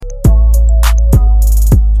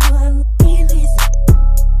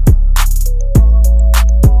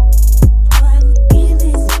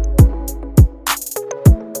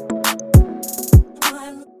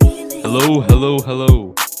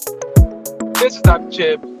This is Dr.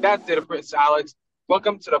 Chib. That's Data Prince Alex.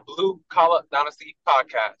 Welcome to the Blue Collar Dynasty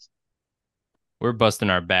Podcast. We're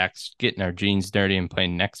busting our backs, getting our jeans dirty, and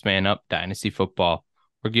playing next man up dynasty football.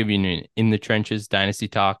 We're giving you an in the trenches dynasty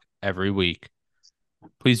talk every week.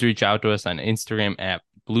 Please reach out to us on Instagram at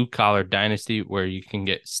Blue Collar Dynasty, where you can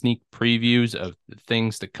get sneak previews of the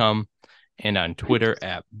things to come, and on Twitter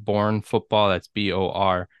at Born Football. That's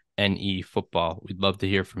BORNE Football. We'd love to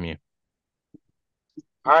hear from you.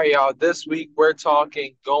 All right, y'all. This week we're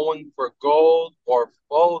talking going for gold or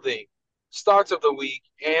folding, starts of the week,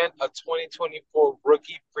 and a 2024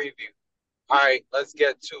 rookie preview. All right, let's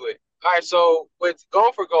get to it. All right, so with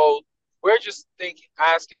going for gold, we're just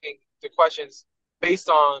asking the questions based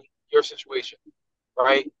on your situation,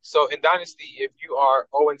 right? So in Dynasty, if you are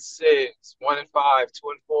 0 and 6, 1 and 5, 2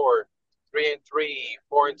 and 4, 3 and 3,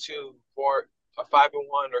 4 and 2, 5 and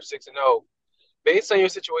 1, or 6 and 0, based on your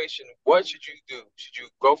situation, what should you do? Should you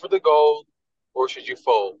go for the gold or should you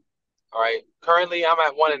fold? All right. Currently, I'm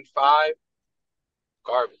at 1 and 5,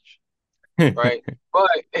 garbage, right? But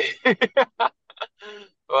but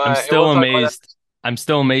I'm and we'll still talk about that. amazed. I'm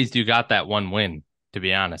still amazed you got that one win, to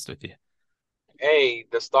be honest with you. Hey,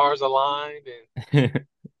 the stars aligned, and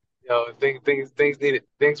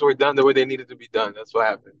things were done the way they needed to be done. That's what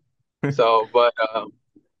happened. So, but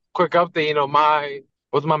quick update. My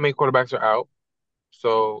both of my main quarterbacks are out.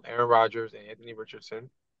 So Aaron Rodgers and Anthony Richardson,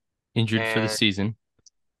 Injured for the and season.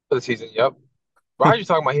 for the season. Yep. Rodgers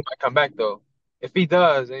talking about he might come back though. If he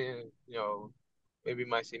does, then maybe you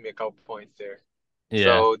might see me a couple points there. Yeah.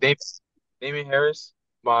 So Damian Harris,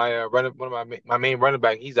 my one of my main running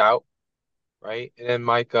back, he's out, right? And then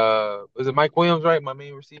was it Mike Williams, right? My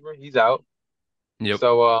main receiver, he's out. Yep.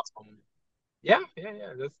 So yeah.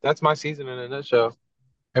 That's my season in a nutshell.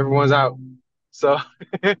 Everyone's out. So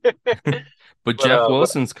But but Jeff but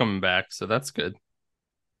Wilson's coming back, so that's good.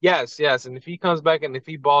 yes, and if he comes back and if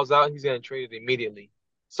he balls out, he's getting traded immediately,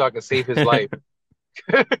 so I can save his life.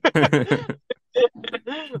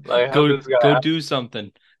 Like help go this guy go out. do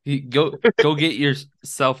something. Go get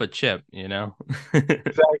yourself a chip, you know?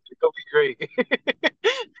 Exactly. It'll be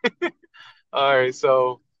great. All right.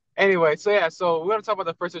 So anyway, so we're gonna talk about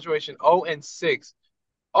the first situation, 0 and 6.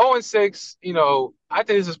 0 and 6, I think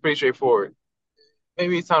this is pretty straightforward.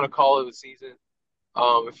 Maybe it's time to call it a season.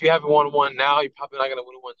 If you haven't won one now, you're probably not gonna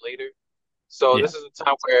win one later. So Yeah. this is a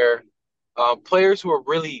time where players who are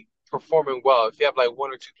really performing well, if you have like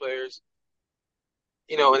one or two players,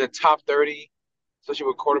 in the top 30, especially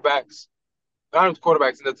with quarterbacks, not with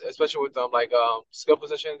quarterbacks, especially with skill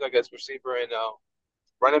positions, I guess receiver and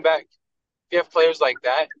running back. If you have players like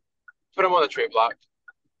that, put them on the trade block.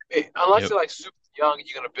 Unless Yep. they're like super young, and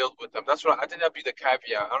you're gonna build with them. That's what I think that'd be the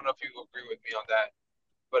caveat. I don't know if you agree with me on that,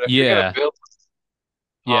 but if you're gonna Yeah. build,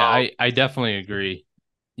 Yeah, I definitely agree.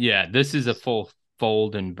 Yeah, this is a full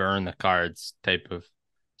fold and burn the cards type of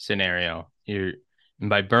scenario. And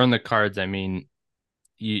by burn the cards, I mean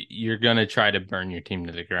you're gonna try to burn your team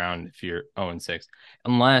to the ground if you're 0 and 6.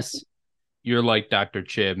 Unless you're like Dr.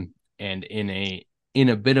 Chib and in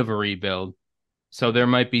a bit of a rebuild. So there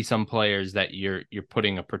might be some players that you're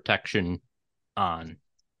putting a protection on.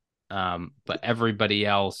 But everybody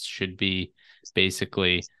else should be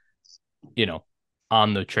basically, you know,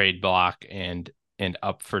 on the trade block and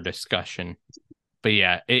up for discussion. But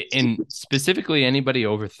yeah, and specifically anybody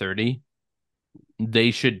over 30,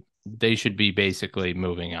 they should be basically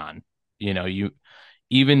moving on. You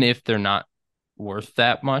even if they're not worth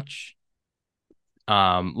that much,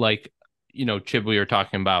 like Chib, we were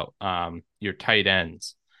talking about your tight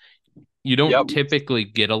ends. You don't yep, typically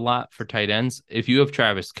get a lot for tight ends. If you have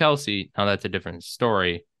Travis Kelce, now that's a different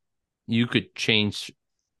story. You could change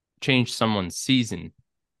someone's season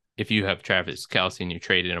if you have Travis Kelce and you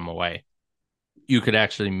traded him away. You could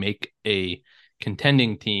actually make a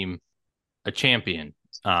contending team a champion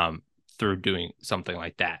through doing something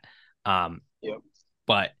like that. Um, yep,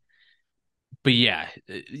 but but yeah,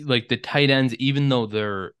 like the tight ends, even though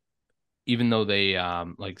they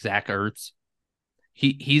like Zach Ertz,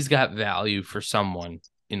 he's got value for someone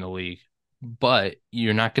in the league, but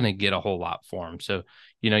you're not going to get a whole lot for him. So,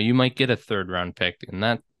 you might get a third round pick, and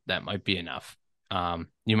that might be enough.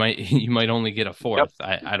 You might you might only get a yep. fourth.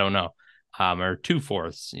 I don't know, or two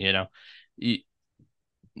fourths.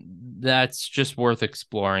 That's just worth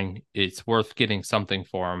exploring. It's worth getting something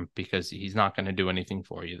for him because he's not going to do anything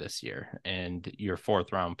for you this year, and your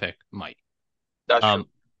fourth round pick might. That's true. Um,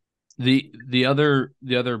 the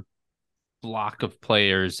other block of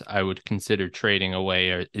players I would consider trading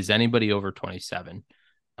away is anybody over 27.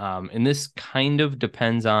 And this kind of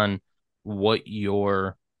depends on what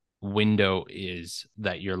your window is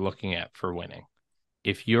that you're looking at for winning.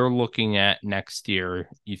 if you're looking at next year,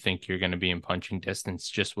 you think you're going to be in punching distance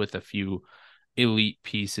just with a few elite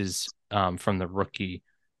pieces from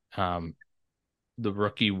um, the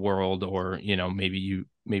rookie world, or maybe you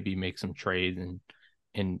make some trades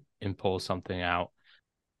and pull something out.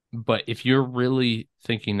 But if you're really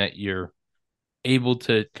thinking that you're able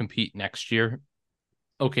to compete next year,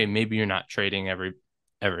 okay, maybe you're not trading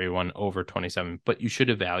everyone over 27, but you should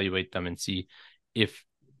evaluate them and see if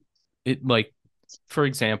it, like, for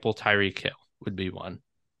example, Tyreek Hill would be one.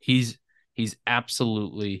 He's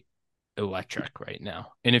absolutely electric right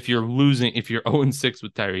now. And if you're 0-6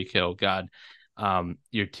 with Tyreek Hill, God,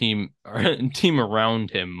 your team or team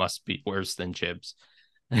around him must be worse than Chibs.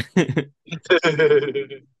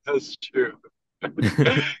 That's true.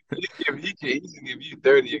 He can give you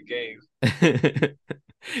 30 a game.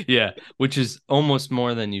 Yeah, which is almost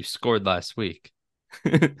more than you scored last week.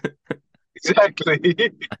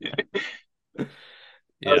 Exactly. That's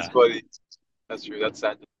Yeah. funny. That's true. That's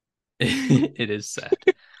sad. It is sad.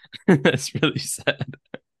 That's really sad.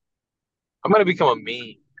 I'm gonna become a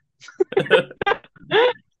meme.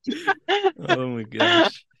 Oh my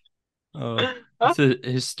gosh. Oh, it's a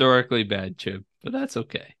historically bad chip, but that's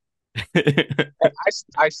okay.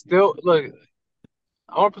 I still look.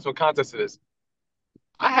 I want to put some context to this.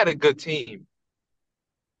 I had a good team.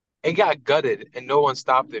 It got gutted, and no one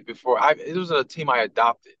stopped it before. It was a team I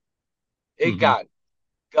adopted. It Hmm. got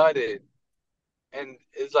gutted, and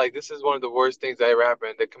it's like this is one of the worst things that ever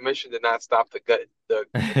happened. The commission did not stop the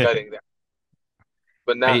gutting that.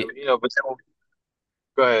 But now, I but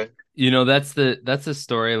go ahead. that's the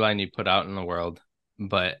storyline you put out in the world,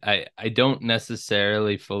 but I don't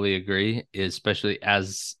necessarily fully agree, especially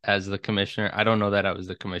as the commissioner. I don't know that I was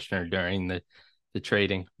the commissioner during the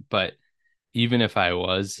trading, but even if I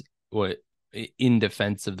was, what in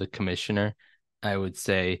defense of the commissioner, I would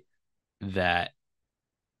say that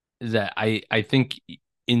I think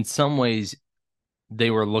in some ways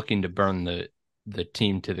they were looking to burn the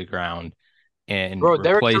team to the ground and Bro,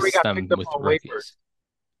 Derrick Henry replace got them picked up with on waivers. rookies.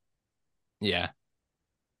 Yeah.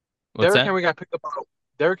 What's Derrick that? Henry got picked up on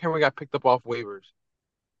Derrick Henry got picked up off waivers.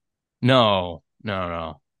 No, no,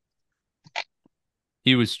 no.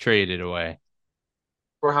 He was traded away.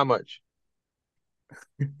 For how much?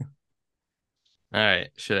 All right.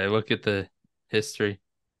 Should I look at the history?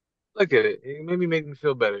 Look at it. It made me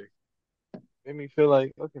feel better. Made me feel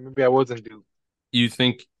like, okay, maybe I wasn't due. You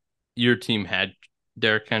think your team had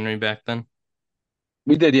Derrick Henry back then?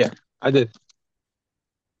 We did, yeah. I did.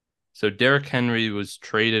 So Derrick Henry was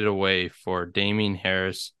traded away for Damien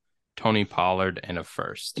Harris, Tony Pollard, and a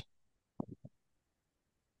first.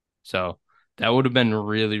 So that would have been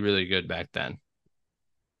really, really good back then.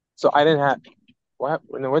 So I didn't have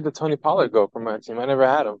where did Tony Pollard go from my team? I never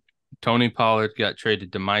had him. Tony Pollard got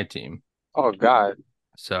traded to my team. Oh God.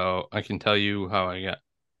 So I can tell you what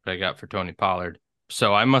I got for Tony Pollard.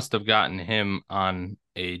 So I must have gotten him on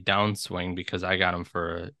a downswing because I got him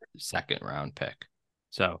for a second round pick.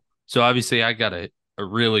 So obviously I got a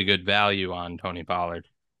really good value on Tony Pollard.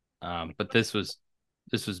 But this was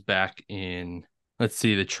back in, let's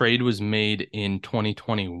see, the trade was made in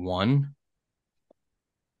 2021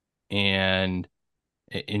 and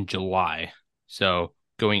in July. So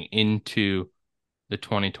going into the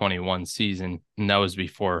 2021 season, and that was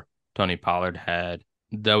before Tony Pollard had.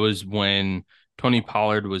 That was when Tony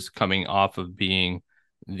Pollard was coming off of being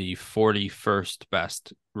the 41st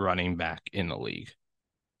best running back in the league.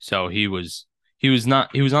 So he was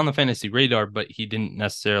on the fantasy radar, but he didn't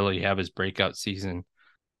necessarily have his breakout season.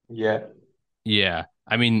 Yeah. Yeah.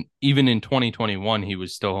 I mean, even in 2021, he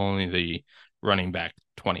was still only the running back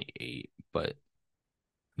 28, but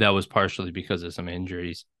that was partially because of some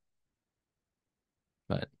injuries.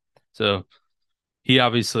 But so he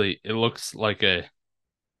obviously, it looks like a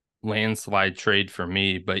landslide trade for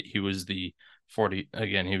me, but he was the 40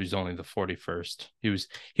 again, he was only the 41st. He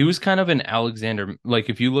was kind of an Alexander, like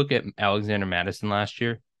if you look at Alexander Madison last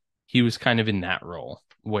year, he was kind of in that role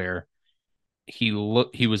where he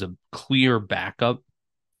was a clear backup,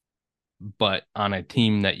 but on a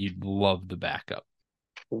team that you'd love the backup.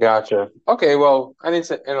 Gotcha. Okay, well, I need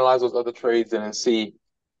to analyze those other trades and then see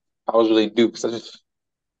how I was really due because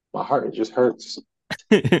my heart it just hurts.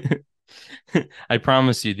 I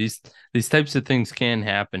promise you, these types of things can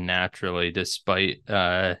happen naturally, despite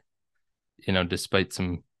despite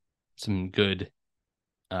some good,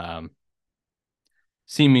 um,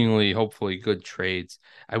 seemingly hopefully good trades.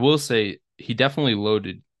 I will say he definitely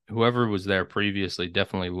loaded whoever was there previously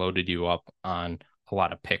definitely loaded you up on a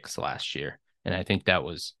lot of picks last year, and I think that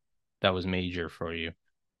was major for you.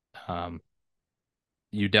 Um,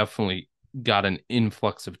 you definitely got an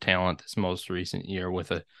influx of talent this most recent year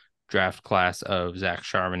with a draft class of Zach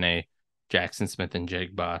Charbonnet, Jackson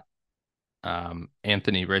Smith-Njigba,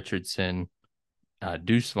 Anthony Richardson,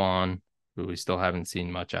 Deuce Vaughn, who we still haven't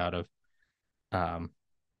seen much out of, um,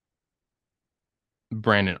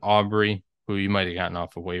 Brandon Aubrey, who you might have gotten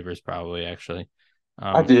off of waivers probably actually.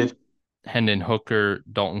 I did. Hendon Hooker,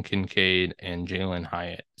 Dalton Kincaid, and Jalen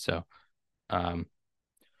Hyatt. So, um,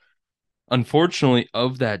 unfortunately,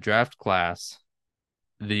 of that draft class,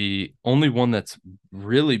 the only one that's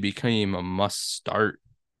really became a must start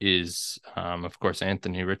is, of course,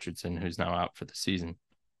 Anthony Richardson, who's now out for the season.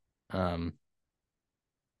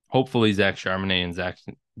 Hopefully, Zach Charbonnet and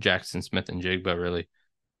Jackson Smith-Njigba really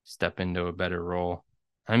step into a better role.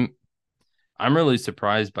 I'm really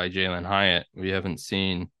surprised by Jalen Hyatt. We haven't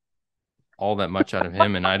seen all that much out of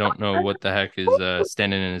him, and I don't know what the heck is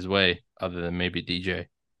standing in his way other than maybe DJ.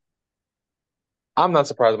 I'm not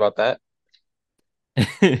surprised about that.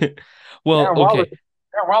 Well, okay.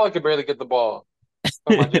 Aaron Waller could barely get the ball.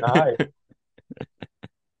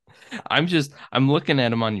 I'm looking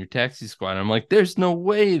at him on your taxi squad. And I'm like, there's no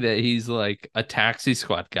way that he's like a taxi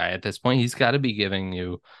squad guy at this point. He's got to be giving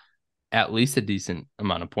you at least a decent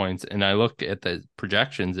amount of points. And I look at the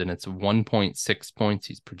projections and it's 1.6 points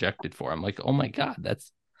he's projected for. I'm like, oh my God,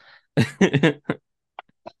 that's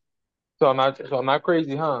so I'm not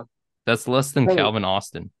crazy, huh? That's less than Calvin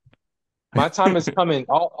Austin. My time is coming.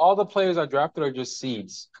 All the players I drafted are just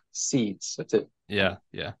seeds. Seeds. That's it. Yeah.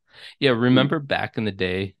 Remember back in the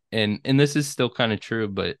day, and this is still kind of true,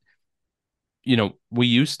 but we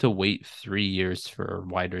used to wait 3 years for a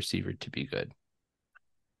wide receiver to be good.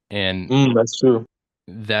 And that's true.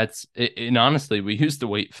 And honestly, we used to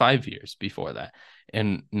wait 5 years before that.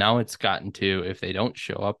 And now it's gotten to, if they don't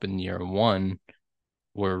show up in year one,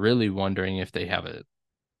 we're really wondering if they have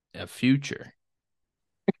a future.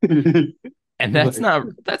 And that's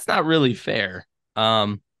not really fair.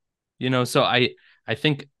 So I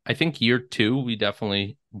think year two, we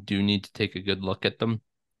definitely do need to take a good look at them.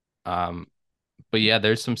 But yeah,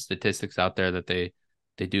 there's some statistics out there that they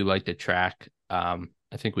do like to track.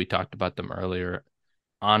 I think we talked about them earlier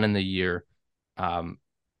on in the year,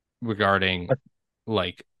 regarding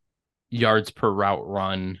like yards per route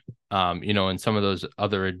run, and some of those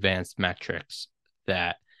other advanced metrics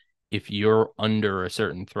that if you're under a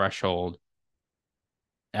certain threshold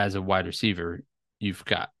as a wide receiver, you've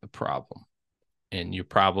got a problem and you're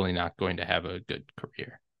probably not going to have a good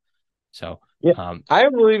career. So, yeah, I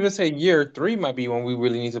will even say year three might be when we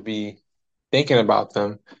really need to be thinking about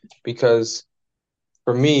them, because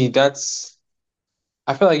for me,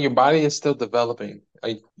 I feel like your body is still developing.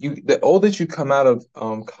 Like the oldest you come out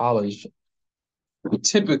of college, would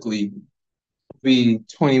typically be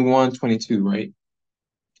 21, 22, right?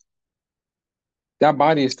 That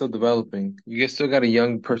body is still developing. Still got a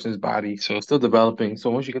young person's body, so it's still developing. So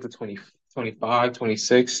once you get to 20, 25,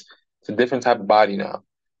 26, it's a different type of body now,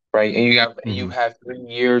 right? And you have 3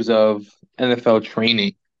 years of NFL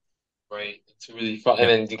training, right? To really fun, and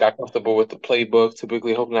then you got comfortable with the playbook.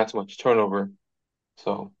 Typically, hoping not too much turnover.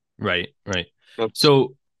 So right.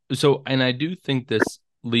 So and I do think this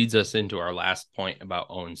leads us into our last point about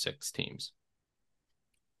 0-6 teams.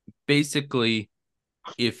 Basically,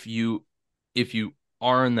 if you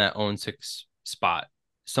are in that 0-6 spot,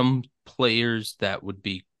 some players that would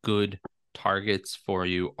be good targets for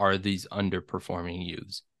you are these underperforming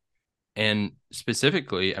youths. And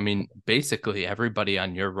specifically, I mean, basically everybody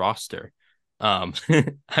on your roster,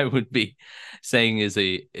 I would be saying is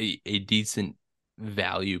a decent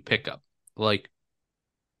value pickup. Like,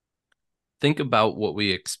 think about what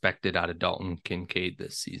we expected out of Dalton Kincaid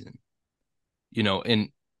this season. And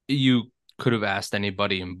you could have asked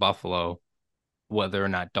anybody in Buffalo whether or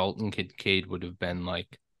not Dalton Kincaid would have been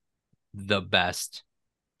like the best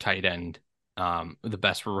tight end, the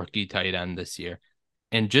best rookie tight end this year.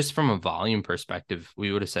 And just from a volume perspective,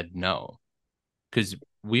 we would have said no, because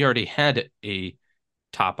we already had a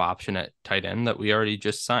top option at tight end that we already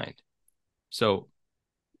just signed. So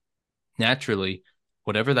naturally,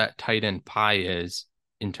 whatever that tight end pie is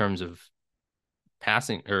in terms of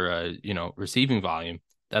passing or, receiving volume,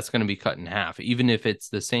 that's going to be cut in half, even if it's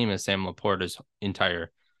the same as Sam Laporta's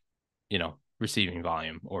entire, receiving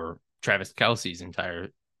volume, or Travis Kelce's entire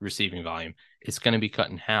receiving volume. It's going to be cut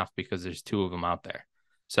in half because there's two of them out there.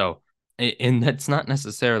 So, and that's not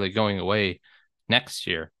necessarily going away next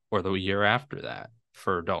year or the year after that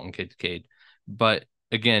for Dalton Kincaid. But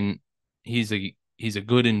again, he's a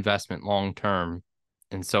good investment long term.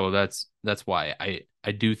 And so that's why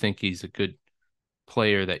I do think he's a good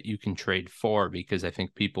player that you can trade for, because I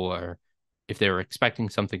think people are, if they were expecting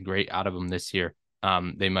something great out of him this year,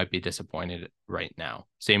 they might be disappointed right now.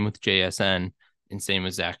 Same with JSN and same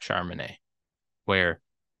with Zach Charbonnet, where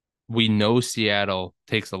we know Seattle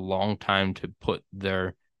takes a long time to put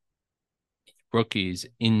their rookies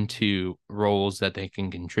into roles that they can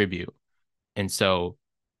contribute. And so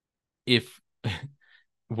if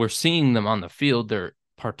we're seeing them on the field, they're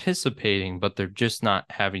participating, but they're just not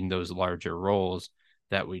having those larger roles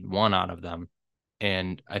that we'd want out of them.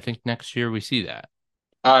 And I think next year we see that.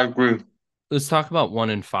 I agree. Let's talk about 1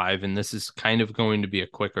 and 5, and this is kind of going to be a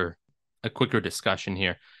quicker discussion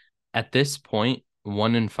here. At this point,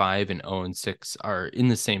 1 and 5 and 0 and 6 are in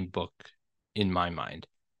the same book in my mind.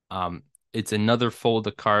 It's another fold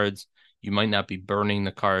of cards. You might not be burning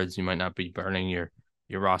the cards, you might not be burning your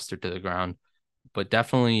roster to the ground, but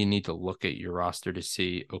definitely you need to look at your roster to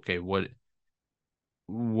see, okay, what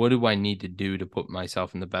do I need to do to put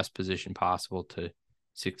myself in the best position possible to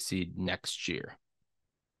succeed next year,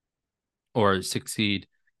 or succeed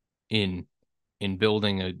in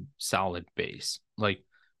building a solid base. Like,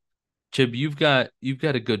 Chib, you've got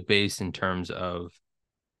a good base in terms of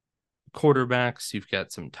quarterbacks. You've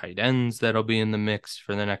got some tight ends that'll be in the mix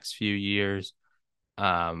for the next few years.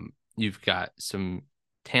 You've got some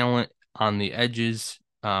talent on the edges,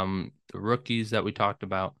 the rookies that we talked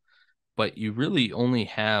about, but you really only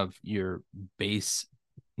have your base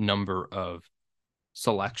number of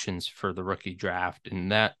selections for the rookie draft,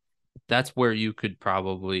 and that's where you could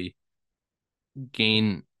probably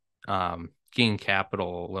gain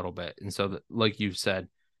capital a little bit. And so that, like you've said,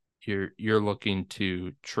 you're looking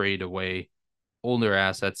to trade away older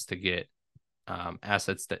assets to get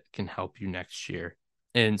assets that can help you next year.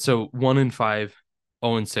 And so 1 and 5,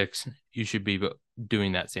 0 and 6, you should be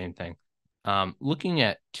doing that same thing. Looking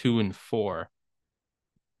at 2 and 4,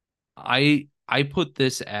 I put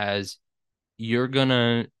this as you're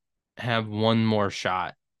gonna have one more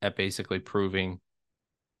shot at basically proving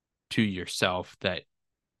to yourself that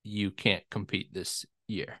you can't compete this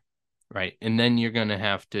year, right? And then you're gonna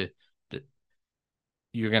have to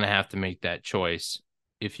make that choice.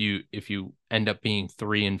 If you end up being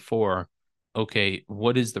 3 and 4, okay,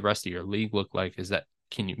 what does the rest of your league look like? Is that,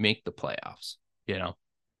 can you make the playoffs? You know,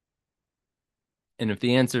 and if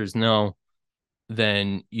the answer is no,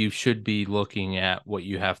 then you should be looking at what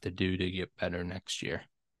you have to do to get better next year.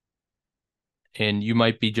 And you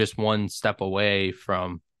might be just one step away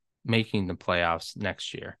from making the playoffs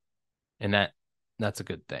next year. And that's a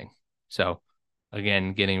good thing. So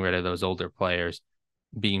again, getting rid of those older players,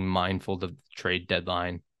 being mindful of the trade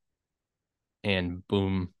deadline, and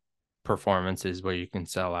boom performances where you can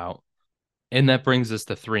sell out. And that brings us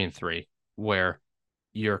to 3 and 3, where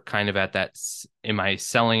you're kind of at that, am I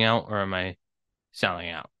selling out or am I selling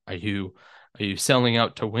out? Are you selling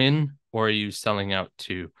out to win, or are you selling out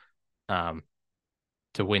to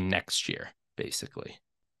win next year, basically?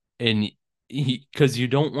 And because you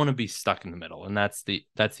don't want to be stuck in the middle, and that's the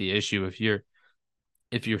issue. If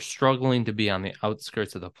you're struggling to be on the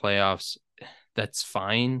outskirts of the playoffs, that's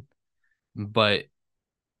fine, but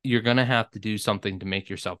you're going to have to do something to make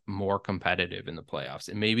yourself more competitive in the playoffs.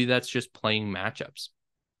 And maybe that's just playing matchups,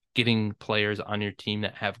 getting players on your team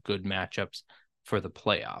that have good matchups for the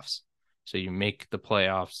playoffs. So you make the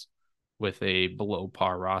playoffs with a below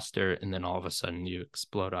par roster, and then all of a sudden you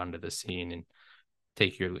explode onto the scene and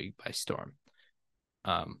take your league by storm.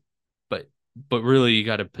 But really, you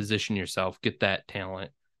got to position yourself, get that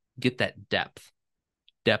talent, get that depth.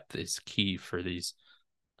 Depth is key for these,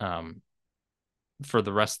 for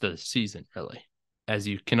the rest of the season, really. As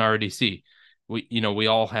you can already see, we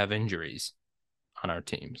all have injuries on our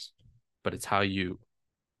teams, but it's how you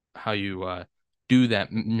do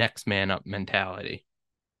that next man up mentality.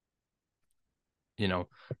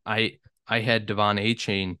 I had Devon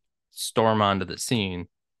Achane storm onto the scene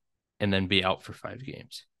and then be out for 5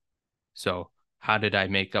 games. So how did I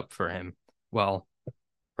make up for him? Well,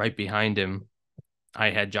 right behind him, I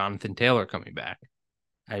had Jonathan Taylor coming back.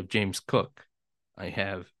 I have James Cook. I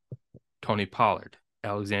have Tony Pollard,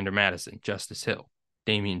 Alexander Mattison, Justice Hill,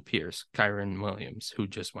 Dameon Pierce, Kyren Williams, who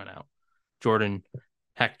just went out. Jordan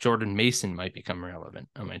Mason might become relevant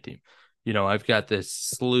on my team. I've got this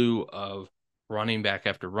slew of running back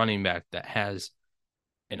after running back that has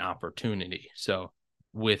an opportunity. So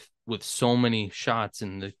with so many shots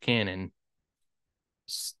in the cannon,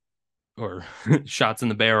 or shots in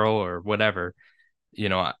the barrel, or whatever,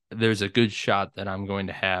 there's a good shot that I'm going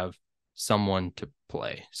to have someone to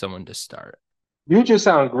play, someone to start. You just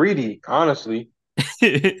sound greedy, honestly.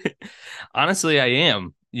 Honestly, I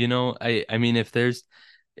am. I mean, if there's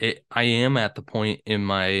I am at the point in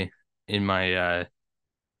my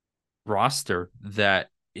roster that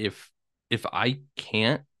if I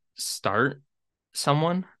can't start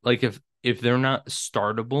someone, like if they're not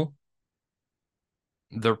startable,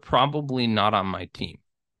 they're probably not on my team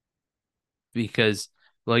because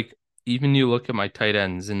like even you look at my tight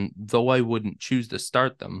ends, and though I wouldn't choose to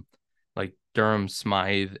start them, like Durham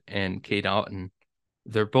Smythe and Kate Otten,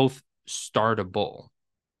 they're both startable.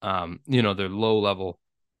 They're low level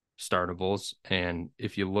startables. And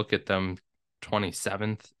if you look at them,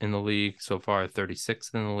 27th in the league so far,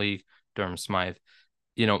 36th in the league, Durham Smythe,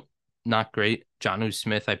 you know, not great. Jonnu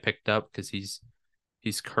Smith I picked up because he's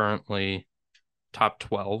currently top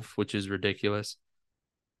 12, which is ridiculous.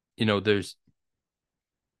 There's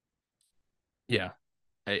yeah,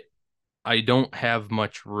 I I don't have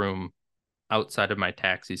much room outside of my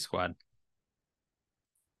taxi squad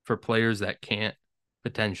for players that can't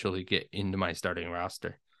potentially get into my starting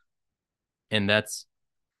roster. And that's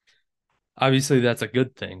obviously that's a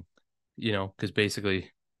good thing, because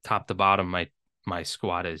basically top to bottom my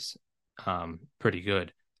squad is pretty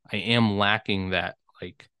good. I am lacking that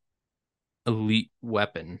like elite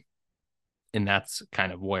weapon, and that's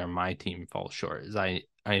kind of where my team falls short. Is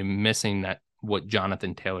I'm missing that what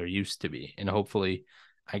Jonathan Taylor used to be, and hopefully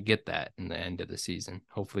I get that in the end of the season.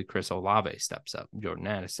 Hopefully Chris Olave steps up, Jordan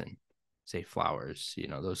Addison, Zay Flowers,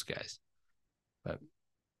 those guys. But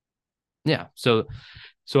yeah, so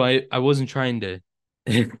I wasn't trying to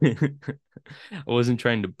I wasn't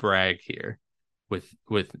trying to brag here with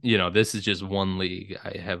this is just one league.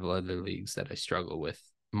 I have other leagues that I struggle with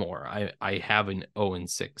more. I have an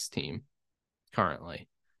 0-6 team currently.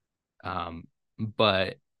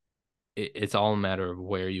 But it's all a matter of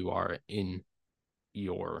where you are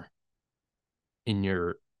your in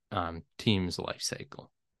your team's life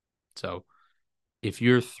cycle. So if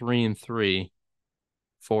you're 3-3,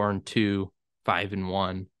 4-2,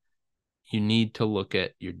 5-1, you need to look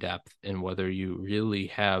at your depth and whether you really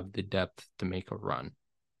have the depth to make a run.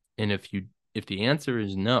 And if the answer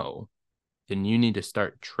is no, then you need to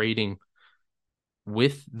start trading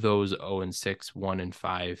with those 0-6,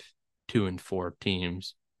 1-5, 2-4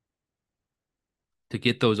 teams to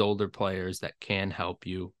get those older players that can help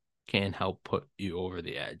you, can help put you over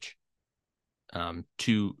the edge,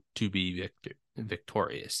 to be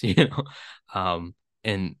victorious,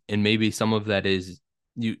 and maybe some of that is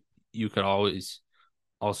you could always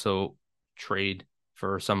also trade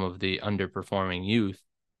for some of the underperforming youth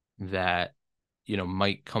that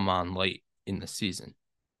might come on late in the season.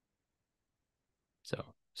 So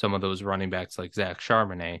some of those running backs like Zach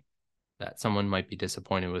Charbonnet, that someone might be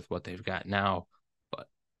disappointed with what they've got now,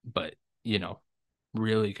 but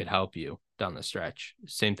really could help you down the stretch.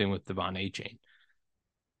 Same thing with Devon Achane.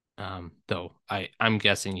 Though I'm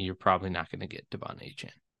guessing you're probably not going to get Devon Achane.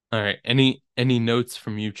 All right. Any notes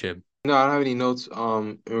from you, Chib? No, I don't have any notes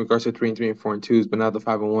in regards to 3-3 and 4-2s, but now the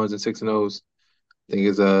 5-1s and 6-0s. I think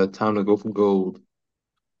it's time to go for gold.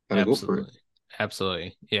 Gotta go for it. Absolutely.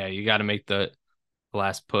 Absolutely. Yeah, you got to make the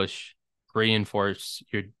last push, reinforce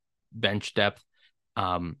your bench depth.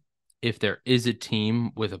 Um, if there is a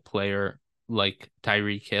team with a player like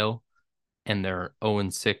Tyreek Hill and they're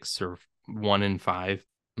 0-6 or 1-5,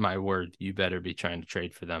 my word, you better be trying to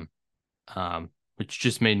trade for them. Which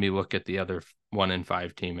just made me look at the other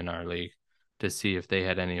 1-5 team in our league to see if they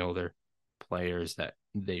had any older players that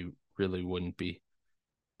they really wouldn't be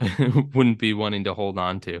wouldn't be wanting to hold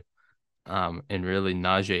on to. And really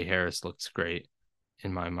Najee Harris looks great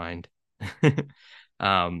in my mind.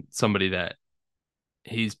 Somebody that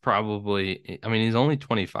he's probably, I mean, he's only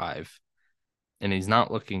 25 and he's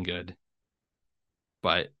not looking good,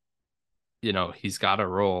 but he's got a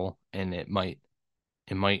role and it might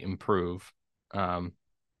improve. Um,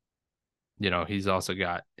 he's also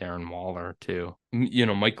got Darren Waller too.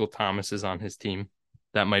 Michael Thomas is on his team.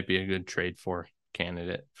 That might be a good trade for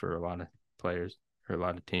candidate for a lot of players or a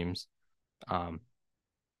lot of teams.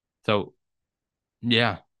 So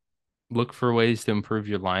yeah, look for ways to improve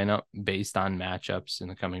your lineup based on matchups in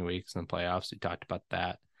the coming weeks in the playoffs. We talked about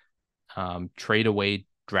that. Trade away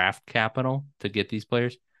draft capital to get these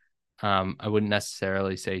players. I wouldn't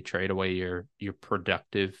necessarily say trade away your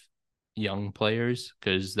productive young players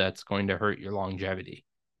because that's going to hurt your longevity.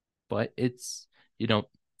 But it's,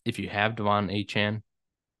 if you have Devon Achane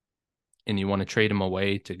and you want to trade him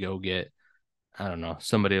away to go get, I don't know,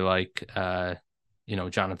 somebody like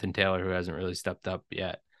Jonathan Taylor who hasn't really stepped up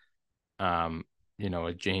yet. A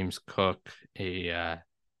James Cook, a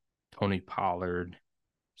Tony Pollard,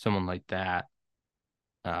 someone like that.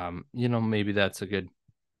 Maybe that's a good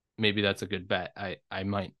bet.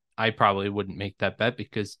 I probably wouldn't make that bet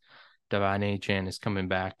because Devon Achane is coming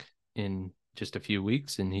back in just a few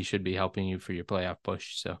weeks and he should be helping you for your playoff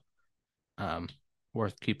push. So,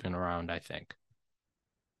 worth keeping around, I think.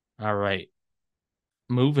 All right.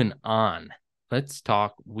 moving on. Let's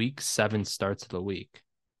talk week 7 starts of the week.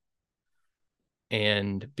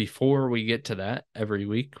 And before we get to that, every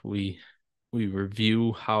week we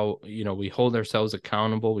review how, we hold ourselves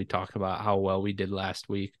accountable. We talk about how well we did last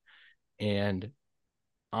week. And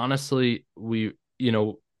honestly, we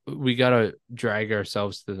got to drag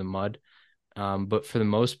ourselves through the mud. But for the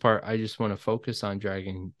most part, I just want to focus on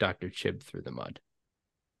dragging Dr. Chib through the mud.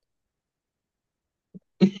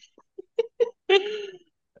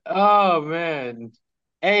 Oh man.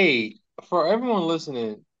 Hey, for everyone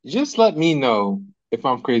listening, just let me know if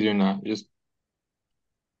I'm crazy or not. Just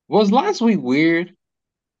was last week weird?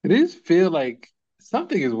 It does feel like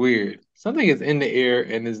something is weird. Something is in the air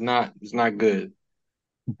and it's not good.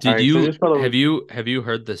 All Did right, so you just follow. have you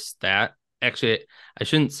heard the stat? Actually, I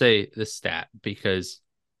shouldn't say the stat because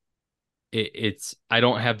it's I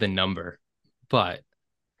don't have the number, but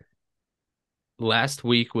last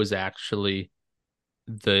week was actually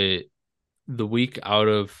the the week out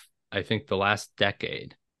of I think the last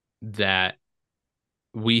decade that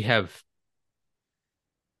we have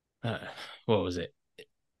uh, what was it?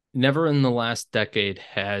 Never in the last decade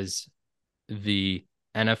has the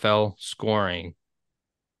NFL scoring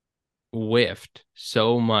whiffed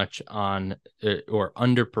so much on or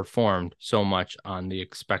underperformed so much on the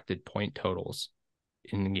expected point totals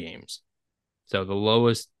in games. So the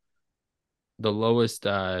lowest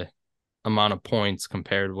amount of points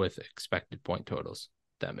compared with expected point totals.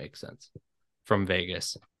 If that makes sense from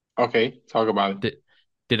Vegas. Okay, talk about it.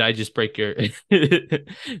 Did I just break your?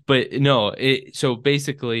 But no. So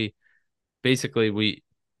basically we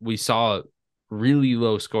saw really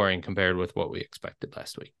low scoring compared with what we expected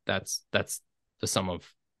last week. That's the sum of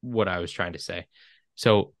what I was trying to say.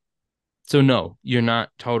 So no, you're not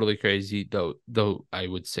totally crazy, though I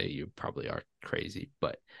would say you probably are crazy,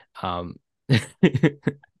 but um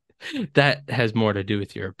that has more to do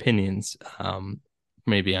with your opinions,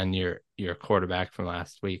 maybe on your quarterback from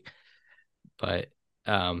last week. But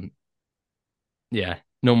um yeah,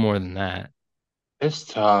 no more than that. It's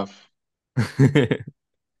tough. I'm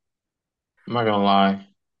not gonna lie.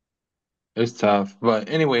 It's tough. But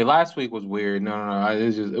anyway, last week was weird. No, no, no. It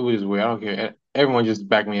was just weird. I don't care. Everyone just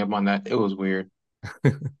backed me up on that. It was weird.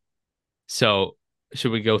 So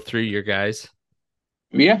should we go through your guys?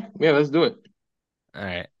 Yeah, yeah, let's do it. All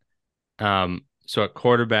right. So at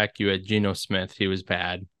quarterback, you had Geno Smith. He was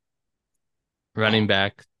bad. Running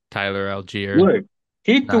back, Tyler Algier, Look,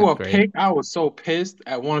 he threw not a great. pick. I was so pissed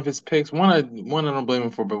at one of his picks. One I don't blame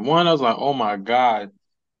him for, but one I was like, oh my God.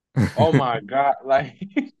 Oh my God. Like,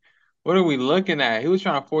 what are we looking at? He was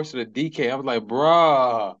trying to force it to DK. I was like,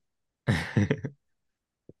 bruh.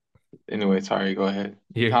 Anyway, sorry, go ahead.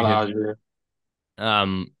 You're Tyler good.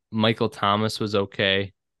 Algier. Michael Thomas was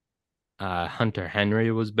okay. Hunter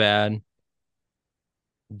Henry was bad.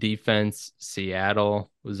 Defense,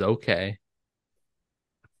 Seattle was okay.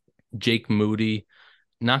 Jake Moody,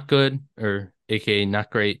 not good, or aka not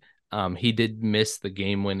great. He did miss the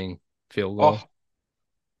game-winning field goal. Oh,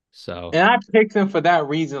 So and I picked him for that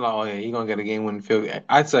reason. Like, oh yeah, he's gonna get a game winning field.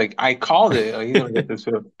 I called it. Like, he's gonna get this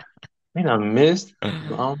field. Man, I missed.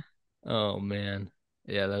 oh man.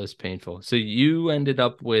 Yeah, that was painful. So you ended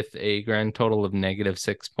up with a grand total of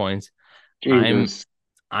 -6 points. I'm Jesus.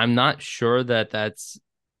 I'm not sure that that's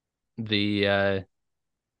the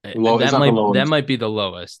Low. It's that not the might lowest. be the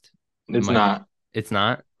lowest. It It's might be. not. It's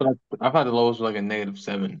not. But I've had the lowest was like a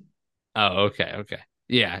 -7. Oh, okay, okay.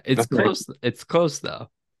 Yeah, it's That's like close. It's close though.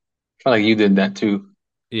 I feel like you did that too.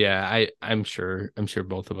 Yeah, I'm sure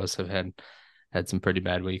both of us have had some pretty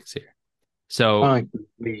bad weeks here. I So like the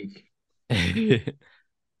league.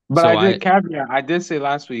 But I so did caveat. I did say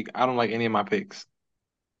last week I don't like any of my picks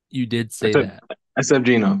you did say except that. except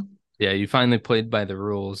Gino. Yeah, you finally played by the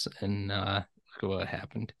rules and look at what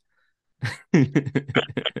happened.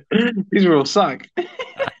 These rules suck.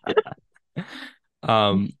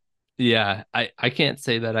 um yeah, I can't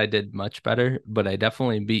say that I did much better, but I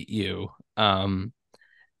definitely beat you.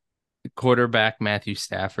 Quarterback Matthew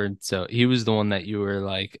Stafford. So he was the one that you were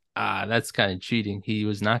like, that's kind of cheating. He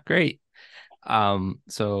was not great.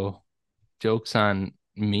 So jokes on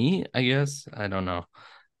me, I guess. I don't know.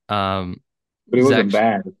 Um, But it Zach, wasn't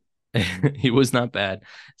bad. he was not bad.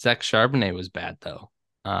 Zach Charbonnet was bad though.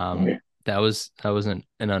 Oh yeah. That was an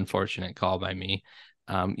unfortunate call by me.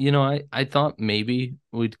 I thought maybe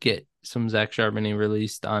we'd get some Zach Charbonnet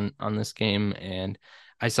released on this game, and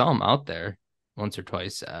I saw him out there once or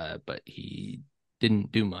twice, but he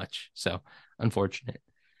didn't do much. So unfortunate.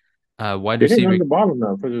 Wide They didn't run receiver. the ball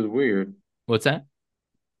enough, which is weird. What's that?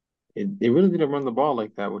 It really didn't run the ball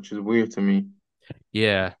like that, which is weird to me.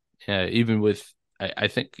 Yeah, yeah. Even with, I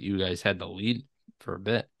think you guys had the lead for a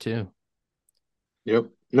bit too. Yep.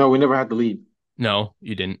 No, we never had the lead. No,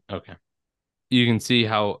 you didn't. Okay. You can see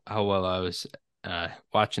how well I was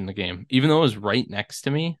watching the game. Even though it was right next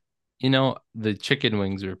to me, the chicken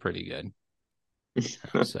wings were pretty good.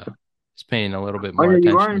 So just paying a little bit Oh more yeah,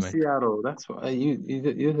 you are attention in to my. Seattle. That's why you did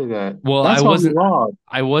that. Well, I That's why we wasn't lost.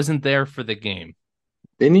 I wasn't there for the game.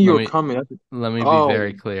 They knew you Let were me coming. let me be Oh,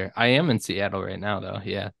 very clear. I am in Seattle right now though.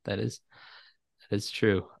 Yeah, that is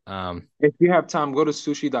true. if you have time, go to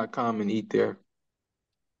sushi.com and eat there.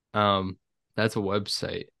 Um that's a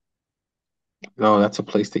website. No, that's a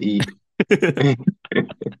place to eat.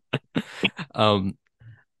 Um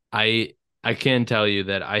I I can tell you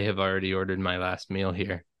that I have already ordered my last meal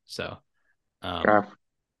here. So, um Crap.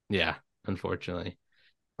 yeah, unfortunately.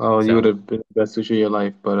 Oh, you would So, have been the best sushi of your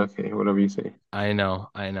life, but okay, whatever you say. I know,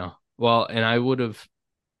 I know. Well, and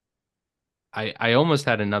I almost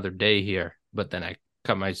had another day here, but then I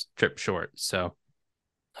cut my trip short. So,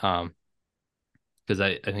 um because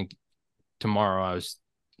I think tomorrow I was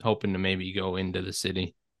hoping to maybe go into the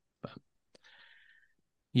city. But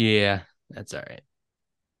yeah, that's all right.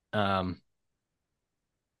 Um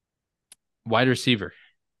Wide receiver.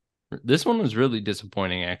 This one was really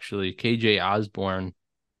disappointing actually. KJ Osborne,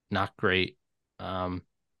 not great. Um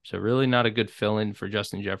so really not a good fill in for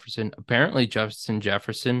Justin Jefferson. Apparently Justin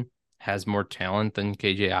Jefferson has more talent than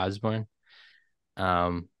KJ Osborne.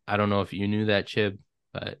 I don't know if you knew that, Chib,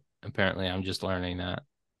 but apparently I'm just learning that.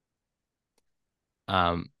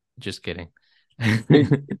 Um, just kidding.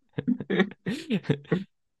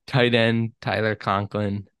 Tight end Tyler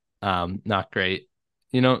Conklin, not great.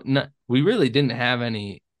 We really didn't have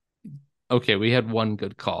any. Okay, we had one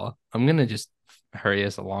good call. I'm gonna just hurry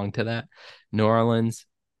us along to that. New Orleans,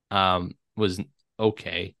 was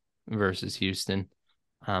okay versus Houston.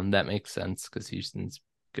 That makes sense because Houston's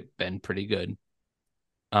been pretty good.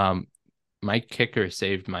 Um, my kicker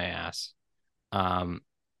saved my ass. Um,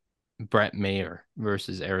 Brett Mayer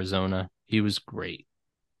versus Arizona. He was great.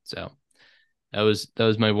 So that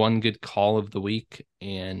was my one good call of the week,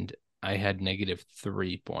 and I had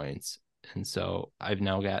 -3 points. And so I've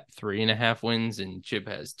now got 3.5 wins, and Chip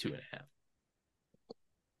has 2.5.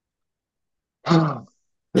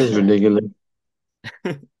 This is ridiculous.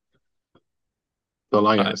 That's all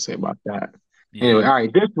I gotta But say about that. Anyway, yeah. all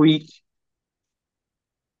right, this week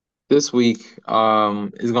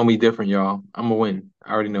is gonna be different, y'all. I'm gonna win.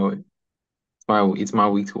 I already know it. It's my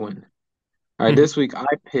week to win. All right, this week I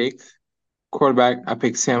picked quarterback. I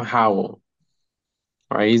picked Sam Howell.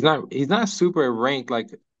 All right, he's not super ranked like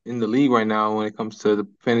in the league right now when it comes to the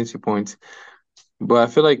fantasy points, but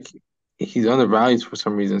I feel like he's undervalued for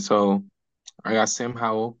some reason. So I got Sam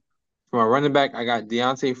Howell. For my running back, I got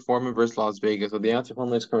Deontay Foreman versus Las Vegas. So Deontay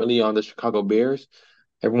Foreman is currently on the Chicago Bears.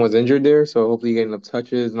 Everyone's injured there, so hopefully you get enough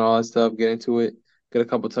touches and all that stuff. Get into it, get a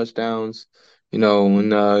couple touchdowns,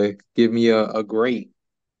 and give me a great.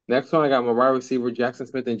 Next one, I got my wide receiver Jackson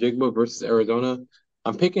Smith and Jigba versus Arizona.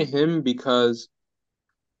 I'm picking him because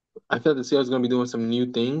I feel like the Seahawks going to be doing some new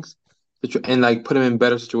things and like put him in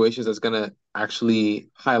better situations that's going to actually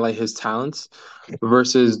highlight his talents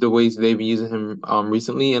versus the ways they've been using him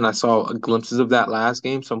recently. And I saw glimpses of that last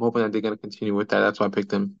game, so I'm hoping that they're going to continue with that. That's why I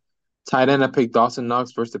picked him. Tight end, I picked Dawson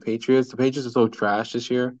Knox versus the Patriots. The Patriots are so trash this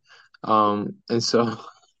year. And so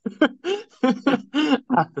I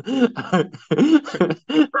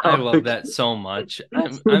I'll love pick, that so much.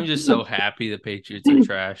 I'm just so happy the Patriots are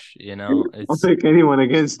trash, I'll It's pick anyone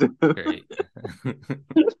against them. great.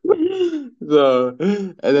 So,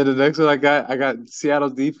 and then the next one I got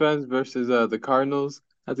Seattle's defense versus the Cardinals.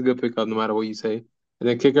 That's a good pickup, no matter what you say. And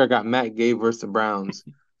then kicker, I got Matt Gay versus the Browns.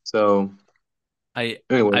 So I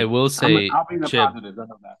anyway, I will say, I'll be in the Chib, positives. I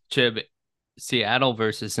know that. Chib, Seattle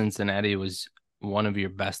versus Cincinnati was one of your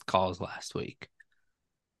best calls last week.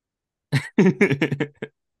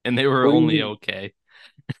 And they were What do you only mean? okay.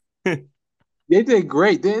 They did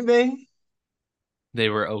great, didn't they? They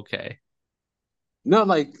were okay. No,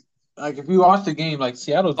 like if you watch the game, like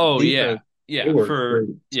Seattle's Oh yeah. defense, they Yeah, were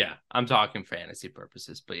great. I'm talking fantasy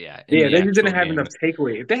purposes, but yeah, in Yeah, the they just didn't actual have enough game.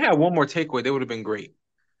 takeaway. If they had one more takeaway, they would have been great,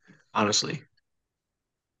 honestly.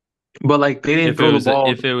 But like they didn't If it throw the was a, ball.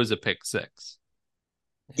 if it was a pick six.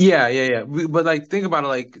 Yeah, yeah, yeah. But like, think about it.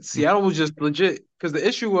 Like Seattle was just legit because the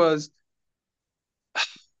issue was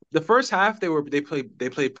the first half they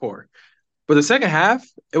played poor, but the second half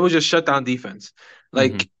it was just shut down defense.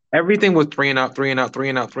 Hmm. Like everything was three and out, three and out, three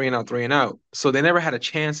and out, three and out, three and out. So they never had a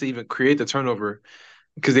chance to even create the turnover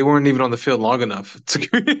because they weren't even on the field long enough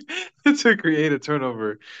to create a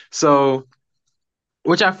turnover. So,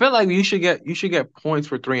 which I feel like you should get points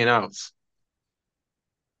for three and outs.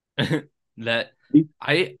 That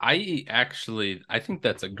I think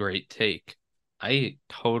that's a great take. I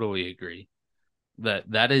totally agree.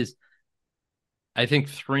 That is, I think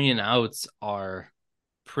 3-and-outs are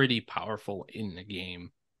pretty powerful in the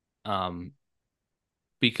game.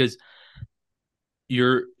 Because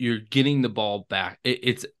you're getting the ball back.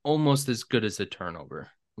 It's almost as good as a turnover.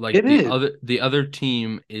 Like It is. the other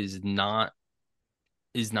team is not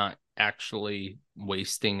actually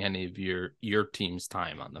wasting any of your team's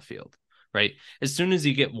time on the field, right? As soon as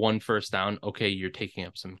you get one first down, okay, you're taking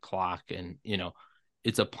up some clock, and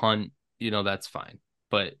it's a punt, that's fine.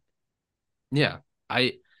 But yeah,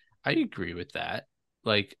 I I agree with that.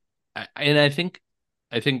 Like,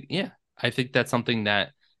 and yeah, I think that's something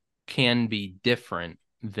that can be different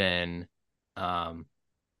than, um,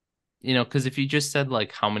 because if you just said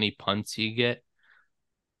like how many punts you get,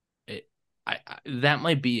 it, that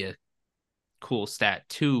might be a cool stat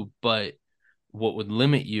too, but what would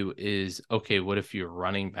limit you is, okay, what if your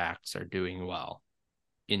running backs are doing well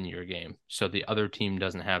in your game? So the other team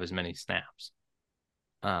doesn't have as many snaps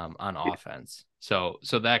on offense. So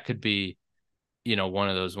that could be, one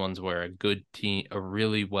of those ones where a good team, a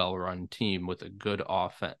really well run team with a good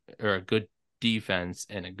offense or a good defense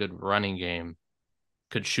and a good running game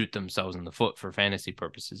could shoot themselves in the foot for fantasy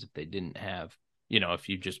purposes if they didn't have, if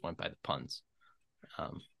you just went by the puns.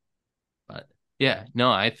 Um, but yeah,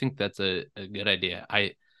 no, I think that's a good idea.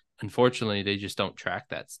 Unfortunately, they just don't track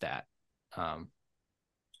that stat.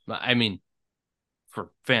 But I mean,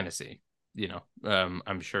 for fantasy,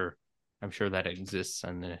 I'm sure that exists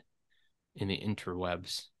in the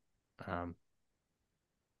interwebs. Um,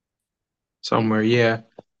 Somewhere, yeah.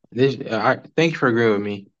 I thank you for agreeing with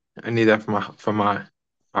me. I need that for my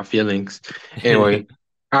feelings. Anyway,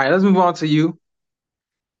 all right, let's move on to you.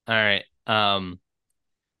 all right.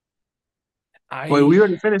 Wait, we I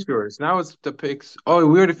already finished yours. Now it's the picks. Oh,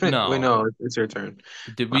 we already finished. Wait, no. no, it's your turn.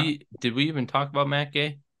 All right. Did we even talk about Matt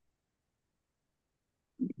Gay?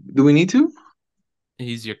 Do we need to?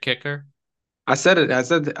 He's your kicker. I said it. I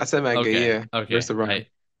said Matt Gay. Okay. Yeah, Okay. versus Ryan.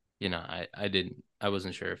 I didn't. I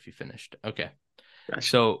wasn't sure if you finished. Okay. Gotcha.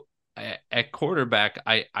 So at quarterback,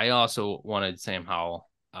 I also wanted Sam Howell.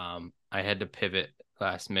 I had to pivot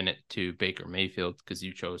last minute to Baker Mayfield because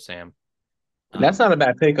you chose Sam. That's Um, not a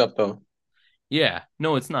bad pickup though. yeah,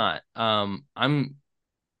 no, it's not. I,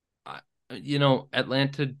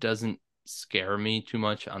 Atlanta doesn't scare me too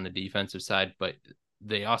much on the defensive side, but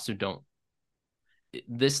they also don't.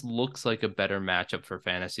 This looks like a better matchup for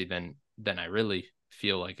fantasy than I really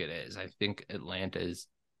feel like it is. I think Atlanta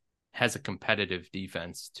has a competitive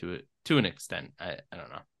defense to an extent. I don't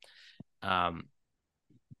know.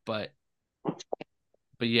 But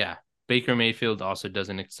but yeah, Baker Mayfield also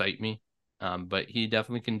doesn't excite me. But he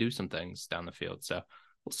definitely can do some things down the field. So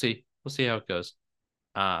we'll see. We'll see how it goes.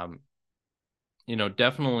 Um,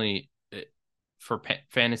 Definitely for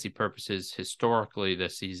fantasy purposes, historically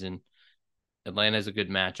this season, Atlanta is a good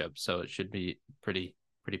matchup, so it should be pretty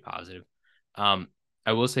positive. Um,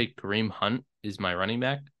 I will say Kareem Hunt is my running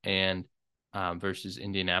back, and versus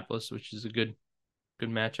Indianapolis, which is a good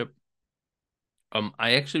matchup.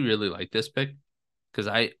 I actually really like this pick because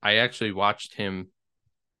I actually watched him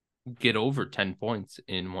get over 10 points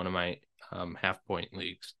in one of my half point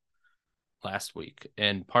leagues last week,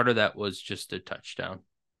 and part of that was just a touchdown,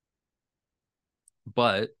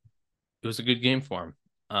 but it was a good game for him.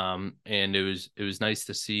 And it was nice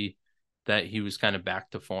to see that he was kind of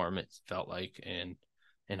back to form. It felt like, and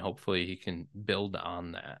hopefully he can build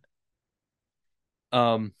on that.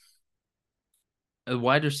 Um, a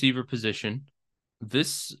wide receiver position.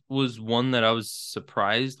 This was one that I was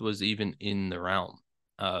surprised was even in the realm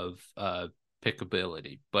of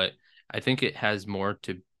pickability, but I think it has more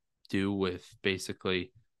to do with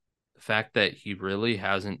basically the fact that he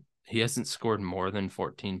hasn't scored more than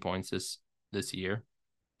 14 points this year.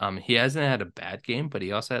 He hasn't had a bad game, but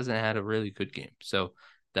he also hasn't had a really good game. So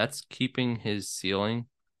that's keeping his ceiling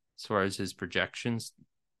as far as his projections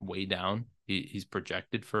way down. He's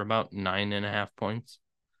projected for about 9.5 points,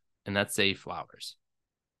 and that's Zay Flowers.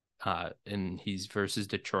 And he's versus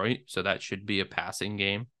Detroit, so that should be a passing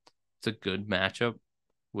game. It's a good matchup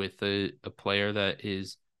with a player that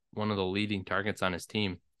is one of the leading targets on his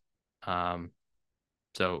team.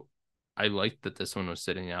 So I like that this one was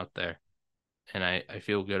sitting out there, and I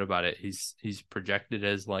feel good about it. He's projected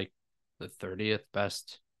as like the 30th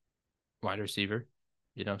best wide receiver,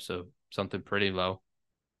 so something pretty low.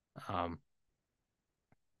 Um,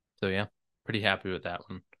 so yeah, pretty happy with that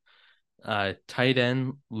one. Tight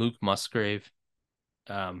end Luke Musgrave.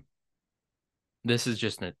 Um, this is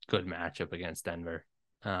just a good matchup against Denver.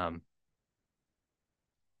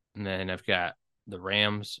 And then I've got the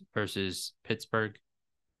Rams versus Pittsburgh.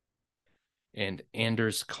 And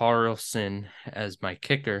Anders Carlson as my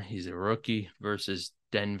kicker. He's a rookie versus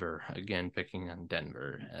Denver. Again, picking on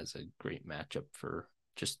Denver as a great matchup for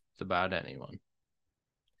just about anyone.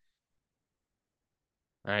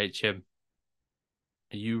 All right, Chib.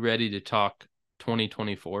 Are you ready to talk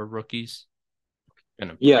 2024 rookies?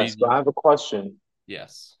 Yes, but I have a question.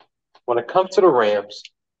 Yes. When it comes to the Rams,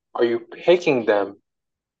 are you picking them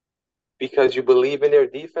because you believe in their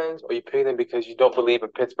defense, or are you picking them because you don't believe in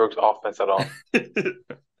Pittsburgh's offense at all?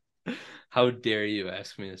 How dare you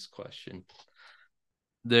ask me this question?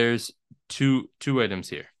 There's two items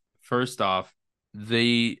here. First off,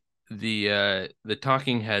 the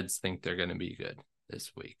talking heads think they're going to be good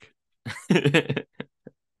this week.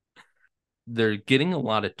 They're getting a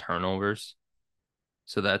lot of turnovers,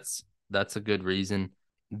 so that's a good reason.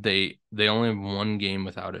 They only have one game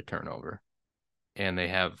without a turnover, and they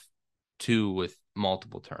have two with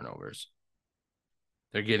multiple turnovers.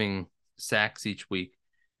 They're getting sacks each week,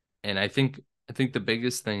 and I think the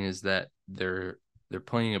biggest thing is that they're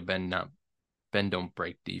playing a bend don't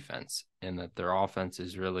break defense, and that their offense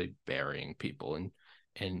is really burying people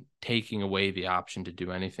and taking away the option to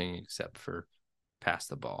do anything except for pass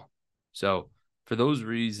the ball. So for those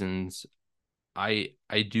reasons, I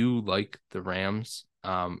do like the Rams.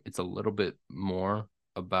 It's a little bit more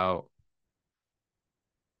about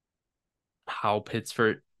how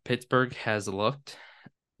Pittsburgh has looked.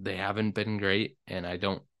 They haven't been great, and I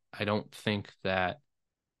don't think that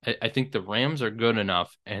I think the Rams are good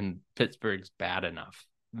enough and Pittsburgh's bad enough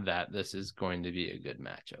that this is going to be a good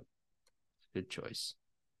matchup. Good choice.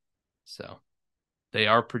 So they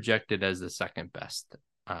are projected as the second best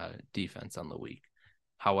defense on the week.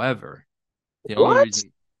 However, the only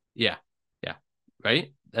reason, yeah,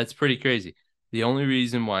 right? That's pretty crazy. The only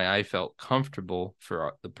reason why I felt comfortable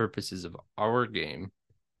for the purposes of our game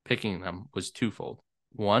picking them was twofold.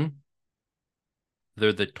 One,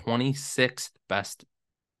 they're the 26th best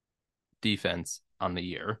defense on the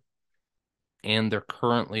year, and they're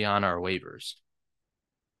currently on our waivers.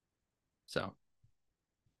 So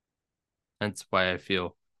that's why I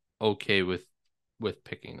feel okay with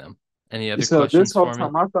picking them. Any other questions this whole for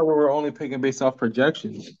time, me? I thought we were only picking based off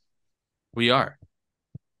projections. We are.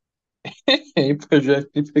 You picked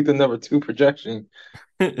the number 2 projection.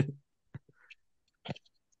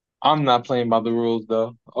 I'm not playing by the rules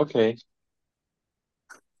though. Okay.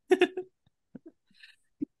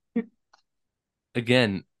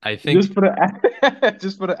 Again, I think just for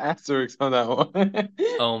the asterisks on that one.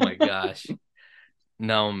 Oh my gosh.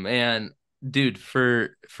 No, man. Dude,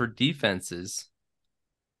 for defenses,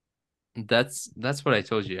 that's what I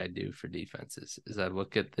told you I do for defenses is I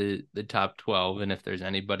look at the top 12, and if there's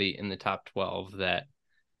anybody in the top 12 that,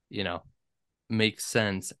 makes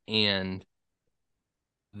sense and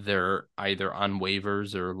they're either on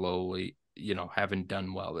waivers or lowly, haven't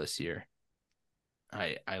done well this year,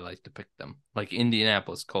 I like to pick them. Like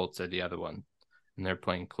Indianapolis Colts are the other one, and they're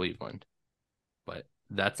playing Cleveland. But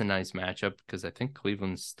that's a nice matchup because I think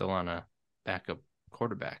Cleveland's still on a backup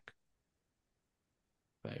quarterback.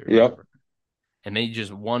 Yep. And they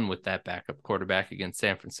just won with that backup quarterback against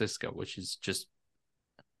San Francisco, which is just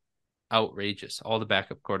outrageous. All the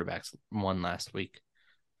backup quarterbacks won last week.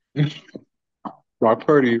 Brock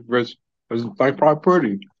Purdy was like Brock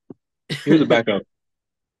Purdy. He was a backup.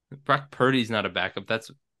 Brock Purdy's not a backup.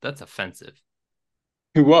 That's offensive.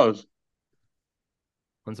 He was.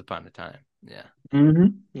 Once upon a time. Yeah.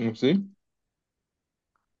 Mm-hmm. See?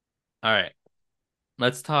 All right.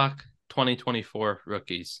 Let's talk 2024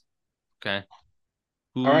 rookies. Okay.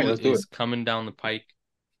 Who All right, let's do it. coming down the pike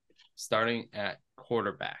starting at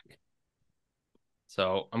quarterback?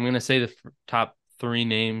 So I'm going to say the top 3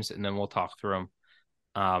 names, and then we'll talk through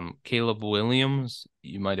them. Caleb Williams,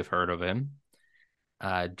 you might have heard of him.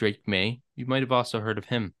 Drake May, you might have also heard of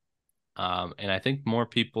him. And I think more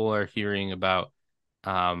people are hearing about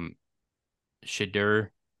Shedeur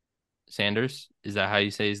Sanders. Is that how you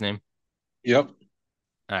say his name? Yep.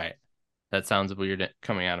 All right. That sounds weird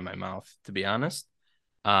coming out of my mouth, to be honest.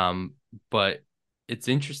 But it's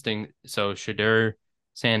interesting. So Shedeur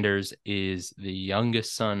Sanders is the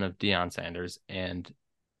youngest son of Deion Sanders, and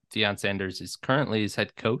Deion Sanders is currently his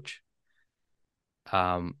head coach.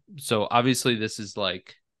 So obviously this is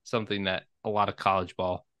like something that a lot of college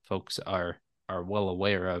ball folks are well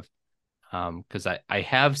aware of. Because I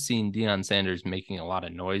have seen Deion Sanders making a lot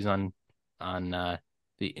of noise on the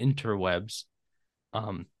interwebs.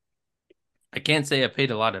 I can't say I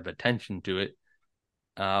paid a lot of attention to it.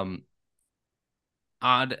 Odd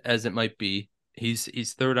as it might be,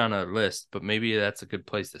 he's third on our list, but maybe that's a good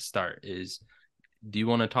place to start. Is do you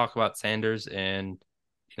want to talk about Sanders and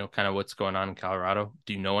kind of what's going on in Colorado?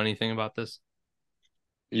 Do you know anything about this?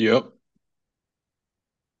 Yep.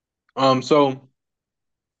 So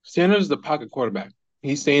Sanders is the pocket quarterback.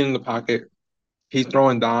 He's staying in the pocket. He's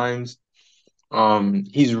throwing dimes.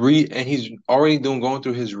 He's already going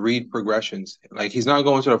through his read progressions. Like he's not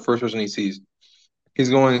going to the first person he sees. He's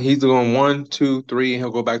doing one, two, three, and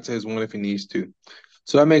he'll go back to his one if he needs to.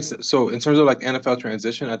 So in terms of like NFL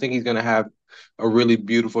transition, I think he's gonna have a really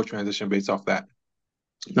beautiful transition based off that.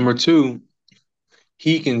 Number two,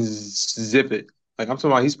 he can zip it. Like I'm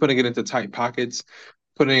talking about, he's putting it into tight pockets,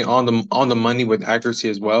 putting it on the money with accuracy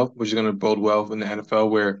as well, which is gonna bode well in the NFL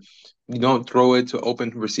where you don't throw it to open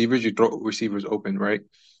receivers, you throw receivers open, right?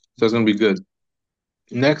 So it's gonna be good.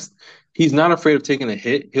 Next, he's not afraid of taking a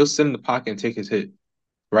hit. He'll sit in the pocket and take his hit,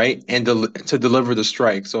 right? And to deliver the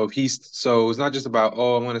strike. So it's not just about,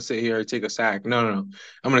 oh, I'm gonna sit here and take a sack. No, no, no.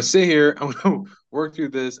 I'm gonna sit here. I'm gonna work through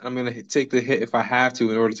this. I'm gonna take the hit if I have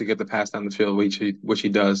to in order to get the pass down the field, which he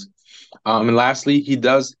does. And lastly, he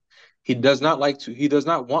does not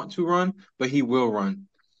want to run, but he will run.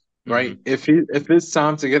 Mm-hmm. Right? If it's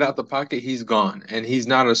time to get out the pocket, he's gone, and he's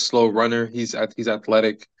not a slow runner. He's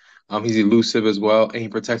athletic. He's elusive as well, and he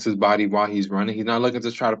protects his body while he's running. He's not looking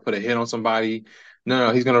to try to put a hit on somebody. No,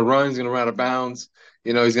 no, he's gonna run. He's gonna run out of bounds.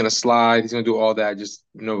 He's gonna slide. He's gonna do all that. Just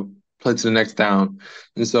play to the next down.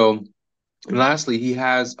 And lastly, he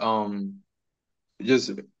has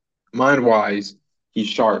just mind wise, he's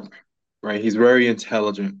sharp, right? He's very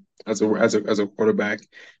intelligent as a quarterback,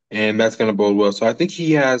 and that's going to bode well. So I think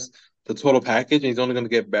he has the total package, and he's only going to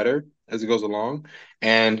get better as he goes along.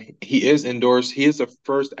 And he is endorsed. He is the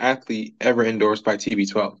first athlete ever endorsed by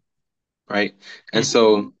TB12, right? And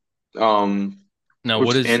so, Now,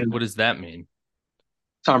 which what does that mean?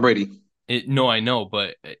 Tom Brady No, I know,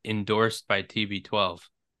 but endorsed by TB12.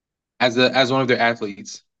 as one of their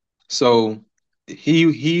athletes. So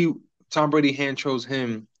he Tom Brady hand chose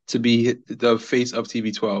him to be the face of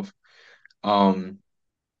TB12. Um,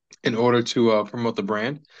 in order to promote the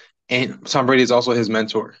brand. And Tom Brady is also his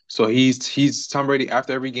mentor. So he's Tom Brady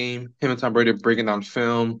after every game. Him and Tom Brady are breaking down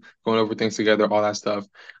film, going over things together, all that stuff.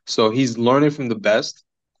 So he's learning from the best,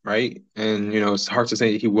 right? And it's hard to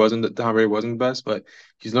say Tom Brady wasn't the best, but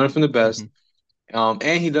he's learning from the best. Mm-hmm.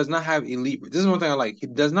 And he does not have elite. This is one thing I like. He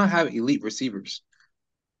does not have elite receivers.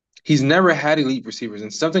 He's never had elite receivers,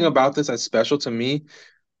 and something about this that's special to me.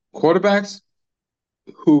 Quarterbacks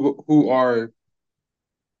who are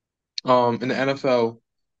in the NFL.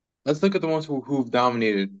 Let's look at the ones who've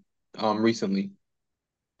dominated recently.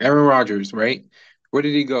 Aaron Rodgers, right? Where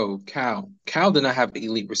did he go? Cal. Cal did not have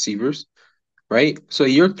elite receivers, right? So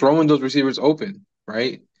you're throwing those receivers open,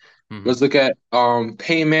 right? Mm-hmm. Let's look at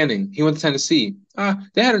Peyton Manning. He went to Tennessee.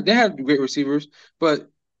 They had great receivers, but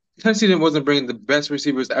Tennessee wasn't bringing the best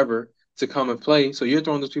receivers ever to come and play. So you're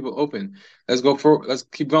throwing those people open. Let's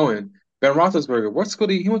keep going. Ben Roethlisberger. What school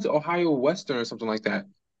did he went to? Ohio Western or something like that,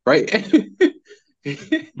 right?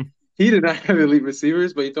 He did not have elite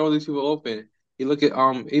receivers, but he throw these people open. You look at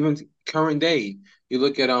even current day. You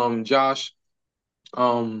look at Josh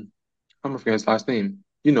I'm forgetting his last name.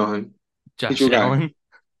 You know him. He's Josh your guy. Allen.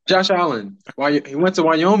 Josh Allen. Why he went to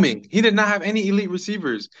Wyoming. He did not have any elite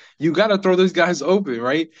receivers. You got to throw those guys open,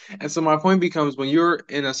 right? And so my point becomes when you're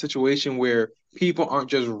in a situation where people aren't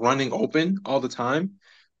just running open all the time,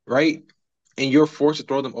 right? And you're forced to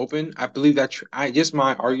throw them open. I believe that I just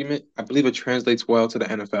my argument. I believe it translates well to the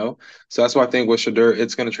NFL. So that's why I think with Shedeur,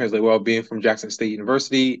 it's going to translate well, being from Jackson State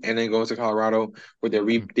University and then going to Colorado, where they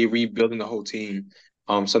rebuilding the whole team.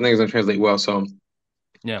 So I think it's going to translate well. So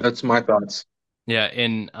Yeah. that's my thoughts. Yeah,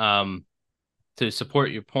 and to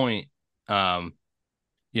support your point, look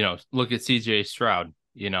at CJ Stroud,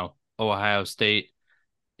 Ohio State,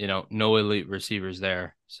 no elite receivers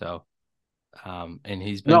there. So and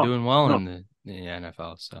he's been No, doing well no. in the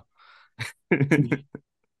NFL. So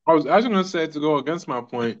I was actually going to say to go against my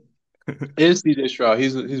point is CJ Stroud.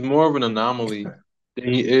 He's more of an anomaly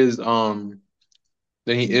than he is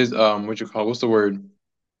what you call what's the word? Than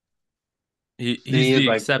he's he is the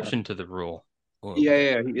like exception to the rule a little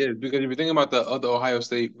yeah, bit. yeah, he is because if you think about the other Ohio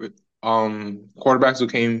State quarterbacks who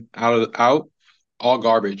came out all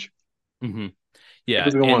garbage. Mm-hmm. Yeah,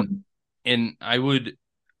 Every single one. and I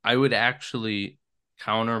would actually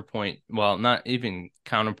counterpoint, well, not even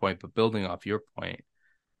counterpoint, but building off your point,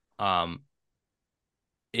 um,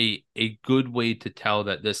 a good way to tell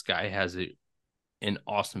that this guy has an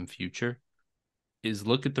awesome future is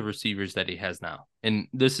look at the receivers that he has now. And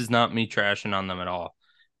this is not me trashing on them at all.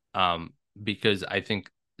 Because I think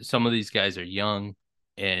some of these guys are young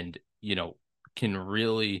and, can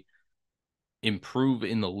really improve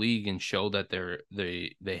in the league and show that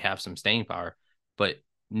they have some staying power. But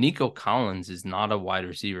Nico Collins is not a wide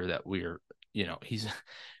receiver that we're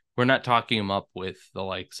not talking him up with the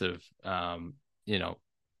likes of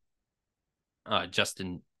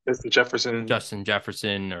Justin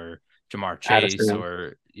Jefferson or Jamar Chase Addison.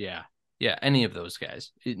 or any of those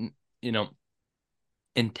guys.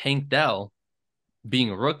 And Tank Dell,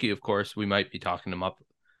 being a rookie, of course, we might be talking him up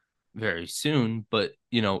very soon, but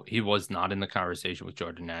he was not in the conversation with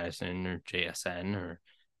Jordan Addison or JSN or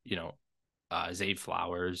Zay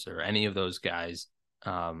Flowers or any of those guys.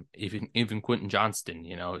 Even Quentin Johnston,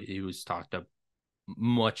 he was talked up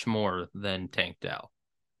much more than Tank Dell.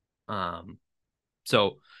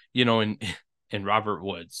 So in Robert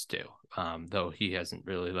Woods too, though he hasn't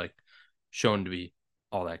really shown to be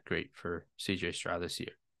all that great for CJ Stroud this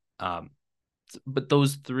year. But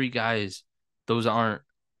those three guys, those aren't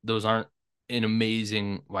an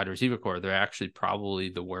amazing wide receiver core. They're actually probably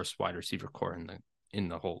the worst wide receiver core in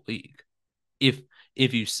the whole league. If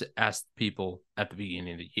you asked people at the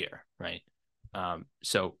beginning of the year, right?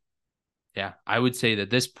 So yeah, I would say that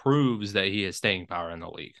this proves that he has staying power in the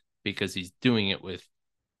league because he's doing it with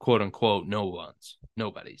quote unquote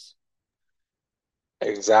nobodies.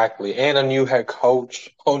 Exactly. And a new head coach,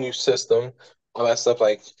 whole new system, all that stuff.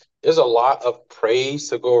 There's a lot of praise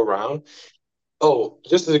to go around. Oh,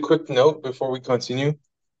 just as a quick note before we continue,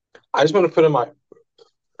 I just want to put in my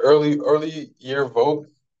early year vote,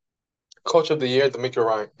 Coach of the Year,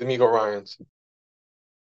 DeMeco Ryans.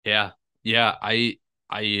 Yeah, I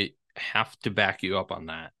have to back you up on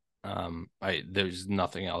that. There's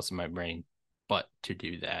nothing else in my brain but to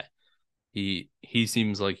do that. He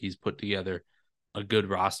seems like he's put together a good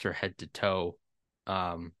roster head to toe.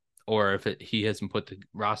 Or if he hasn't put the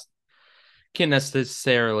roster, can't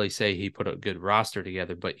necessarily say he put a good roster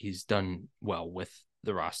together, but he's done well with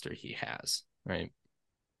the roster he has, right?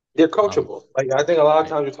 They're coachable. I think a lot of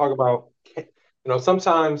times you talk about,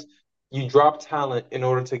 sometimes you drop talent in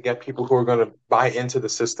order to get people who are going to buy into the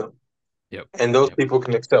system. Yep. And those people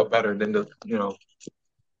can excel better than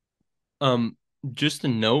Just a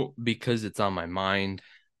note, because it's on my mind,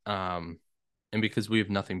 and because we have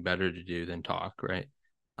nothing better to do than talk, right?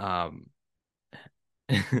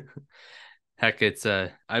 Heck, it's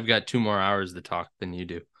I've got 2 more hours to talk than you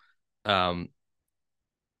do.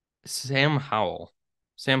 Sam Howell.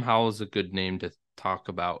 Sam Howell is a good name to talk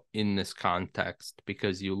about in this context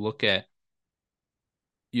because you look at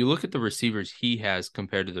the receivers he has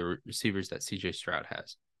compared to the receivers that CJ Stroud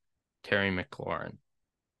has. Terry McLaurin,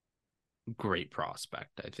 great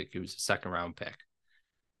prospect. I think he was a 2nd-round pick.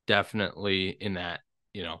 Definitely in that,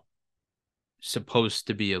 supposed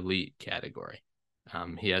to be elite category.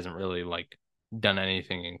 He hasn't really done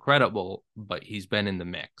anything incredible, but he's been in the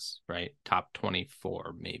mix, right? Top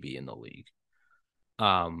 24 maybe in the league.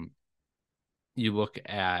 You look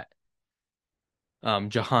at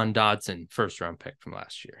Jahan Dotson, 1st-round pick from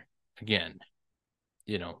last year. Again,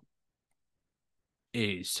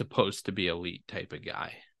 a supposed to be elite type of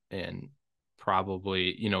guy, and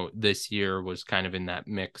probably this year was kind of in that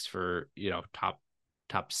mix for top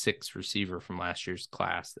 6 receiver from last year's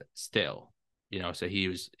class. That still, so he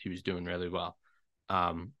was doing really well.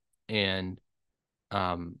 Oh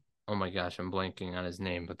my gosh, I'm blanking on his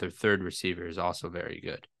name, but their 3rd receiver is also very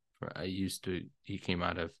good. He came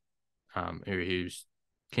out of,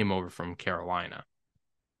 came over from Carolina,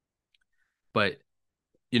 but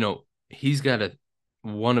he's got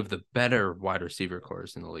one of the better wide receiver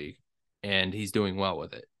cores in the league, and he's doing well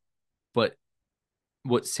with it. But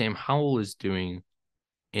what Sam Howell is doing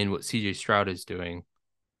and what CJ Stroud is doing,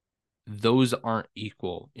 those aren't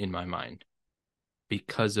equal in my mind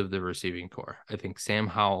because of the receiving core. I think Sam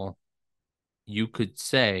Howell, you could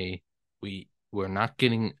say we're not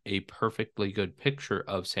getting a perfectly good picture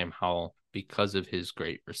of Sam Howell because of his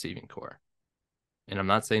great receiving core. And I'm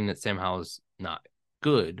not saying that Sam Howell is not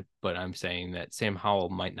good, but I'm saying that Sam Howell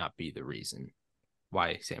might not be the reason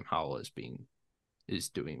why Sam Howell is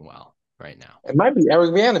doing well right now. It might be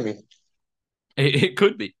Eric Bieniemy. It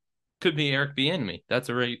could be Eric Bieniemy. That's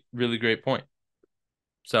a really great point.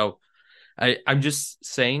 So I'm just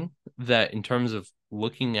saying that in terms of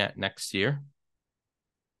looking at next year,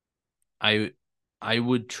 I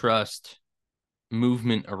would trust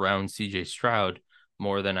movement around CJ Stroud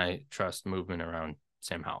more than I trust movement around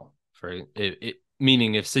Sam Howell.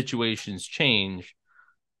 Meaning if situations change,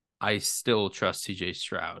 I still trust CJ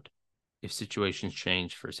Stroud. If situations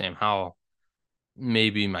change for Sam Howell,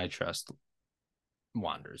 maybe my trust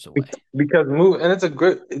wanders away. Because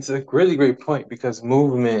it's a really great point because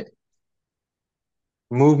movement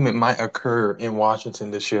might occur in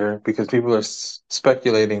Washington this year because people are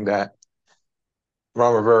speculating that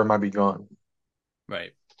Ron Rivera might be gone.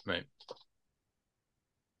 Right, right.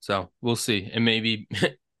 So we'll see. And maybe,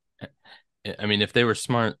 I mean, if they were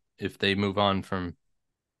smart, if they move on from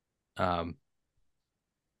um,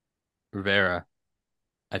 Rivera,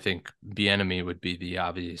 I think Bieniemy would be the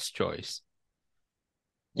obvious choice.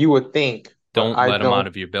 You would think, but Don't I let him out don't.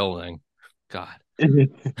 of your building. God. You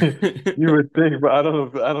would think, but I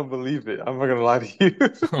don't. I don't believe it. I'm not gonna lie to you.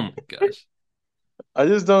 Oh my gosh. I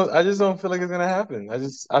just don't. I just don't feel like it's gonna happen.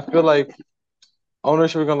 I feel like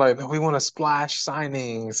ownership are gonna like, "No, we want a splash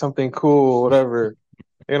signing, something cool, whatever.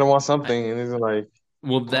 They're gonna want I, something, and it's like,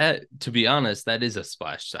 well, that, to be honest, that is a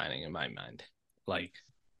splash signing in my mind. Like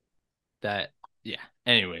that. Yeah.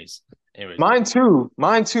 Anyways. mine too.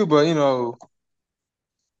 But I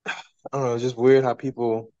don't know. It's just weird how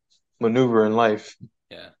people maneuver in life.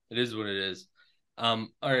 Yeah, it is what it is. All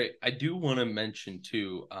right. I do want to mention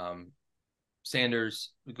too,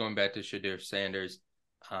 Sanders, going back to Shadir Sanders,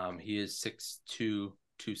 he is 6'2",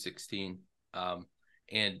 216.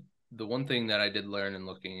 And the one thing that I did learn in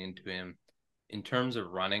looking into him, in terms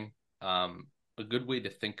of running, a good way to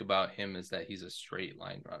think about him is that he's a straight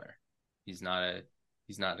line runner. He's not a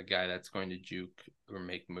he's not a guy that's going to juke or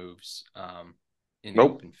make moves in the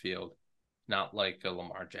Nope. open field. Not like a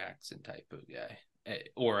Lamar Jackson type of guy,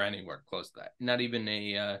 or anywhere close to that. Not even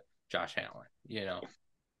a Josh Allen,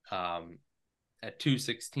 Um, at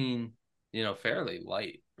 216, fairly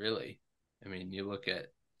light, really. I mean, you look at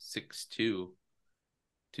 6'2",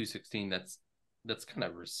 216, that's kind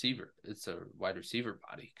of receiver. It's a wide receiver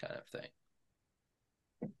body kind of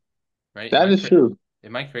thing, right? That is true.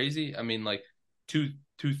 Am I crazy? I mean, like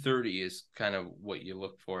 230 is kind of what you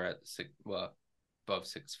look for at above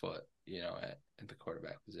 6 foot, at the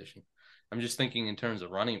quarterback position. I'm just thinking in terms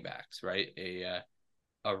of running backs, right?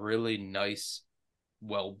 A really nice,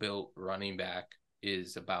 well built running back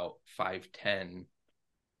is about 5'10"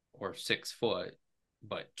 or 6 foot,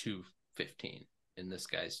 but 215. And this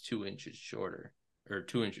guy's 2 inches shorter, or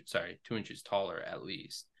 2 inches taller at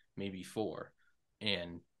least, maybe four,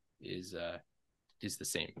 and is the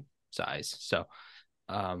same size. So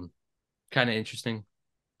kind of interesting.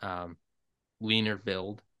 Leaner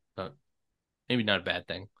build, but maybe not a bad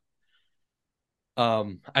thing.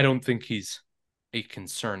 I don't think he's a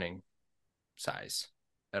concerning size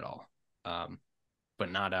at all.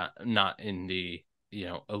 But not in the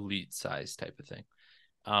elite size type of thing.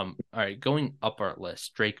 All right, going up our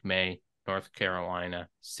list, Drake May, North Carolina,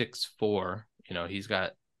 6'4". He's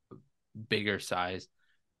got bigger size.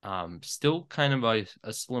 Still kind of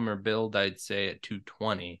a slimmer build, I'd say, at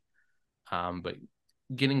 220. But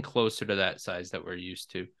getting closer to that size that we're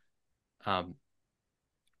used to.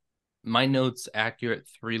 My notes accurate,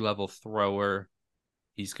 3-level thrower.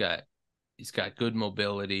 He's got good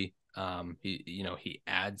mobility. He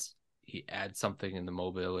adds something in the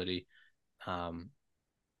mobility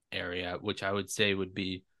area, which I would say would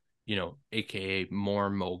be, AKA more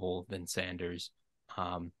mobile than Sanders.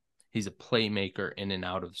 He's a playmaker in and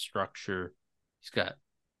out of structure. He's got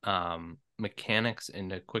mechanics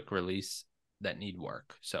and a quick release that need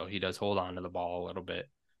work. So he does hold on to the ball a little bit.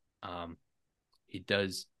 He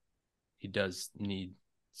does need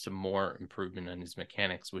some more improvement on his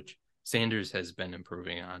mechanics, which Sanders has been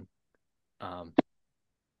improving on.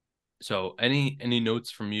 So any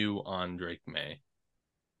notes from you on Drake May?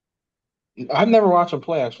 I've never watched him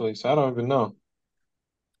play actually, so I don't even know.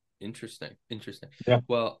 Interesting. Yeah.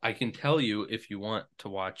 Well, I can tell you if you want to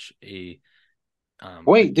watch a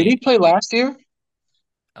Wait, did he game. play last year?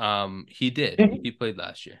 He did. Mhm. He played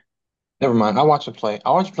last year. Never mind. I watched him play.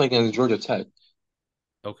 I watched him play against Georgia Tech.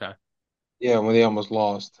 Okay. Yeah, when they almost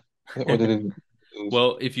lost. Or did it lose?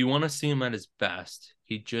 Well, if you want to see him at his best,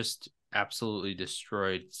 he just absolutely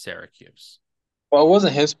destroyed Syracuse. Well, it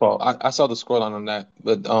wasn't his fault. I saw the scoreline on that,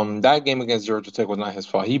 but that game against Georgia Tech was not his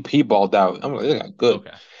fault. He balled out. I'm like, they got good.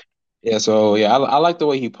 Okay. Yeah, so yeah, I like the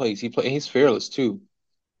way he plays. He's fearless too,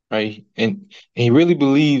 right? And he really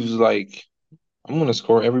believes like I'm gonna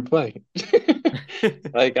score every play.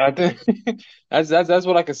 Like I think that's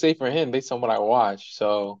what I can say for him based on what I watched.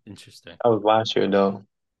 So Interesting. that was last year though.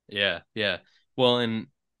 Yeah, yeah. Well, and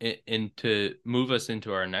to move us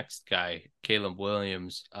into our next guy, Caleb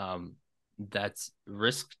Williams, that's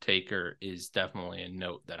risk taker is definitely a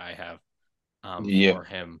note that I have Yeah. for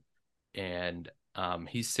him. And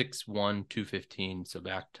he's 6'1", 215, so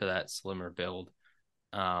back to that slimmer build.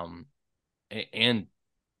 And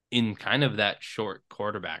in kind of that short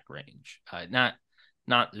quarterback range.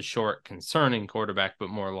 Not the short concerning quarterback, but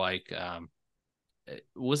more like it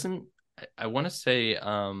wasn't I want to say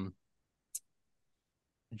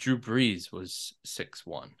Drew Brees was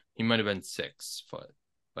 6'1". He might have been 6 foot,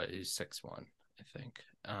 but he's 6'1". I think.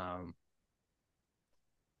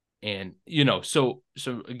 And so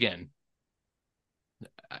again,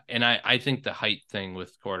 and I think the height thing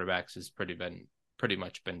with quarterbacks has pretty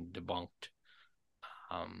much been debunked.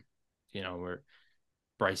 Where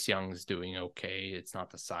Bryce Young's doing okay. It's not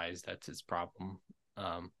the size that's his problem.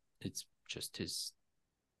 It's just his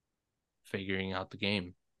figuring out the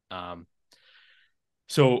game.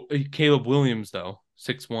 So Caleb Williams, though,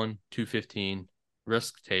 6'1", 215,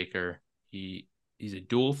 risk taker. He's a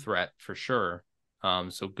dual threat for sure.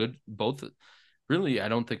 So good. Both really, I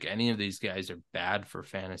don't think any of these guys are bad for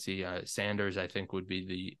fantasy. Sanders, I think, would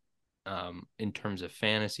be in terms of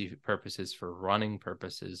fantasy purposes, for running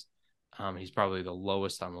purposes, he's probably the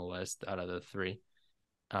lowest on the list out of the three.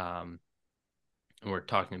 And we're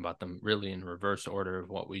talking about them really in reverse order of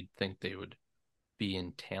what we think they would be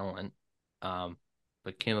in talent.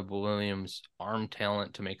 But Caleb Williams, arm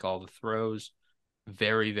talent to make all the throws,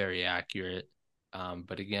 very, very accurate.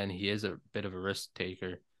 But again, he is a bit of a risk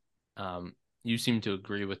taker. You seem to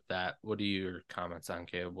agree with that. What are your comments on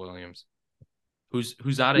Caleb Williams?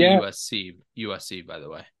 Who's out of USC, by the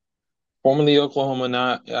way. Formerly Oklahoma,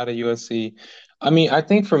 not out of USC. I mean, I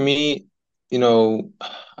think for me, I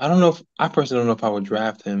don't know if I personally don't know if I would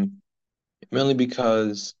draft him, mainly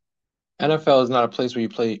because NFL is not a place where you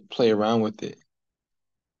play around with it,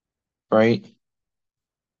 right?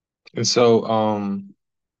 And so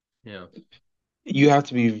yeah, you have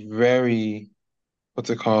to be very, what's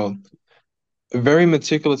it called? Very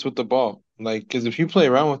meticulous with the ball. Like, because if you play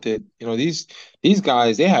around with it, these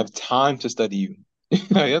guys, they have time to study you.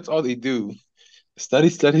 Like, that's all they do. Study,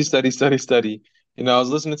 study, study, study, study. I was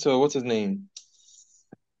listening to what's his name?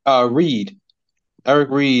 Reed, Eric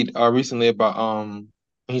Reed, recently about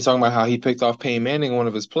he's talking about how he picked off Peyton Manning in one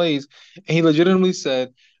of his plays, and he legitimately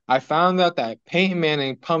said, "I found out that Peyton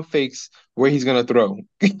Manning pump fakes where he's gonna throw."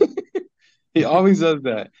 He always does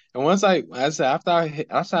that. And I said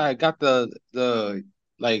after I got the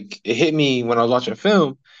like it hit me when I was watching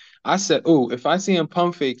film, I said, "Oh, if I see him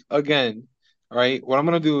pump fake again, right? What I'm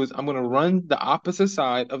gonna do is I'm gonna run the opposite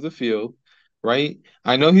side of the field, right?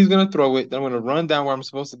 I know he's gonna throw it. Then I'm gonna run down where I'm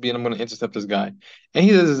supposed to be, and I'm gonna intercept this guy." And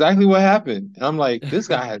he does exactly what happened. And I'm like, these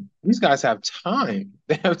guys have time.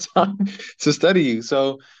 They have time to study you.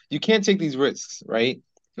 So you can't take these risks, right?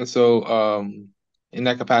 And so in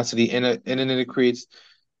that capacity, and then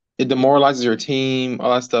it demoralizes your team,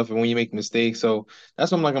 all that stuff, and when you make mistakes. So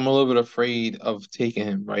that's why I'm a little bit afraid of taking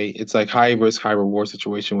him, right? It's like high risk, high reward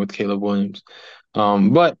situation with Caleb Williams.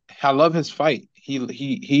 But I love his fight.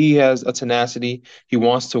 He has a tenacity. He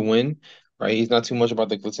wants to win, right? He's not too much about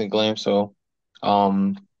the glitz and glam. So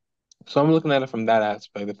I'm looking at it from that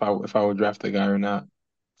aspect. If I would draft the guy or not.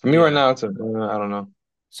 For me right now, it's I don't know.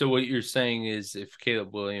 So what you're saying is, if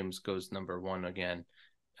Caleb Williams goes number one again,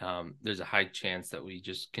 there's a high chance that we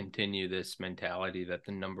just continue this mentality that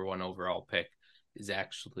the number one overall pick is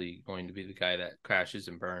actually going to be the guy that crashes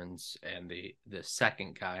and burns, and the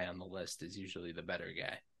second guy on the list is usually the better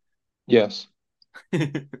guy. Yes.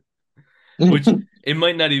 Which it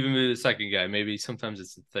might not even be the second guy. Maybe sometimes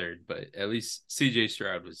it's the third, but at least CJ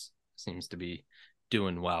Stroud seems to be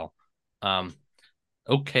doing well.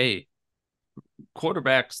 Okay.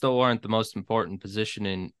 Quarterbacks still aren't the most important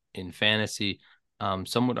position in fantasy.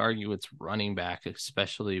 Some would argue it's running back,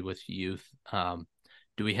 especially with youth.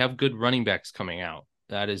 Do we have good running backs coming out?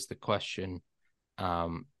 That is the question.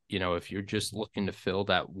 If you're just looking to fill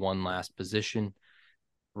that one last position,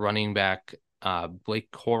 running back,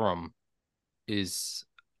 Blake Corum is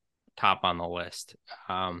top on the list.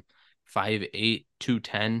 5'8",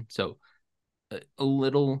 210. So a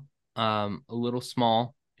little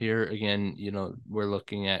small here. Again, we're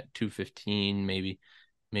looking at 215, maybe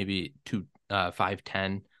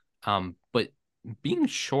 5'10". But being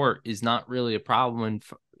short is not really a problem.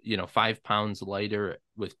 And 5 pounds lighter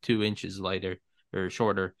with 2 inches lighter or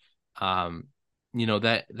shorter,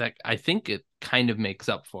 that I think it kind of makes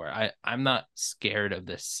up for it. I'm not scared of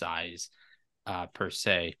this size per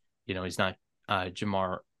se. He's not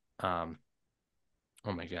Jamar. Oh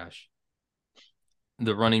my gosh,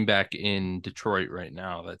 the running back in Detroit right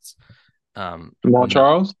now. That's Jamal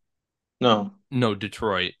Charles? No,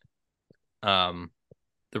 Detroit. The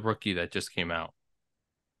rookie that just came out.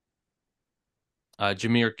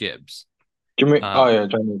 Jahmyr Gibbs.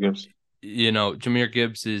 Jahmyr Gibbs. Jahmyr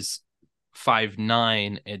Gibbs is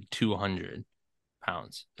 5'9" and 200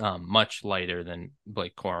 pounds, much lighter than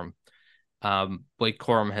Blake Corum. Blake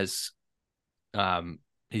Corum has,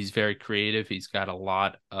 he's very creative. He's got a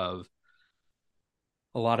lot of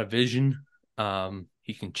vision.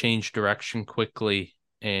 He can change direction quickly,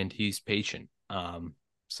 and he's patient.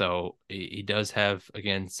 So he does have,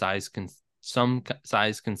 again, size some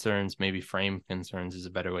size concerns, maybe frame concerns is a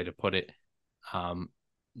better way to put it.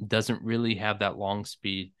 Doesn't really have that long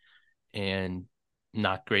speed and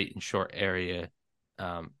not great in short area,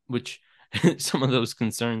 which some of those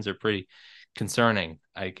concerns are pretty concerning,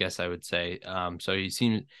 I guess I would say. So he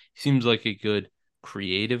seems like a good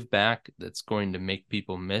creative back that's going to make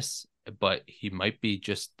people miss, but he might be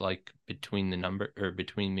just like between the number or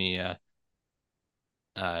between the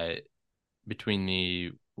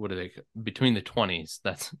what are they between the 20s.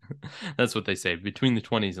 That's what they say, between the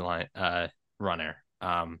 20s line runner.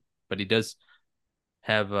 But he does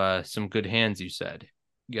have some good hands, you said.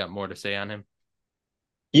 You got more to say on him?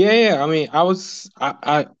 Yeah, yeah. I mean, I was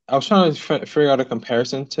trying to figure out a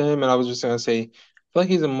comparison to him, and I was just gonna say, I feel like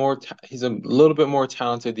he's a little bit more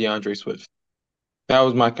talented DeAndre Swift. That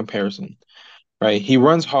was my comparison, right? He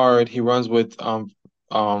runs hard. He runs with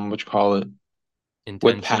what you call it,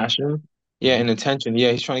 with Intention. passion. Yeah, Mm-hmm. and intention.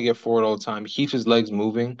 Yeah, he's trying to get forward all the time. He keeps his legs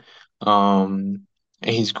moving, um,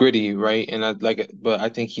 and he's gritty, right? And I like it, but I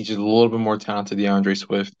think he's just a little bit more talented DeAndre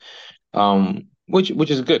Swift. Which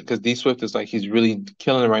is good because D Swift is like he's really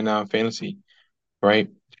killing it right now in fantasy, right?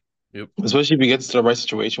 Yep. Especially if he gets to the right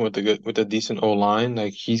situation with a decent O line,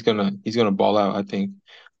 like he's gonna ball out, I think,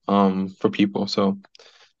 for people. So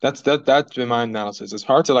that's been my analysis. It's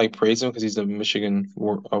hard to like praise him because he's a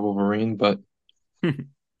Wolverine, but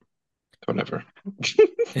whatever.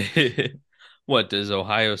 What, does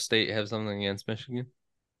Ohio State have something against Michigan?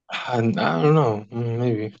 I don't know,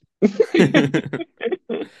 maybe.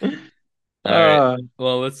 All right. Uh,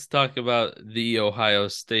 Well, let's talk about the Ohio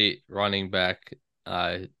State running back,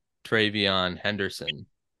 Travion Henderson.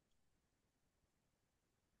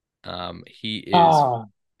 Um, he is ah,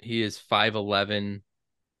 he is 5'11",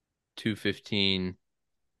 215.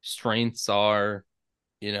 Strengths are,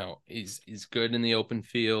 he's good in the open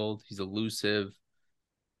field. He's elusive.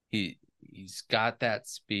 He's got that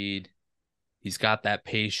speed. He's got that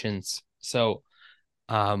patience. So,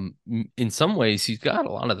 in some ways, he's got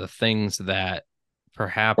a lot of the things that or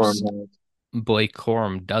perhaps Blake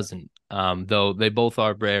Corum doesn't. Though they both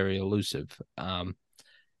are very elusive.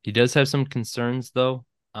 He does have some concerns though.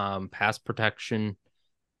 Pass protection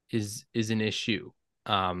is an issue.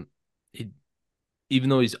 He Even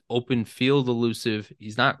though he's open field elusive,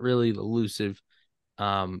 he's not really elusive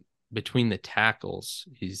um, between the tackles.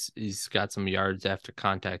 He's got some yards after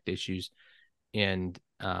contact issues, and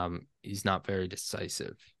he's not very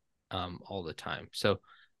decisive all the time. So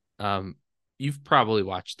um, you've probably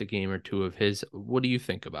watched a game or two of his. What do you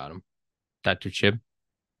think about him, Dr. Chib?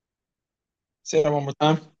 say that one more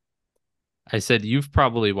time. I said you've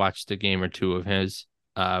probably watched a game or two of his.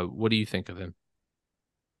 What do you think of him?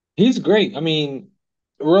 He's great. I mean,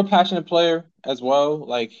 a real passionate player as well.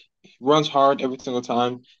 Like he runs hard every single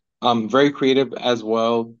time. Very creative as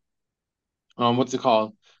well. What's it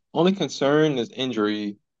called? Only concern is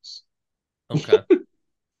injury. Okay.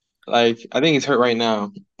 Like I think he's hurt right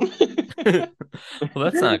now. Well,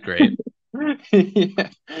 that's not great. Yeah.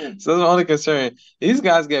 So that's my only concern. These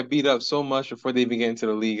guys get beat up so much before they even get into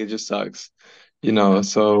the league. It just sucks. Yeah.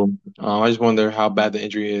 So I just wonder how bad the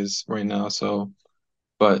injury is right now. So,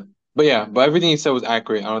 but yeah, but everything you said was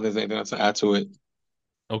accurate. I don't think there's anything else to add to it.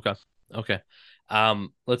 Okay. Okay.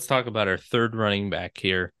 Let's talk about our third running back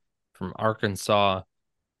here from Arkansas.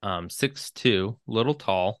 6'2", little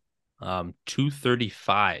tall,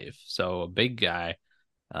 235. So a big guy.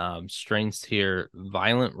 Strengths here,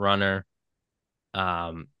 violent runner.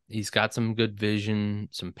 He's got some good vision,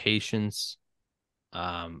 some patience,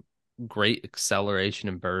 um, great acceleration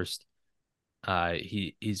and burst.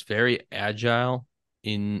 He's very agile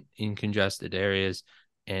in congested areas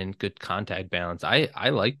and good contact balance. I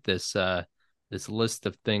like this list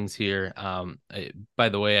of things here. By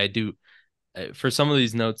the way, I do for some of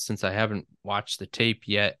these notes, since I haven't watched the tape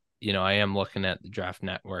yet. I am looking at the Draft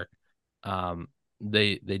Network. Um,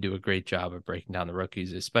 they do a great job of breaking down the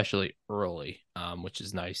rookies, especially early, which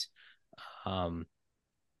is nice. Um,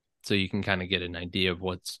 so you can kind of get an idea of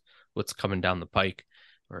what's coming down the pike,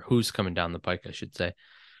 or who's coming down the pike, I should say.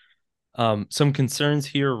 Some concerns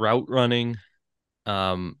here: route running.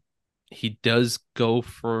 Um, he does go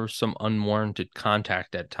for some unwarranted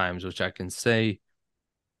contact at times, which I can say.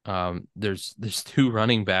 There's two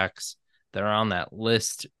running backs that are on that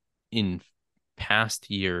list in past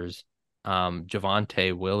years.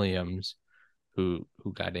 Javonte Williams, who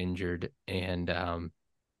got injured, and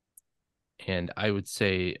I would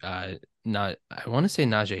say not I want to say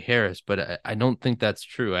Najee Harris, but I don't think that's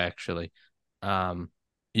true actually. Um,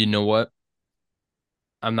 you know what?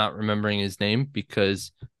 I'm not remembering his name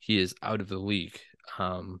because he is out of the league.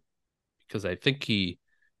 Because I think he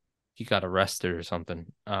got arrested or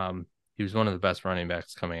something. He was one of the best running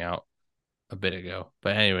backs coming out a bit ago.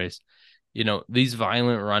 But anyways, these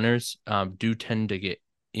violent runners do tend to get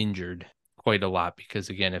injured quite a lot because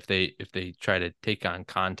again, if they try to take on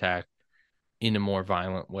contact in a more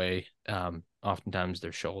violent way, oftentimes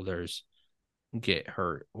their shoulders get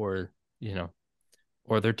hurt or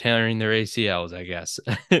they're tearing their ACLs, I guess.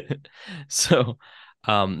 So,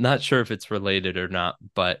 not sure if it's related or not,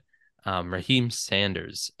 but Raheem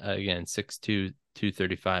Sanders, again, 6'2",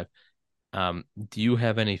 235. Do you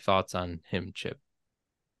have any thoughts on him, Chip?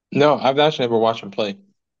 No, I've actually never watched him play.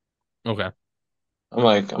 Okay.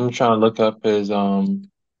 I'm trying to look up his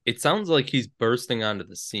It sounds like he's bursting onto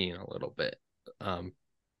the scene a little bit.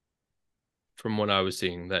 From what I was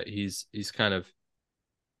seeing, that he's kind of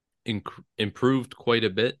improved quite a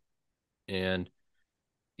bit, and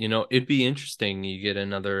it'd be interesting. You get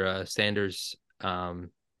another Sanders.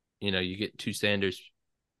 You get two Sanders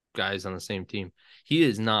guys on the same team. He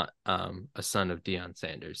is not a son of Deion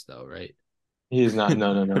Sanders, though, right? he's not.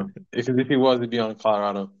 No, no, no. Because if he was, he'd be on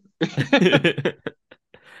Colorado.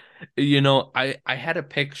 I had a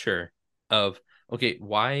picture of, okay,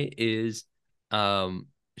 why is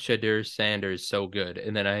Shadur Sanders so good?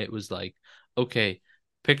 And then I was like, okay,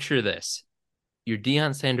 picture this. You're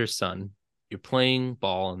Deion Sanders' son. You're playing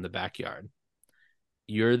ball in the backyard.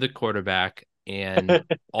 You're the quarterback, and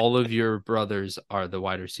all of your brothers are the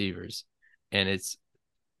wide receivers. And it's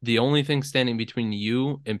the only thing standing between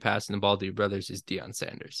you and passing the ball to your brothers is Deion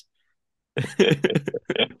Sanders.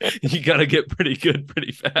 You got to get pretty good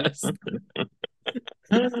pretty fast.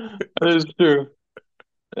 That is true.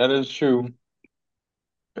 That is true.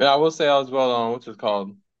 Yeah, I will say as well on what's it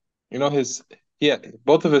called? You know his yeah,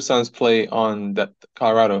 both of his sons play on that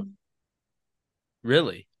Colorado.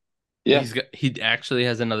 Really? Yeah. He actually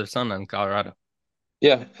has another son on Colorado.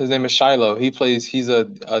 Yeah, his name is Shiloh. He's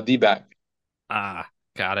a D-back. Ah,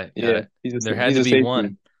 got it. Got Yeah, it. There had he's to a be safety.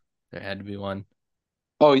 one. There had to be one.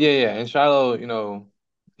 Oh yeah, yeah. And Shiloh,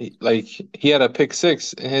 he had a pick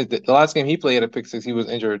six in the last game he played had a pick six. He was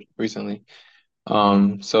injured recently.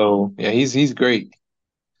 Mm, So yeah, he's great.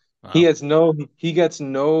 wow. He gets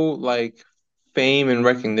no like fame and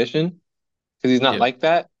recognition because he's not Yep. like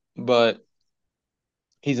that, but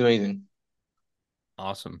he's amazing.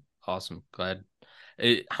 Awesome. Awesome. Glad.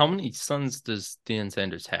 How many sons does Deion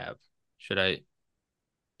Sanders have? Should I?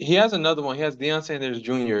 He has another one. He has Deion Sanders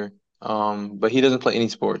Jr. But he doesn't play any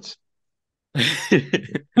sports.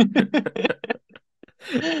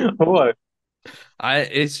 What?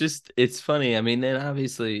 It's funny. I mean, and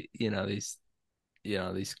obviously,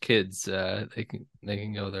 these kids, they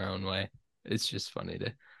can go their own way. It's just funny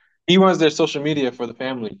to. He runs their social media for the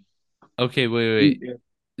family. Okay, wait. Yeah.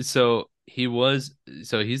 So he's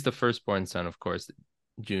the firstborn son, of course,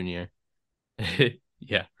 Junior.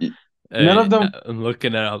 Yeah. None of them. I'm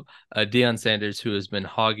looking at Deion Sanders, who has been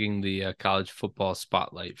hogging the college football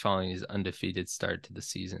spotlight following his undefeated start to the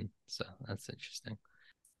season. So that's interesting.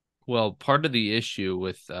 Well, part of the issue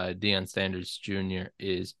with Deion Sanders Jr.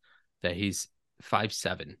 is that he's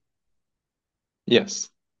 5'7". Yes.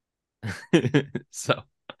 So,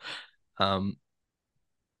 um,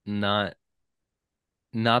 not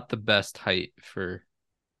not the best height for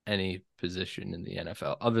any position in the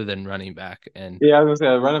NFL other than running back. And Yeah, I was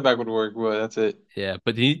gonna say a running back would work, but that's it. yeah,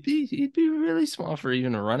 but he'd be really small for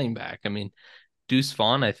even a running back. I mean, Deuce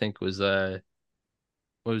Vaughn, I think, was what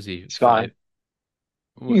was he, He's five. five?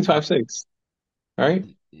 I think What he's 5'6", right?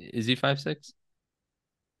 is he 5'6"?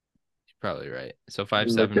 You're probably right. So Let five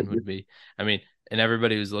me look at seven would be. I mean, and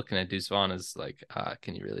everybody was looking at Deuce Vaughn as like,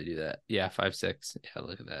 can you really do that? Yeah, 5'6". Yeah,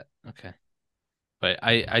 look at that. Okay, but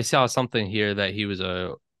I saw something here that he's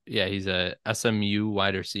a SMU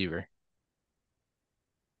wide receiver.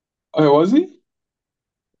 Oh, was he?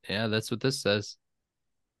 Yeah, that's what this says.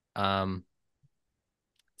 Um,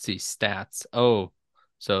 let's see stats. Oh,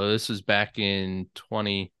 so this was back in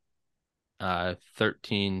 2013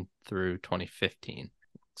 through 2015.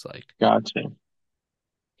 Looks like Gotcha.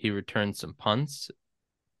 he returned some punts.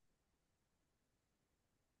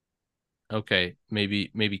 Okay, maybe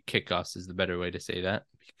kickoffs is the better way to say that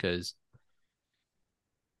because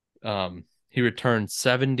he returned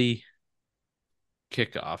 70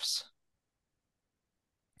 kickoffs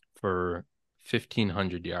for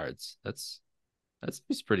 1,500 yards.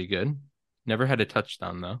 He's pretty good. Never had a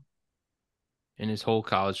touchdown though in his whole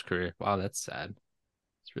college career. Wow, that's sad.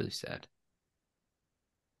 It's really sad.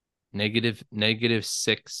 Negative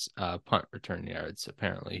six punt return yards.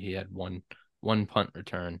 Apparently, he had one punt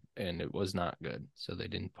return and it was not good, so they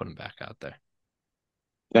didn't put him back out there.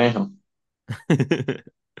 Damn.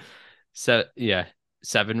 So yeah,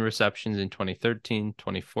 7 receptions in 2013,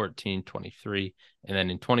 2014, 23. And then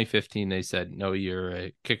in 2015, they said, no, you're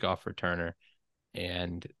a kickoff returner.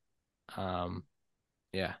 And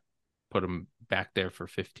yeah, put him back there for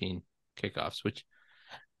 15 kickoffs, which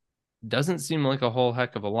doesn't seem like a whole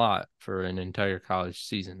heck of a lot for an entire college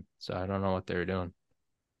season. So I don't know what they're doing.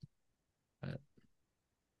 But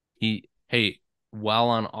while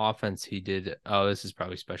on offense, he did. Oh, this is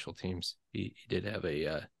probably special teams. He did have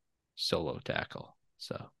a solo tackle.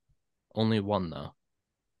 So only one though.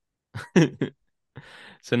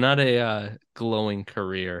 So not a glowing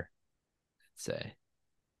career, I'd say.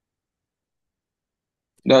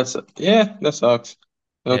 That sucks. I Yeah.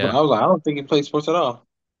 was like, I don't think he plays sports at all.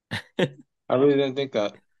 I really didn't think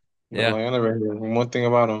that. Yeah. Like, I never heard one thing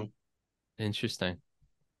about him. Interesting.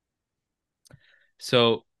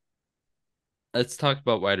 So let's talk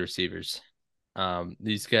about wide receivers.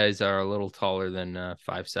 These guys are a little taller than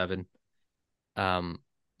 5'7".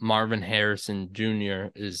 Marvin Harrison Jr.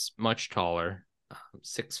 is much taller,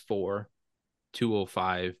 6'4",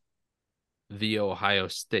 205, the Ohio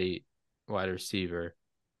State wide receiver.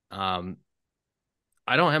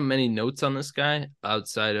 I don't have many notes on this guy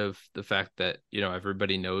outside of the fact that,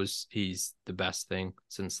 everybody knows he's the best thing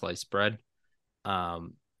since sliced bread.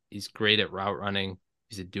 He's great at route running.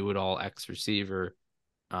 He's a do-it-all X receiver.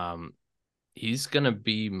 He's going to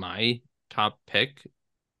be my top pick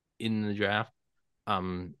in the draft,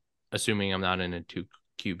 assuming I'm not in a 2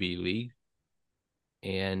 QB league.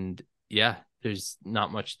 And yeah, there's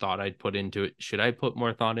not much thought I'd put into it. Should I put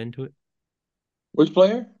more thought into it? Which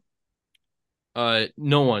player?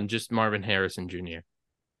 No one, just Marvin Harrison Jr.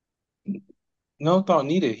 No thought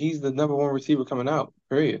needed. He's the number one receiver coming out.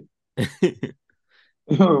 Period.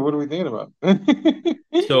 What are we thinking about?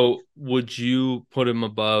 So would you put him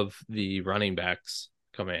above the running backs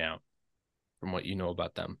coming out from what you know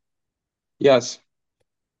about them? Yes.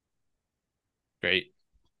 Great.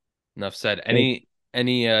 Enough said. Any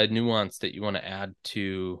nuance that you want to add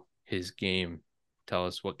to his game? Tell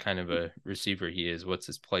us what kind of a receiver he is. What's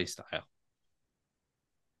his play style?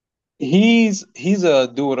 He's a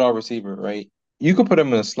do-it-all receiver, right? You could put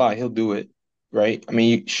him in a slot, he'll do it, right? I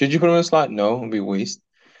mean, should you put him in a slot? No, it'd be a waste.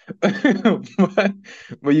 but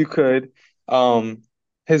you could.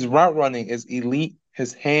 His route running is elite.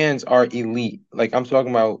 His hands are elite. Like I'm talking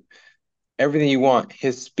about everything you want.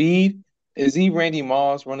 His speed, is he Randy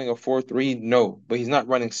Moss running a 4.3? No, but he's not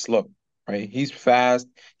running slow, right? He's fast.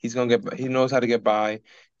 He knows how to get by.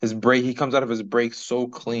 His break, he comes out of his break so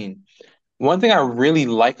clean. One thing I really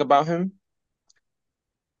like about him,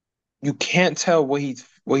 you can't tell what he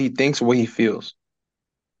thinks or what he feels.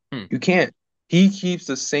 Hmm. You can't. He keeps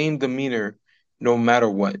the same demeanor no matter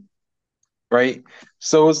what, right?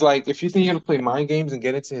 So it's like if you think you're gonna play mind games and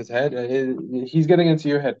get into his head, he's getting into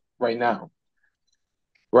your head right now,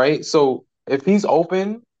 right? So if he's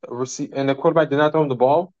open, and the quarterback did not throw him the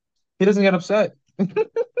ball, he doesn't get upset,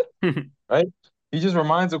 right? He just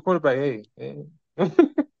reminds the quarterback, hey.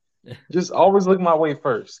 Just always look my way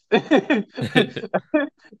first. Because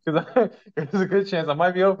there's a good chance I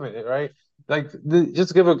might be open, right? Like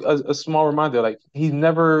just give a small reminder. Like he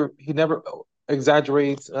never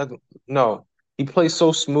exaggerates. No, he plays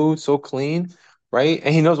so smooth, so clean, right?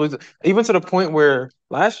 And he knows even to the point where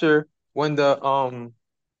last year when I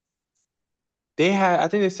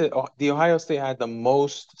think they said the Ohio State had the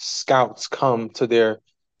most scouts come to their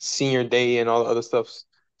senior day and all the other stuff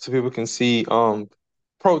so people can see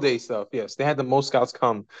pro day stuff. Yes, they had the most scouts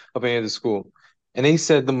come up into the school. And they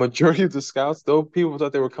said the majority of the scouts, though people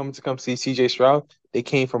thought they were coming to come see CJ Stroud, they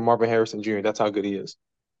came from Marvin Harrison Jr. That's how good he is.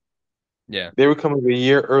 Yeah. They were coming a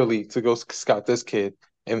year early to go scout this kid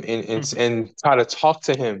and try to talk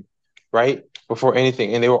to him, right? Before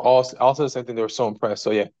anything. And they were all also the same thing, they were so impressed.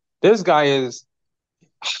 So yeah, this guy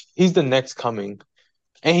he's the next coming.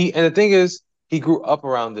 And the thing is, he grew up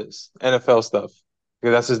around this NFL stuff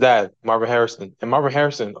because that's his dad, Marvin Harrison. And Marvin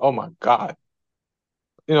Harrison, oh my God,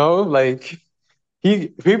 like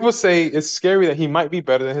people say it's scary that he might be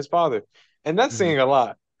better than his father, and that's saying a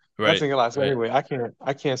lot. That's Right. saying a lot. So Right. anyway,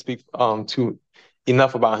 I can't speak too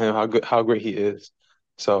enough about him how great he is.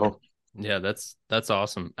 So Yeah, that's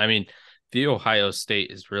awesome. I mean, the Ohio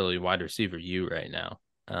State is really wide receiver U right now.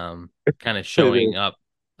 Kind of it showing is. up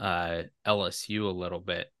LSU a little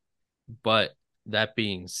bit. But that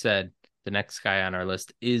being said, the next guy on our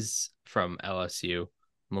list is from LSU,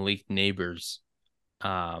 Malik Nabers,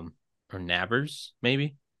 or Nabbers,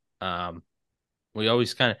 maybe. We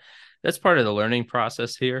always kind of that's part of the learning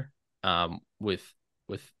process here. With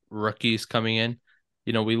rookies coming in,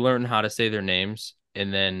 we learn how to say their names,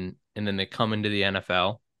 and then they come into the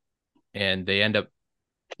NFL and they end up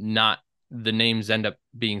not the names end up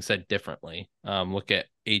being said differently. Look at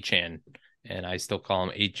Achane, and I still call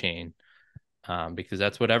him Achane, because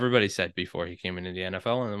that's what everybody said before he came into the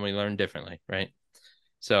NFL, and then we learned differently, right?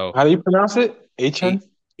 So How do you pronounce it? Achan?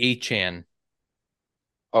 Achane,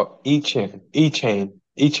 Oh, Echan. Echan.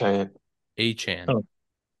 Echan. Achane, Oh.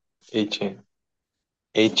 Achan.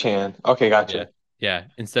 Achan. Okay, yeah, gotcha. yeah.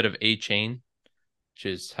 Instead of Achane, which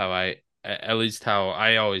is how at least how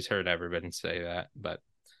I always heard everybody say that. But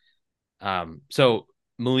so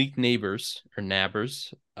Malik Neighbors or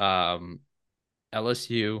Nabbers,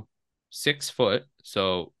 LSU, 6 foot,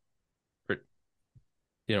 so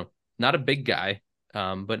not a big guy,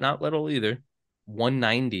 but not little either.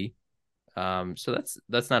 190. So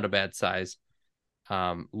that's not a bad size.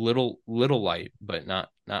 Little light, but not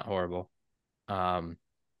horrible. Um,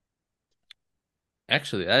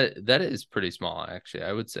 actually, that is pretty small. Actually,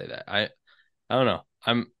 I would say that. I don't know.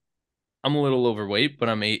 I'm a little overweight, but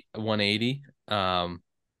I'm 180.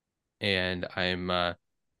 And I'm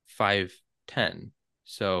 5'10".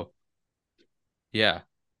 So yeah,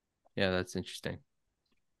 yeah, that's interesting.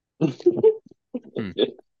 Hmm.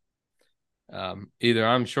 Either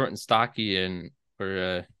I'm short and stocky and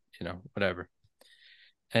or whatever.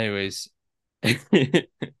 Anyways.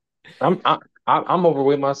 I'm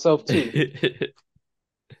overweight myself too.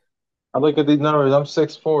 I look at these numbers. I'm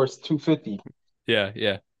 6'4", it's 250.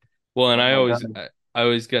 Yeah. Well, and Oh I my always God. I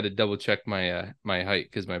always got to double check my height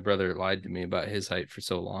because my brother lied to me about his height for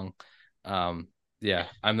so long. Yeah,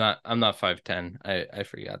 I'm not 5'10". I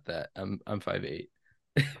forgot that. I'm 5'8".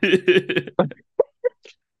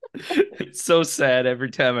 It's so sad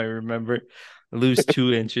every time I remember. I lose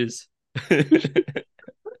 2 inches.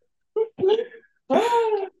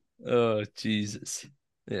 Oh, Jesus.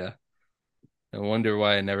 Yeah. No wonder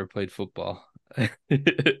why I never played football.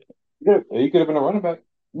 You could have been a running back.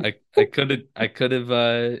 I could have could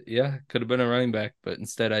have been a running back, but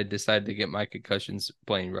instead I decided to get my concussions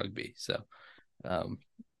playing rugby. So um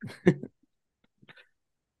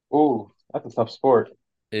Oh, that's a tough sport.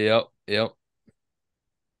 yep.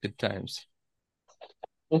 Good times.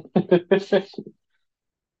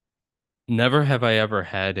 Never have I ever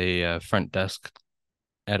had a front desk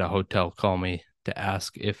at a hotel call me to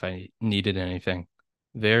ask if I needed anything.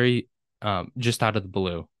 Very just out of the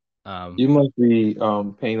blue. Um You must be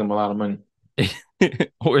paying them a lot of money.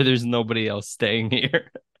 or there's nobody else staying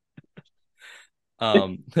here.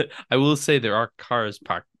 Um, I will say there are cars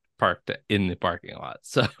parked in the parking lot,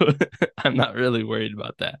 so I'm not really worried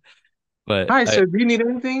about that. But Hi, sir. Do you need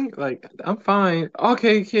anything? Like, I'm fine.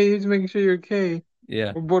 Okay. Just making sure you're okay.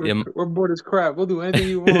 Yeah, We're bored as crap. We'll do anything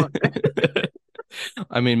you want.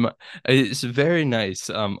 I mean, it's very nice.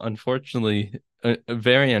 Unfortunately,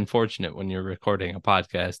 very unfortunate when you're recording a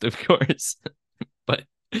podcast, of course. But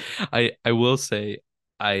I will say,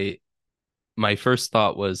 I my first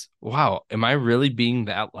thought was, wow, am I really being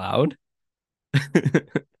that loud? I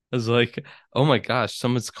was like, oh my gosh,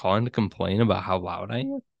 someone's calling to complain about how loud I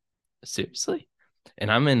am. Seriously?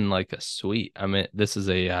 And I'm in like a suite. This is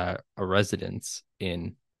a residence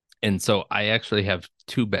in, and so I actually have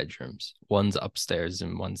 2 bedrooms. One's upstairs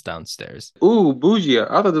and one's downstairs. Ooh, bougie. I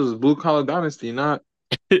thought this was Blue Collar Dynasty, not.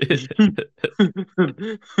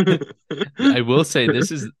 I will say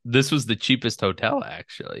this was the cheapest hotel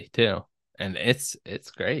actually too, and it's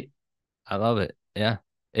great. I love it. Yeah.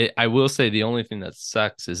 I will say the only thing that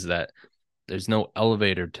sucks is that there's no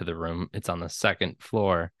elevator to the room. It's on the second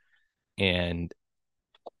floor, and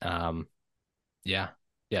um, yeah,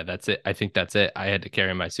 that's it. I think that's it. I had to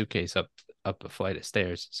carry my suitcase up a flight of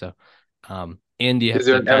stairs. So, and you Is have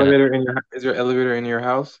there to an kind of elevator in your Is there an elevator in your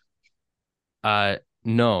house?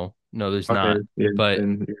 no, there's Okay, not. yeah, But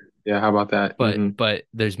then yeah, how about that? but but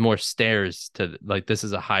there's more stairs to like this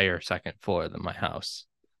is a higher second floor than my house.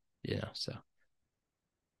 So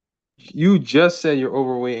You just said you're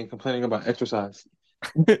overweight and complaining about exercise.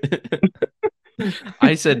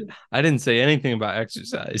 I said I didn't say anything about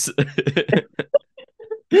exercise.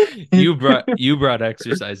 You brought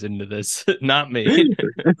exercise into this, not me.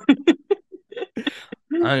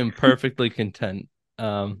 I am perfectly content.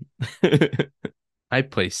 Um, I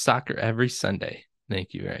play soccer every Sunday.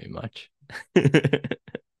 Thank you very much.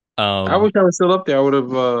 I um, wish I was still up there. I would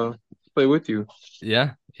have played with you.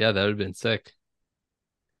 yeah, that would have been sick.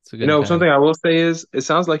 It's a You good know, time. something I will say is it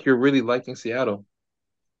sounds like you're really liking Seattle.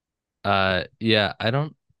 Yeah, I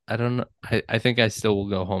don't know. I think I still will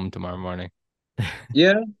go home tomorrow morning.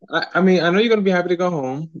 Yeah, I mean, I know you're gonna be happy to go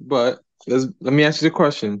home, but let me ask you the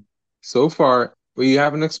question. So far, well, you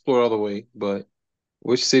haven't explored all the way, but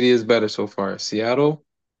which city is better so far, Seattle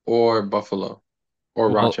or Buffalo or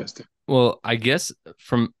Well, Rochester? well, I guess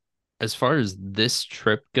from as far as this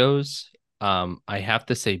trip goes, I have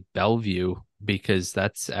to say Bellevue because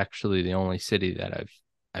that's actually the only city that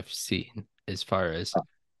I've seen as far as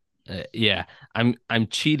yeah, I'm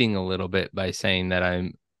cheating a little bit by saying that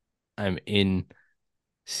I'm in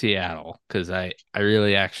Seattle because I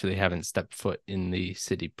really actually haven't stepped foot in the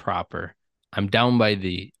city proper. I'm down by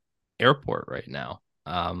the airport right now.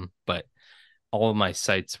 But all of my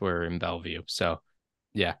sites were in Bellevue. So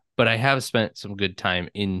yeah, but I have spent some good time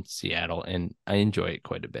in Seattle and I enjoy it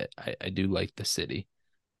quite a bit. I do like the city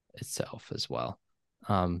itself as well.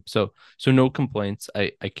 So no complaints.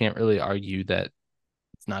 I can't really argue that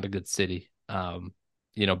it's not a good city.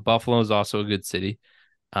 Buffalo is also a good city.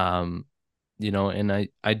 Um, and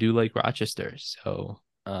I do like Rochester, so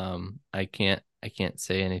I can't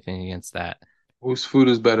say anything against that. Whose food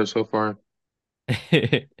is better so far?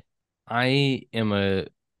 I am a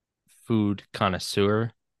food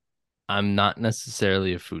connoisseur. I'm not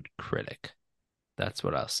necessarily a food critic. That's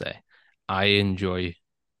what I'll say. I enjoy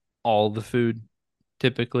all the food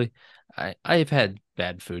typically. I've had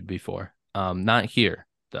bad food before. Not here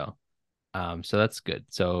though. So that's good.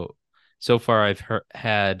 So far I've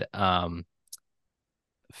had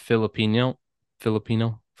Filipino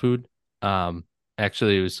Filipino food. Um,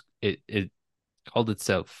 Actually, it called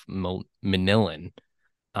itself Manilan,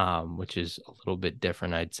 which is a little bit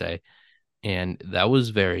different, I'd say, and that was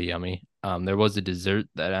very yummy. There was a dessert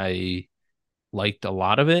that I liked a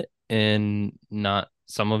lot of it and not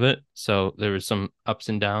some of it, so there was some ups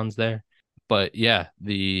and downs there. But yeah,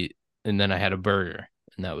 and then I had a burger,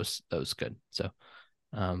 and that was good. So,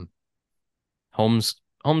 um, Holmes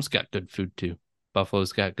got good food too.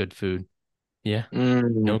 Buffalo's got good food. Yeah,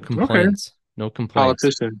 no Okay. complaints. No complaints.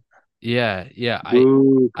 Politician. Yeah, yeah.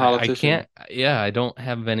 Boo, I politician. can't. Yeah, I don't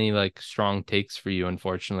have any like strong takes for you,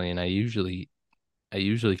 unfortunately, and I usually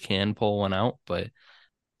can pull one out, but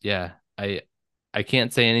yeah, I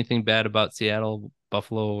can't say anything bad about Seattle,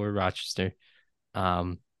 Buffalo, or Rochester,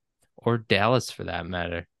 um, or Dallas for that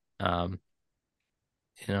matter. Um,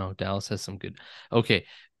 Dallas has some good. Okay,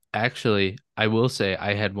 actually, I will say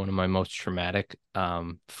I had one of my most traumatic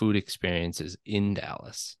food experiences in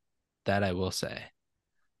Dallas. That I will say.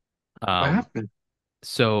 What Um, happened?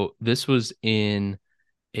 so this was in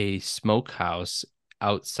a smokehouse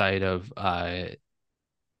outside of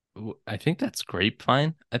I think that's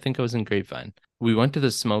Grapevine. I think I was in Grapevine. We went to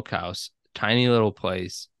the smokehouse, tiny little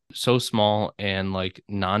place, so small and like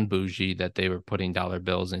non-bougie that they were putting dollar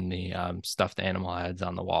bills in the stuffed animal heads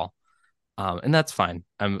on the wall. And that's fine.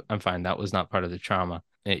 I'm fine. That was not part of the trauma.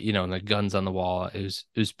 And the guns on the wall. It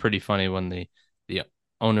was pretty funny when the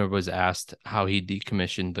owner was asked how he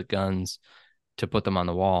decommissioned the guns to put them on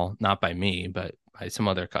the wall, not by me, but by some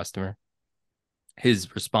other customer.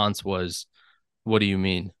 His response was, "What do you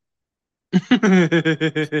mean?" It's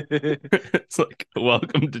like,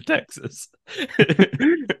 welcome to Texas.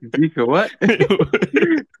 Deacon, what?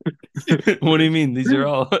 What do you mean? They're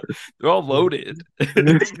all loaded.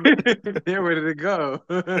 They're ready to go.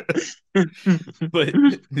 But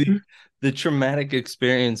the traumatic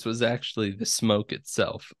experience was actually the smoke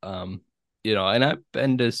itself. And I've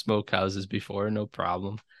been to smokehouses before, no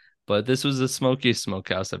problem. But this was the smokiest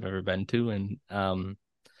smokehouse I've ever been to. And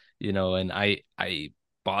I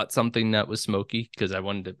bought something that was smoky because I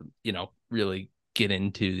wanted to, really get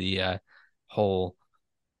into the whole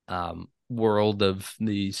world of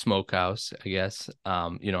the smokehouse, I guess. I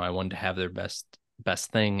wanted to have their best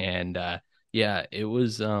thing. And yeah, it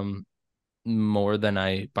was more than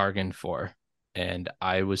I bargained for. And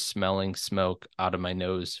I was smelling smoke out of my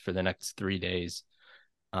nose for the next 3 days.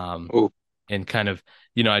 Um, Oh, and kind of,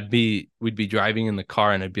 we'd be driving in the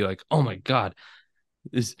car and I'd be like, oh my God,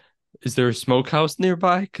 is is there a smokehouse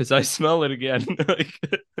nearby? Because I smell it again. Like,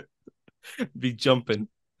 be jumping.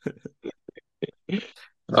 It's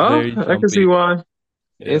oh, very I can see jumpy. why.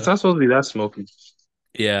 It's Yeah. not supposed to be that smoky.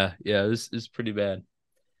 Yeah. Yeah. This is pretty bad.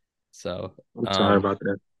 So, I'm sorry about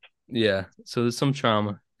that. yeah. So there's some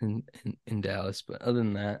trauma in Dallas, but other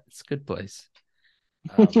than that, it's a good place.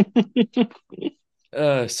 Um,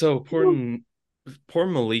 so poor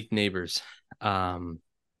Malik Neighbors. Um,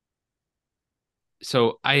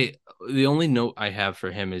 so the only note I have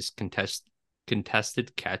for him is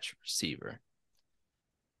contested catch receiver.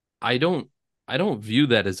 I don't I don't view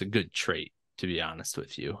that as a good trait, to be honest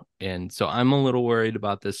with you. And so I'm a little worried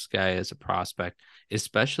about this guy as a prospect,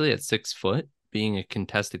 especially at 6 foot, being a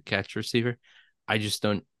contested catch receiver. I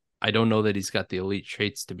don't know that he's got the elite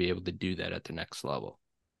traits to be able to do that at the next level.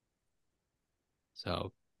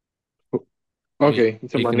 So Okay, you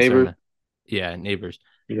talking be about neighbors? concerned. Yeah, Neighbors.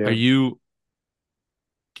 Are Yeah. you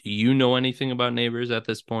Do you know anything about Neighbors at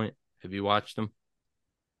this point? Have you watched them?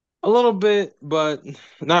 A little bit, but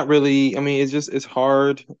not really. I mean, it's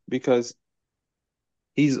hard because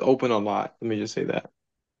he's open a lot. Let me just say that.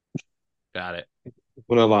 Got it.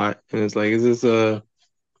 Open a lot. And it's like, is this a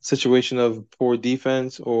situation of poor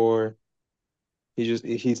defense or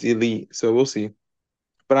he's elite? So we'll see.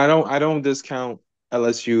 But I don't discount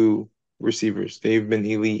LSU receivers. They've been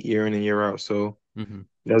elite year in and year out. So Hmm.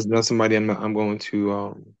 that's somebody I'm going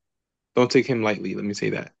to don't take him lightly, let me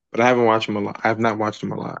say that. But I haven't watched him a lot. I have not watched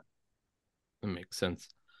him a lot. That makes sense.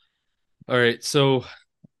 All right. So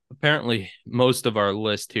apparently, most of our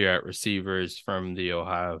list here at receivers from the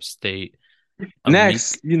Ohio State.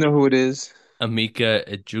 Next, you know who it is. Amika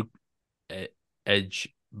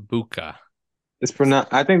Ejbuka. It's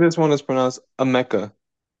pronounced. I think this one is pronounced Emeka.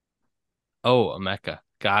 Oh, Emeka.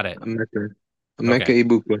 Got it. Emeka. Emeka Okay.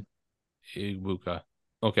 Ibuka. Ibuka.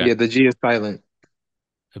 Okay. Yeah, the G is silent.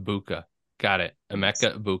 Ibuka. Got it.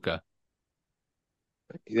 Emeka Ibuka.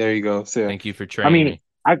 There you go. So, Thank you for I training mean,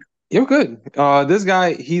 me. you're good. This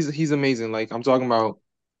guy, he's amazing. Like I'm talking about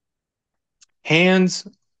hands,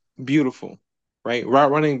 beautiful, right?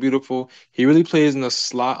 Route running, beautiful. He really plays in the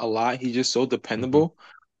slot a lot. He's just so Hmm. dependable,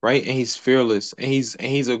 right? And he's fearless, and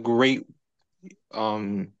he's a great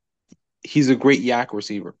um he's a great yak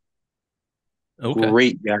receiver. Okay.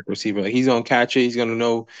 Great yak receiver. Like he's gonna catch it. He's gonna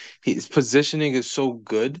know his positioning is so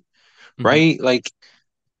good, Hmm. right? Like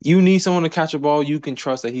you need someone to catch a ball, you can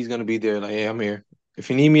trust that he's gonna be there. Like, hey, I'm here. If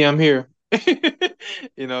you need me, I'm here. Kind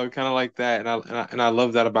of like that. And I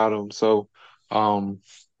love that about him. So, um,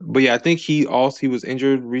 but yeah, I think he was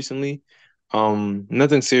injured recently.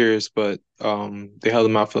 Nothing serious, but they held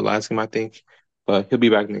him out for the last game, I think. But he'll be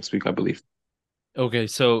back next week, I believe. Okay.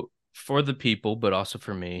 So for the people, but also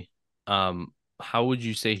for me, how would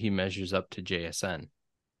you say he measures up to JSN?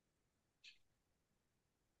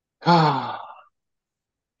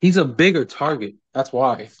 He's a bigger target. That's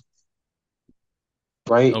why,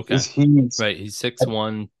 right? Okay. He's Right. He's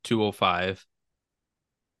 6'1", 205.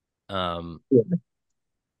 Um, yeah,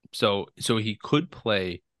 so he could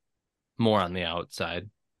play more on the outside,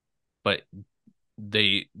 but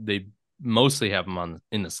they mostly have him on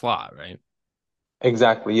in the slot, right?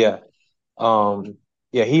 exactly, yeah.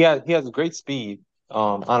 Yeah, he has great speed,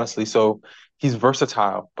 honestly. So he's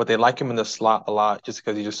versatile, but they like him in the slot a lot just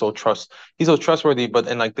because he's so trustworthy, but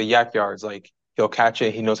in like the yak yards, like he'll catch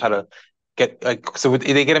it, he knows how to get like so if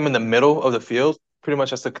they get him in the middle of the field, pretty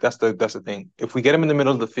much that's the thing. If we get him in the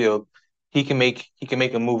middle of the field, he can make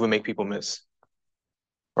a move and make people miss.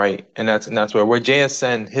 Right. And that's where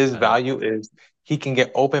JSN, his Got it. value is he can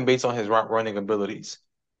get open based on his route running abilities.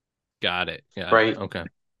 Got it. Got it. Right. Okay.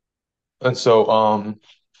 And so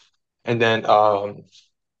and then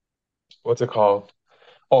what's it called?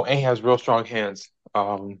 Oh, and he has real strong hands.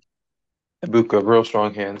 Ibuka, real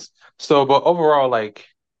strong hands. So, but overall, like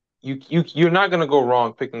you're not gonna go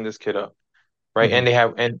wrong picking this kid up, right? Hmm. And they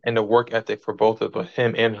have and the work ethic for both of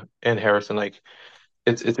him and Harrison, like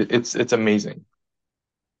it's amazing.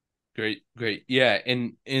 Great, great. Yeah,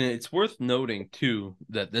 and it's worth noting too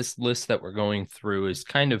that this list that we're going through is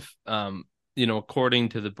kind of according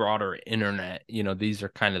to the broader internet, these are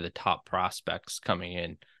kind of the top prospects coming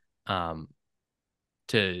in um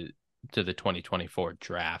to to the 2024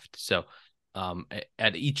 draft. So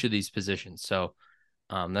at each of these positions. So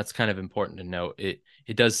that's kind of important to note. It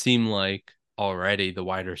does seem like already the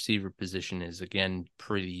wide receiver position is again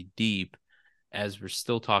pretty deep, as we're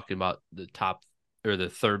still talking about the top or the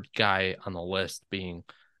third guy on the list being,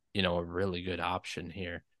 a really good option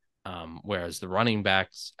here. Whereas the running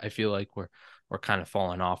backs, I feel like we're kind of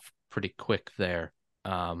falling off pretty quick there.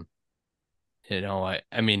 Um,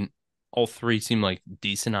 I mean, all three seem like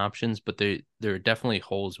decent options, but there are definitely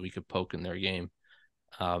holes we could poke in their game.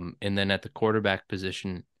 And then at the quarterback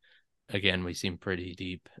position, again, we seem pretty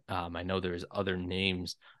deep. I know there's other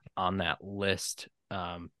names on that list.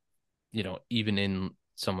 Even in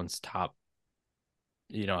someone's top,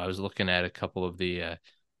 I was looking at a couple of the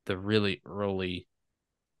really early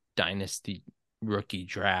dynasty rookie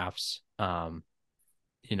drafts, for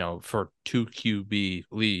two QB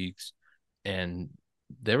leagues, and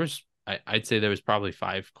I'd say there was probably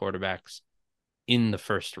five quarterbacks in the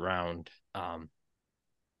first round.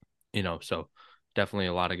 So definitely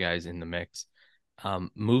a lot of guys in the mix.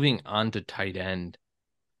 Moving on to tight end.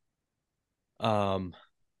 Um,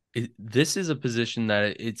 this is a position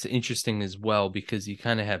that it's interesting as well because you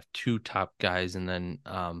kind of have two top guys and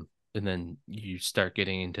then you start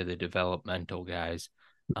getting into the developmental guys.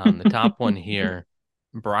 The top one here,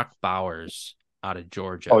 Brock Bowers out of Oh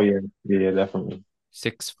Georgia, yeah, yeah, definitely.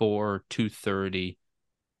 6'4", 230.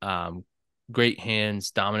 Great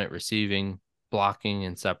hands, dominant receiving, blocking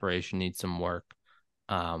and separation needs some work.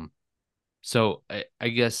 Um, so I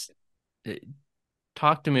guess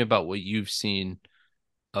talk to me about what you've seen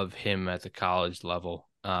of him at the college level.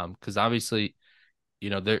 Because obviously,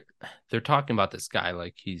 they're talking about this guy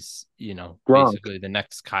like he's, Gronk. basically the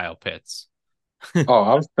next Kyle Pitts.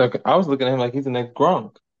 Oh, I was looking at him like he's the next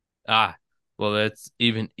Gronk. Ah, well, that's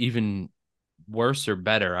even worse or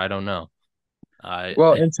better. I don't know. Uh,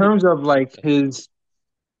 Well, in terms of like his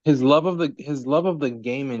love of the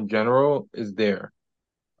game in general is there,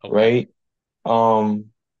 okay, right? Um,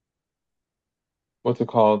 what's it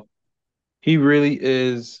called? He really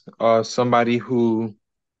is somebody who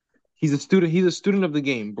he's a student of the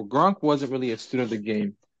game, but Gronk wasn't really a student of the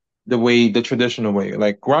game the traditional way.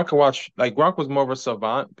 Gronk was more of a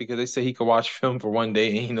savant because they say he could watch film for one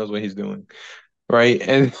day and he knows what he's doing, right?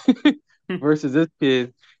 And versus this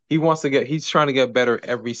kid, he's trying to get better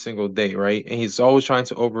every single day, right? And he's always trying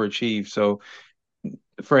to overachieve. So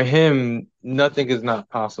for him, nothing is not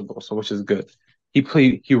possible. So which is good.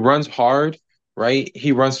 He runs hard, right?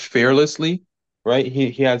 He runs fearlessly, right?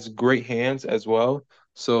 He has great hands as well.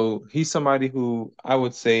 So he's somebody who I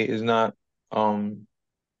would say is not um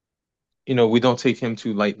we don't take him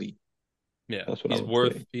too lightly. yeah, That's what I he's would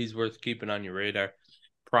worth say. he's worth keeping on your radar.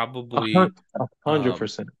 A Probably, hun- a hundred um,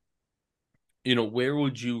 percent. where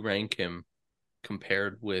would you rank him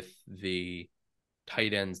compared with the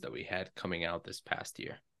tight ends that we had coming out this past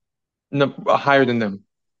year? No, higher than them.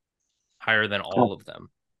 Higher than all of them.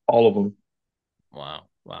 All of them. Wow,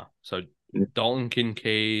 wow. So Dalton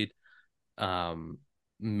Kincaid, um,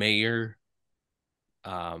 Mayer,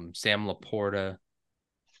 Sam Laporta,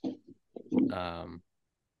 um,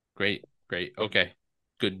 great, great. Okay,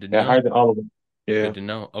 good to Yeah, higher know. than all of them. Yeah. Good to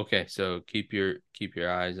know. Okay, so keep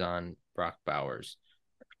your eyes on Brock Bowers.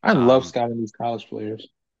 I love Um, scouting these college players.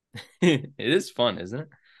 it is fun, isn't it?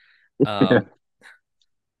 Yeah.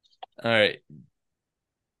 All right,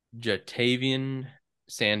 Jatavian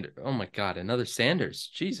Sanders. Oh my God, another Sanders.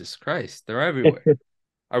 Jesus Christ, they're everywhere.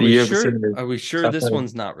 Are The we year of the sure? senior. Are we sure Stop this playing.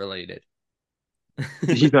 one's not related?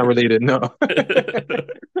 He's not related, no.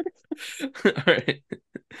 All right.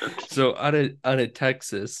 So out of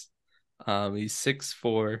Texas, he's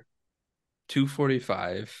 6'4",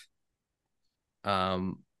 245.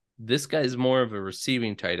 Um, this guy's more of a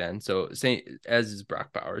receiving tight end, so same as is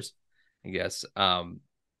Brock Bowers, I guess.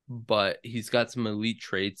 But he's got some elite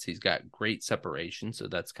traits. He's got great separation, so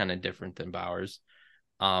that's kind of different than Bowers.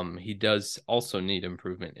 He does also need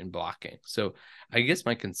improvement in blocking. So I guess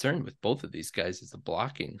my concern with both of these guys is the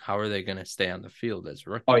blocking. How are they going to stay on the field as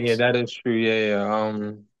Oh yeah, rookies? that is true. Yeah,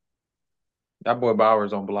 yeah. That boy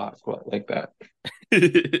Bowers on blocks like that.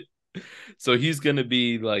 So he's gonna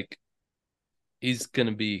be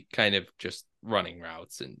kind of just running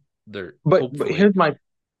routes, and they're But hopefully. here's my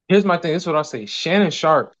thing. This is what I say. Shannon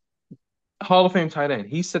Sharp, Hall of Fame tight end.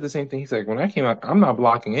 He said the same thing. He's like, when I came out, I'm not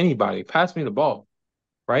blocking anybody. Pass me the ball,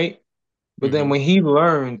 right? But then Mhm. when he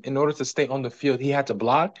learned, in order to stay on the field, he had to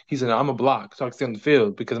block. He said, "I'm a block, so I can stay on the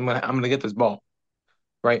field because I'm gonna get this ball,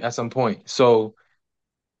 right, at some point." So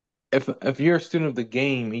if you're a student of the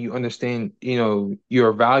game and you understand,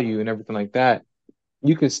 your value and everything like that,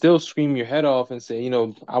 you can still scream your head off and say,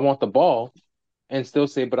 I want the ball, and still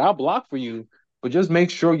say, but I'll block for you. But just make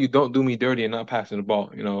sure you don't do me dirty and not passing the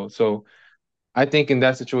ball. So I think in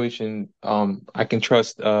that situation, I can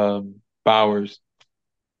trust Bowers.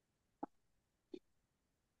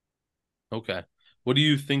 Okay. What do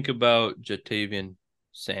you think about Jatavian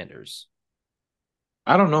Sanders?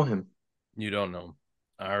 I don't know him. You don't know.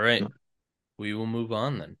 All right. We will move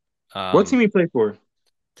on then. What team he play for?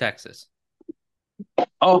 Texas.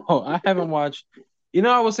 Oh, I haven't watched.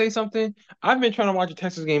 I will say something. I've been trying to watch a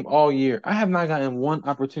Texas game all year. I have not gotten one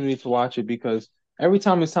opportunity to watch it because every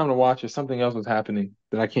time it's time to watch it, something else is happening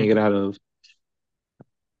that I can't get out of.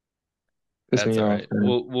 Piss That's me all off, right.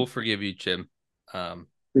 man. We'll forgive you, Jim. Um,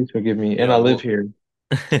 Please forgive me. you And I know, live we'll here.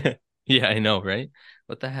 yeah, I know, right?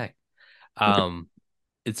 What the heck? Um,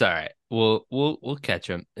 it's all right. We'll catch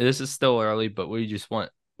him. This is still early, but we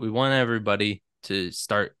want everybody to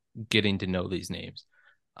start getting to know these names.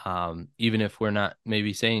 Even if we're not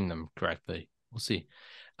maybe saying them correctly. We'll see.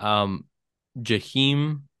 Um,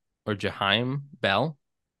 Jaheim or Jaheim Bell,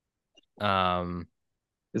 um,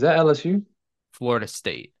 Is that LSU? Florida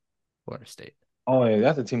State. Florida State. Oh yeah,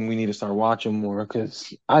 that's a team we need to start watching more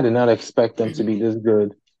because I did not expect them to be this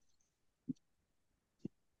good.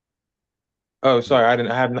 Oh, sorry, I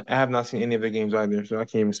didn't. I have not seen any of the games either, so I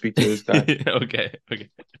can't even speak to this guy. Okay, okay.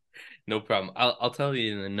 No problem. I'll tell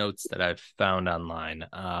you in the notes that I've found online.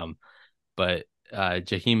 But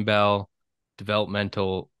Jaheim Bell,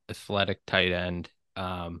 developmental athletic tight end.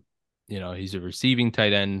 He's a receiving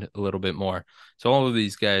tight end a little bit more. So all of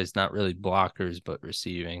these guys, not really blockers, but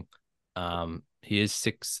receiving. He is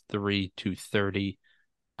 6'3", 230.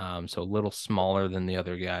 So a little smaller than the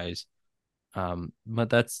other guys. But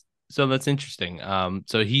that's interesting.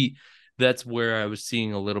 That's where I was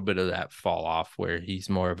seeing a little bit of that fall off, where he's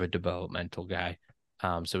more of a developmental guy.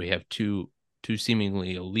 So we have two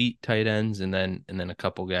seemingly elite tight ends, and then a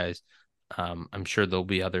couple guys. I'm sure there'll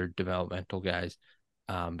be other developmental guys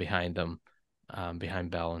behind them,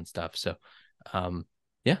 behind Bell and stuff. So,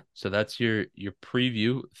 yeah. So that's your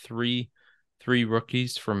preview. Three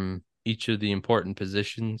rookies from each of the important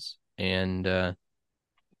positions, and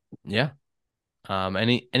yeah.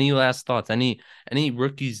 Any last thoughts? Any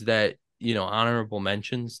rookies that honorable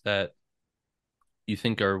mentions that you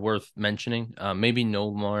think are worth mentioning? Maybe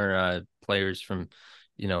no more players from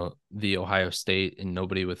the Ohio State and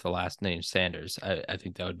nobody with the last name Sanders. I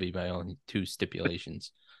think that would be my only two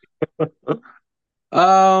stipulations.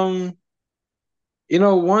 Um,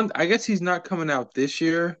 one, I guess he's not coming out this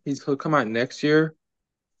year. He'll come out next year.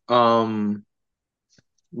 Um,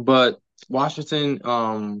 but Washington,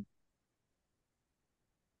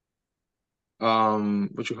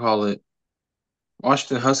 what you call it?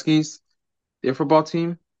 Washington Huskies, their football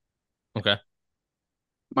team. Okay.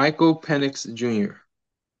 Michael Penix Jr.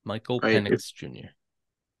 Michael Right? Penix Jr.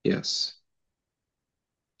 Yes.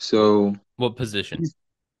 What So what position? he's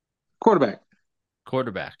quarterback.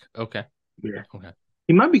 Quarterback. Okay. Yeah. Okay.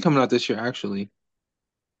 He might be coming out this year, actually.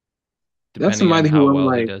 That's Depending on somebody how who I'm well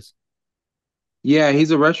he like, does. yeah,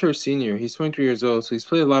 he's a redshirt senior. He's 23 years old, so he's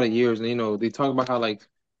played a lot of years. And they talk about how like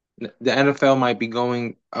the NFL might be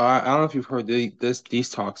going. I don't know if you've heard these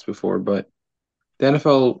talks before, but the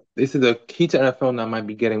NFL, they said the key to NFL now might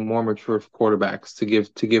be getting more mature quarterbacks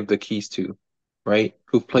to give the keys to, right?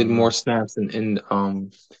 Who've played more Mm, snaps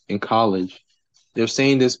in college. They're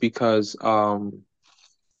saying this because of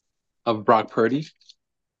Brock Purdy.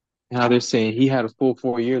 How they're saying he had a full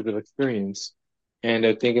 4 years of experience, and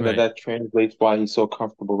they're thinking that right. that translates why he's so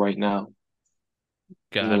comfortable right now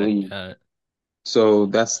in the Got it. league. Got it. So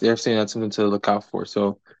they're saying that's something to look out for.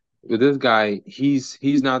 So with this guy, he's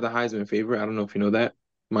not the Heisman favorite. I don't know if you know that,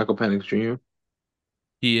 Michael Penix Jr.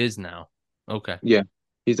 He is now. Okay. Yeah,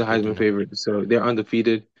 he's the Good to Heisman know. favorite. So they're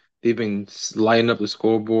undefeated. They've been lighting up the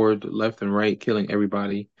scoreboard left and right, killing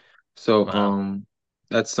everybody. So Wow.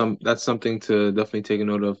 that's something to definitely take a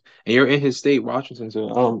note of. And you're in his state, Washington.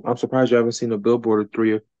 So I'm surprised you haven't seen a billboard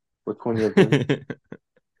or 20 of him,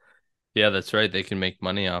 Yeah, that's right. They can make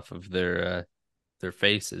money off of their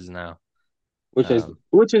faces now. which is Um,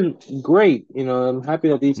 which is great. I'm happy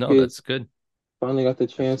that these no, that's kids good. finally got the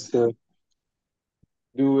That's chance to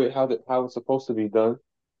do it how it's supposed to be done,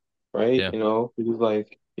 right? yeah, It's just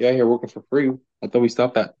like you're out here working for free. I thought we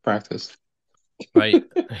stopped that practice. right.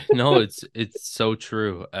 No, it's so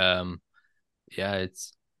true. Yeah,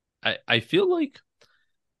 I I feel like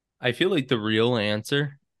the real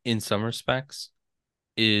answer in some respects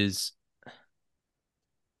is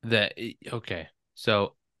that okay.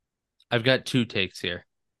 So I've got two takes here.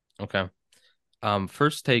 Okay.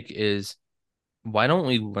 First take is why don't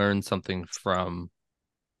we learn something from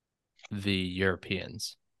the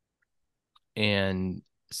Europeans and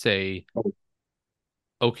say,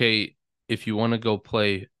 okay, if you want to go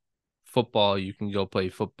play football, you can go play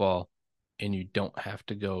football and you don't have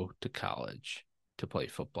to go to college to play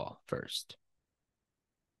football first.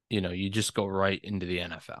 You just go right into the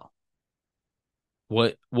NFL.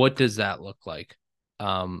 What does that look like?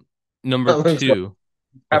 Number That looks like two,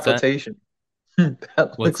 what's that? decapitation.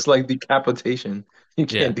 That What's looks like decapitation. You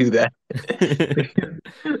yeah. can't do that.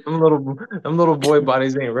 Them little boy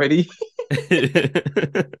bodies ain't ready.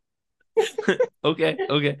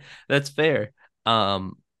 Okay, that's fair.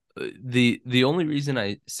 Um, the only reason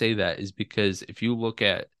I say that is because if you look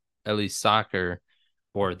at least soccer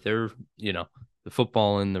or the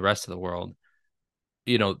football in the rest of the world,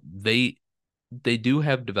 they do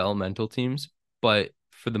have developmental teams, but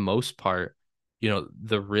for the most part,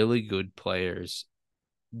 the really good players,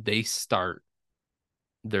 they start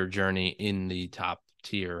their journey in the top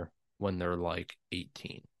tier when they're like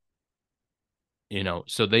 18.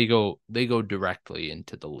 So they go directly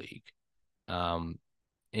into the league. Um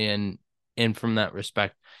and from that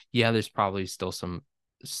respect, yeah, there's probably still some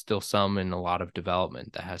and a lot of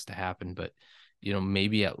development that has to happen, but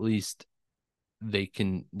maybe at least they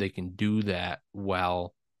can do that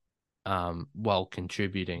while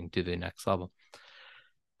contributing to the next level.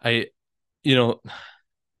 I you know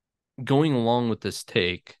Going along with this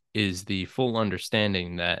take is the full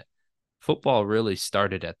understanding that football really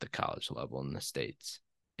started at the college level in the States.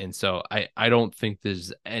 And so I don't think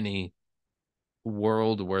there's any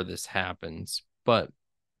world where this happens, but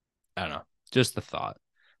I don't know. Just the thought.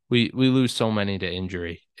 We lose so many to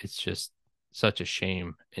injury. It's just such a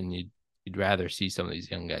shame, and you'd rather see some of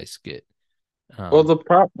these young guys get. Well,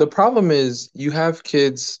 the problem is you have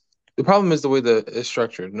kids. The problem is the way that it's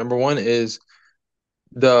structured. Number one is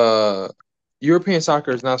the European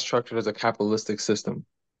soccer is not structured as a capitalistic system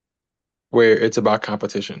where it's about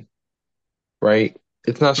competition, right?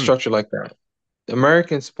 It's not Hmm, structured like that.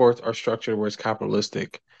 American sports are structured where it's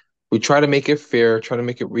capitalistic. We try to make it fair, try to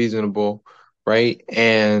make it reasonable, right?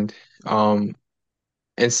 Um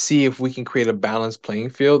and see if we can create a balanced playing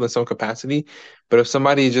field in some capacity. But if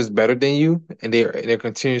somebody is just better than you and they're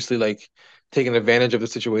continuously like taking advantage of the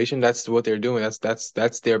situation, that's what they're doing.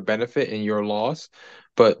 That's their benefit and your loss.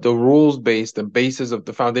 But the rules base, the basis of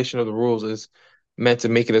the foundation of the rules is meant to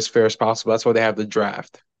make it as fair as possible. That's why they have the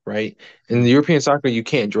draft, right? In hmm, the European soccer, you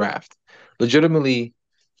can't draft. Legitimately,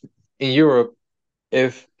 in Europe,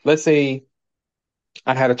 if let's say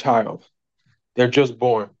I had a child, they're just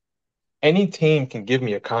born. Any team can give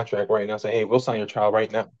me a contract right now, say, hey, we'll sign your child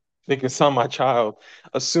right now. They can sign my child,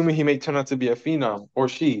 assuming he may turn out to be a phenom or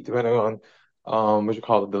she, depending on what you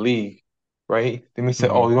call it, the league, right? They may say, hmm,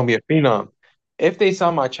 oh, he's gonna be a phenom. If they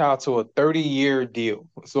sign my child to a 30-year deal,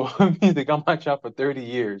 so I mean they got my child for 30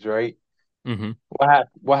 years, right? hmm.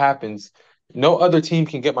 What happens? No other team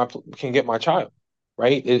can get my child,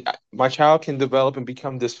 right? My child can develop and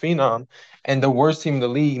become this phenom, and the worst team in the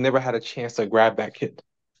league never had a chance to grab that kid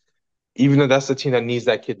even though that's the team that needs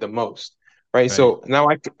that kid the most, right? Right. So now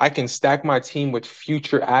I can stack my team with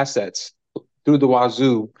future assets through the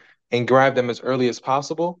wazoo and grab them as early as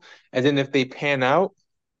possible. And then if they pan out,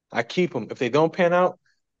 I keep them. If they don't pan out,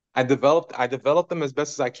 I develop them as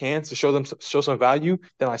best as I can to show some value.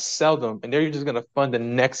 Then I sell them, and they're just gonna fund the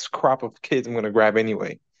next crop of kids I'm gonna grab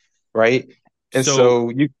anyway, right? And So so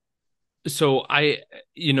you so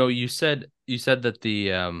you said that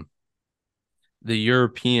the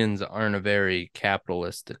Europeans aren't a very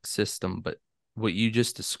capitalistic system, but what you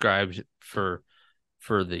just described for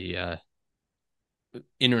the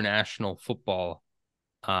international football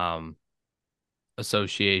um,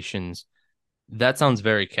 associations, that sounds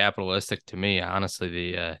very capitalistic to me. Honestly,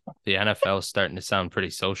 the NFL is starting to sound pretty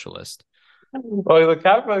socialist. Well, the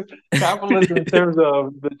capitalism in terms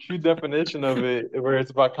of the true definition of it, where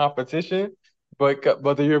it's about competition, but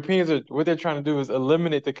the Europeans are what they're trying to do is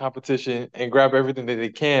eliminate the competition and grab everything that they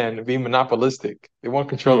can, be monopolistic. They want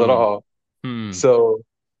control it Hmm. all. Hmm. So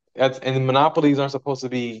and monopolies aren't supposed to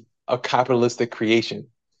be a capitalistic creation.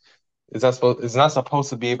 It's not supposed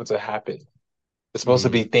to be able to happen. It's supposed to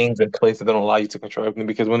Hmm. be things in place that don't allow you to control everything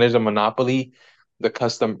because when there's a monopoly,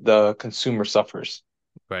 the consumer suffers.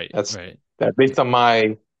 Right. That's Right. that based on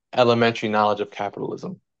my elementary knowledge of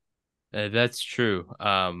capitalism. That's true.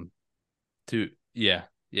 To yeah,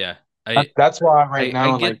 yeah. That's, I that's why right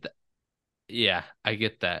I now, like, get that. Yeah, I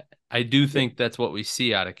get that. I do think that's what we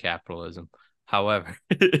see out of capitalism. However,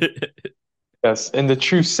 yes, in the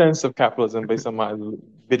true sense of capitalism, based on my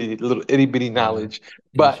little itty bitty uh, knowledge.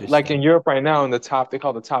 But like in interesting. Europe right now, in the top, they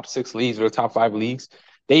call the top six leagues or the top five leagues.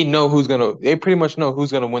 They pretty much know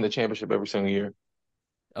who's gonna win the championship every single year.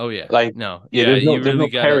 Oh yeah. Like, No. yeah, Yeah, there's no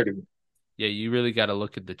parity. you really gotta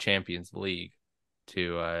look at the Champions League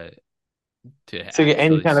to To get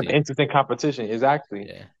any actually kind of see. interesting competition. Exactly.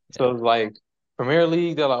 Yeah. So Yeah. it's like Premier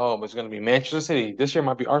League, they're like, oh, it's going to be Manchester City. This year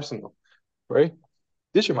might be Arsenal, right?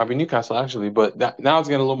 This year might be Newcastle actually, but now it's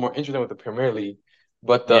getting a little more interesting with the Premier League.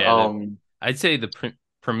 But the Yeah, the I'd say the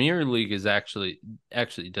Premier League is actually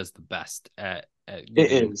does the best at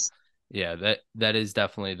it getting. is. Yeah, that is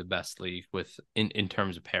definitely the best league with in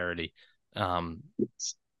terms of parity. Um,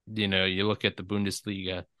 you look at the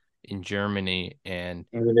Bundesliga in Germany, and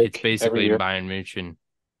it's Munich every basically year. Bayern München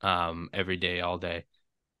every day, all day.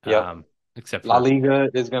 Yep. Except La for Liga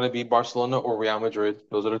is going to be Barcelona or Real Madrid.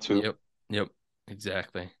 Those are the two. yep, yep,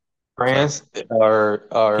 exactly. So France or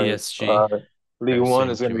PSG, League Paris One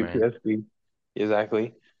is going to be Saint-Germain. PSG.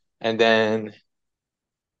 Exactly. And then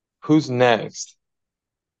who's next?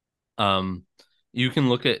 Um, you can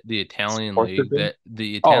look at the Italian league. Portugal. That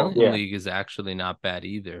the Oh Italian yeah, league is actually not bad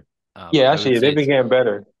either. yeah. I would Actually, say they've been getting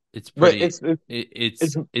better, it's but pretty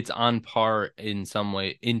it's on par in some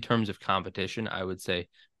way in terms of competition. I would say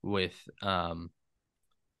with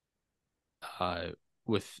uh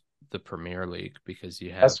with the Premier League because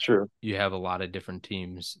that's true. you have a lot of different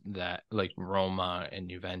teams that like Roma and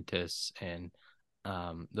Juventus and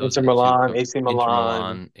those Inter are the two Milan, AC Inter Milan,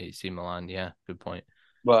 Milan, AC Milan. Yeah, good point.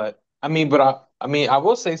 but I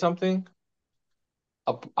will say something.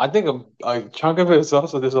 I think a chunk of it is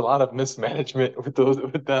also there's a lot of mismanagement with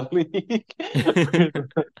that league.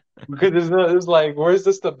 Because there's no, it's like, where's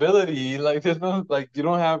the stability? Like, there's no, like, you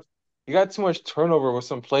don't have, you got too much turnover with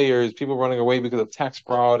some players, people running away because of tax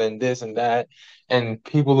fraud and this and that, and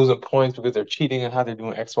people losing points because they're cheating and how they're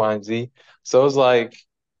doing X, Y, and Z. So it's like,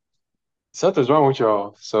 something's wrong with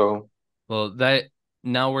y'all. So, Well, that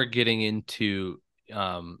now we're getting into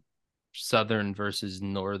um, southern versus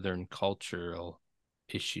northern cultural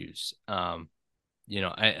issues.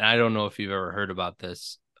 I don't know if you've ever heard about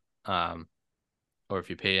this, um, or if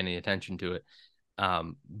you pay any attention to it.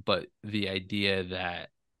 But the idea that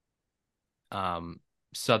um,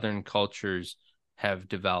 Southern cultures have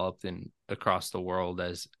developed in across the world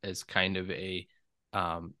as kind of a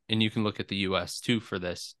and you can look at the US too for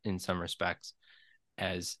this in some respects,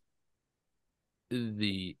 as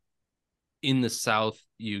the in the South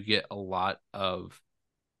you get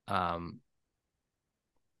um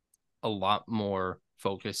a lot more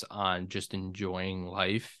focus on just enjoying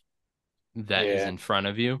life that is yeah. in front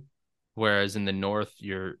of you. Whereas in the north,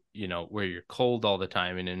 where you're cold all the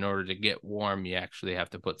time, and in order to get warm, you actually have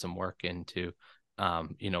to put some work into,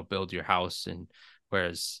 build your house. And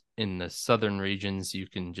whereas in the southern regions, you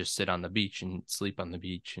can just sit on the beach and sleep on the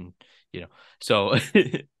beach, and so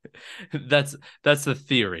that's that's the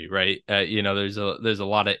theory, right? There's a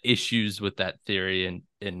lot of issues with that theory,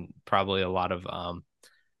 and probably a lot of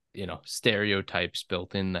stereotypes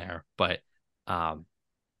built in there, but um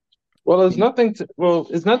Well, it's nothing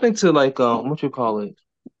to like, what you call it,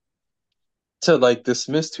 to like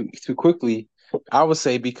dismiss too quickly. I would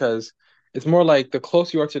say because it's more like the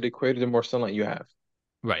closer you are to the equator, the more sunlight you have.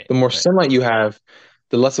 right, The more right, sunlight you have,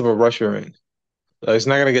 the less of a rush you're in. It's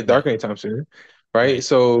not gonna get dark right, anytime soon, right? right.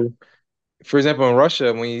 So, for example, in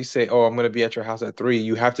Russia, when you say, "Oh, I'm gonna be at your house at 3,"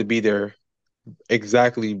 you have to be there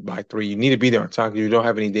exactly by 3. You need to be there on time because you don't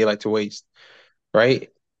have any daylight to waste, right?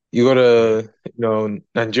 You go Right. to,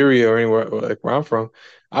 Nigeria or anywhere like where I'm from,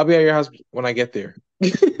 I'll be at your house when I get there.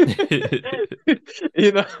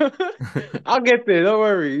 You know, I'll get there. Don't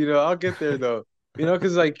worry. I'll get there though.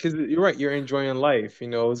 Because you're right. You're enjoying life.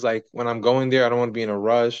 It's like when I'm going there, I don't want to be in a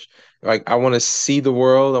rush. Like I want to see the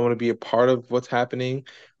world. I want to be a part of what's happening.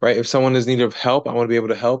 Right. If someone is in need of help, I want to be able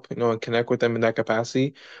to help. And connect with them in that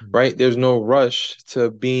capacity. Right. There's no rush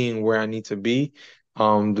to being where I need to be.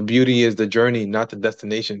 The beauty is the journey, not the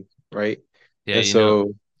destination. Right. Yeah, And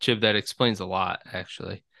so. Chib, that explains a lot,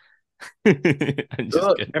 actually. I'm just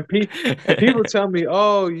Look, kidding. and people tell me,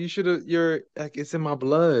 "Oh, you should have. You're like it's in my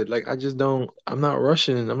blood. Like I just don't. I'm not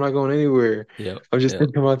rushing. I'm not going anywhere. Yep, I'm just yep,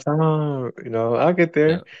 taking my time. I'll get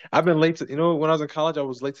there. yep. I've been late to. When I was in college, I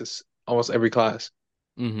was late to almost every class.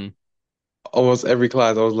 Hmm. Almost every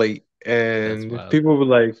class, I was late, That's and wild. people were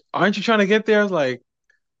like, "Aren't you trying to get there?" I was like,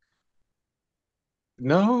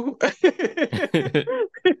 "No."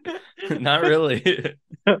 Not really.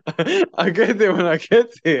 I get there when I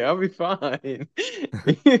get there. I'll be fine.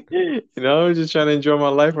 I'm just trying to enjoy my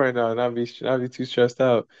life right now and not be too stressed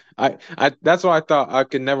out. That's why I thought I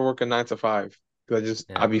could never work a 9 to 5. 'Cause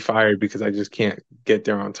Yeah, I'd be fired because I just can't get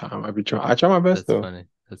there on time. I try my best that's though. funny.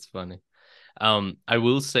 That's funny. I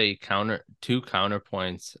will say two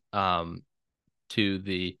counterpoints to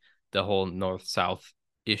the whole north south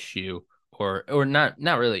issue, or not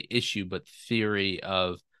really issue, but theory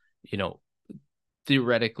of, you know,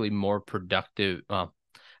 theoretically more productive. Well,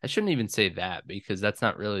 I shouldn't even say that, because that's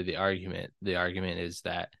not really the argument. The argument is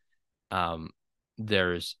that um,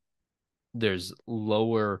 there's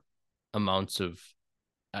lower amounts of,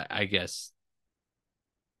 I guess,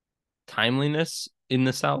 timeliness in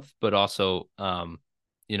the South, but also,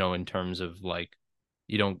 in terms of like,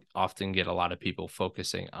 you don't often get a lot of people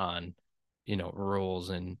focusing on, rules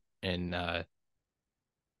and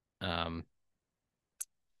um,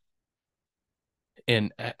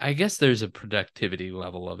 and I guess there's a productivity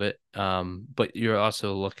level of it. But you're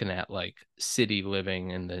also looking at like city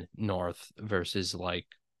living in the north versus like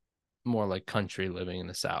more like country living in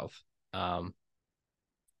the south. Um,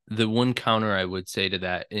 the one counter I would say to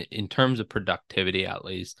that, in terms of productivity, at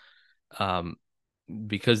least, um,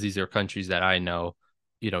 because these are countries that I know,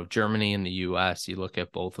 Germany and the US, you look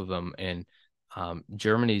at both of them, and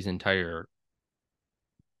Germany's entire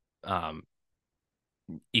um,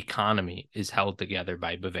 economy is held together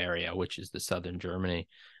by Bavaria, which is the southern Germany,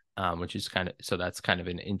 which is so that's kind of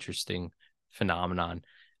an interesting phenomenon.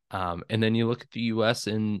 And then you look at the U.S.,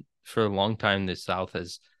 and for a long time, the South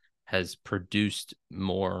has produced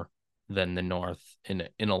more than the North in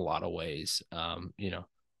a lot of ways.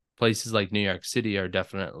 Places like New York City are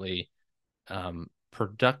definitely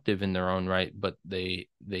productive in their own right, but they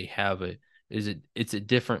have it's a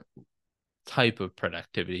different type of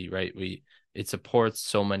productivity, right? It supports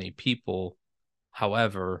so many people.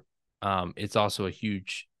 However, it's also a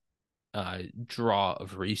huge draw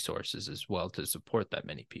of resources as well to support that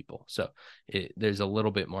many people. So there's a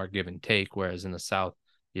little bit more give and take, whereas in the South,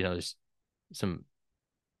 there's some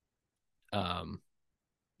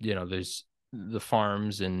there's the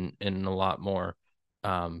farms and a lot more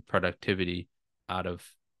productivity out of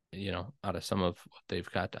some of what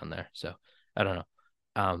they've got down there. So I don't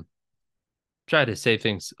know. Try to say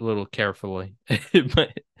things a little carefully, but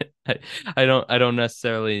I don't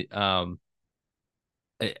necessarily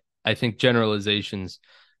I think generalizations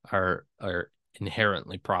are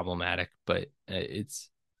inherently problematic, but it's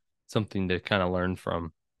something to kind of learn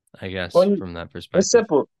from, I guess, Well, from that it's perspective.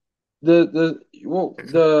 simple.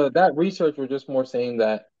 That research was just more saying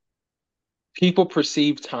that people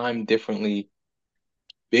perceive time differently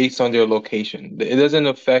based on their location. It doesn't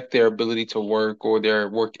affect their ability to work or their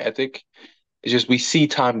work ethic. It's just we see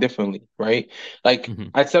time differently, right? Like Hmm.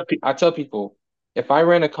 I tell people, if I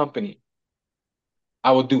ran a company,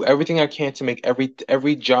 I would do everything I can to make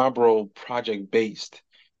every job role project based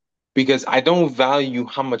because I don't value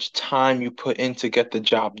how much time you put in to get the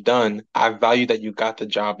job done. I value that you got the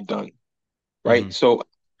job done, Hmm. right? So,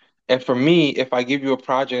 and for me, if I give you a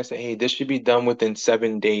project and say, hey, this should be done within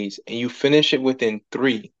 7 days, and you finish it within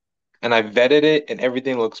three, and I vetted it and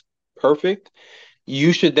everything looks perfect,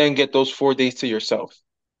 you should then get those 4 days to yourself.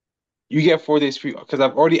 You get 4 days free because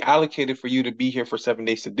I've already allocated for you to be here for 7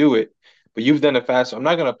 days to do it, but you've done it fast. So I'm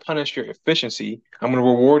not going to punish your efficiency. I'm going to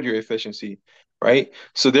reward your efficiency, right?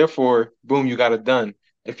 So therefore, boom, you got it done.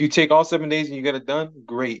 If you take all 7 days and you get it done,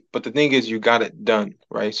 great. But the thing is, you got it done,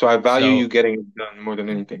 right? So I value you So, getting it done more than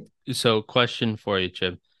anything. question for you,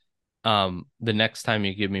 Chip. The next time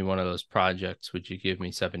you give me one of those projects, would you give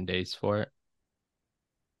me 7 days for it?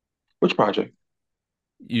 Which project?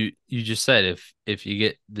 You just said if you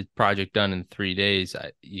get the project done in 3 days,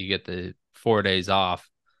 you get the 4 days off.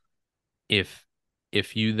 If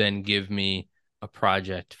you then give me a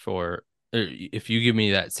project or if you give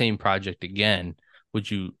me that same project again, would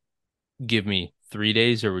you give me 3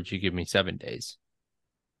 days or would you give me 7 days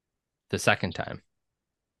the second time?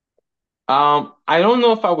 I don't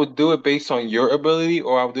know if I would do it based on your ability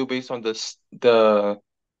or I would do it based on the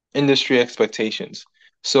industry expectations.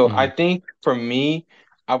 So I Hmm. think for me,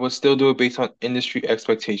 I would still do it based on industry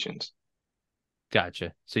expectations.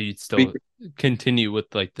 Gotcha. So you'd Be- still continue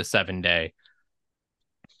with like the 7 day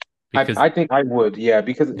because I think I would, yeah,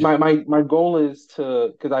 because my goal is to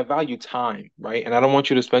because I value time, right? And I don't want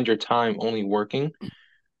you to spend your time only working,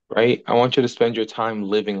 right? I want you to spend your time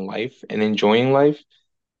living life and enjoying life.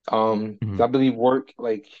 'Cause Mhm. I believe work,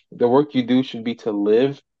 like the work you do should be to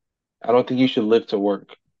live. I don't think you should live to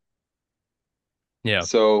work. Yeah.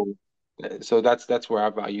 So, so that's where I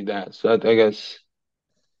value that. So I guess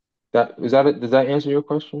that is that it. Does that answer your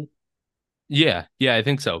question? Yeah, yeah, I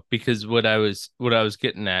think so. Because what I was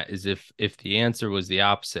getting at is if the answer was the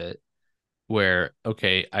opposite, where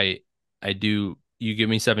okay, I do you give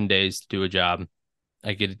me 7 days to do a job,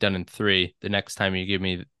 I get it done in three. The next time you give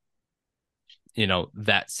me,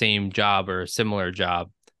 that same job or a similar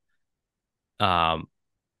job, um,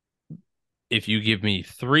 if you give me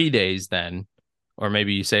 3 days then, or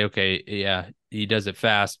maybe you say, okay, yeah, he does it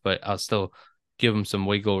fast, but I'll still give him some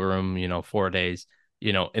wiggle room, 4 days,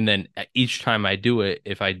 and then each time I do it,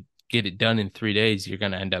 if I get it done in 3 days, you're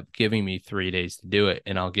going to end up giving me 3 days to do it,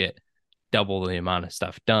 and I'll get double the amount of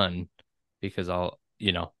stuff done because I'll,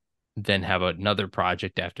 then have another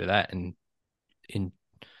project after that. And in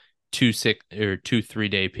 2 3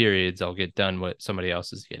 day periods, I'll get done what somebody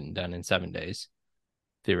else is getting done in 7 days,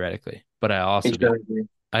 theoretically. But Exactly.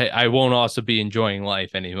 I won't also be enjoying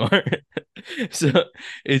life anymore. So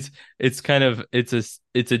it's kind of it's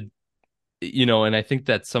a and I think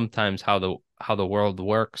that's sometimes how the world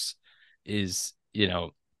works is,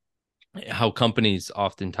 how companies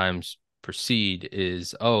oftentimes proceed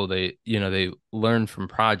is, oh, they learn from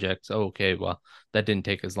projects. Oh, okay, well, that didn't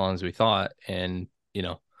take as long as we thought. And,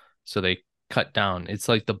 so they cut down. It's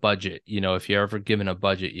like the budget. If you're ever given a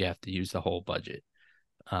budget, you have to use the whole budget.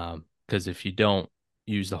 Because if you don't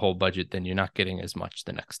use the whole budget, then you're not getting as much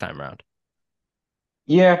the next time around.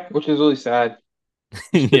 Yeah, which is really sad.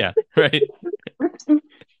 Yeah, right.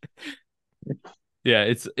 Yeah,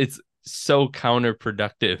 it's so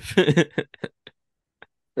counterproductive.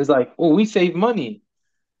 It's like, oh, we save money.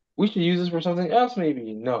 We should use this for something else,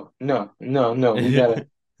 maybe. No, no, no, no. Yeah.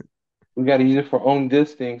 We gotta use it for own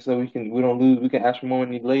this thing so we don't lose. We can ask for more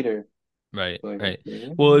money later. Right, Like, right.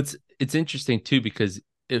 okay. Well, it's interesting too because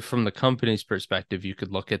if from the company's perspective, you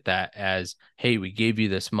could look at that as, hey, we gave you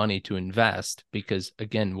this money to invest because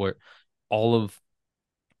again, we're all of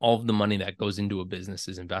all of the money that goes into a business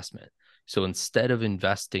is investment. So instead of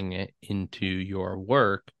investing it into your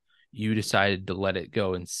work, you decided to let it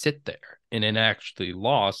go and sit there, and it actually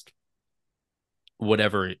lost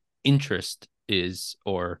whatever interest is,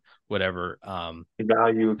 or whatever The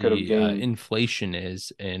value it could have the gained. inflation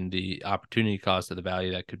is, and the opportunity cost of the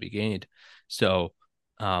value that could be gained. So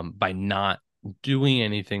by not doing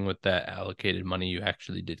anything with that allocated money, you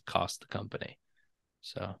actually did cost the company.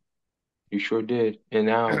 So You sure did. And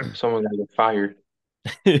now someone got get fired.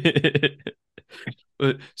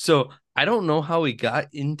 so I don't know how we got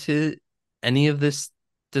into any of this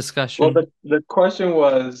Well, discussion. the question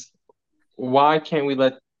was, why can't we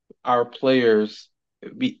let our players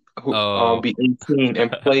Oh, be 18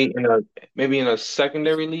 and play in a maybe in a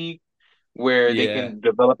secondary league where they yeah, can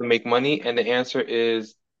develop and make money? And the answer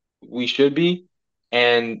is we should be.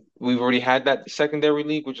 And we've already had that secondary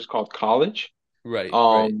league, which is called college. right.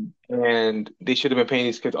 And they should have been paying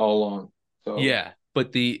these kids all along. So Yeah,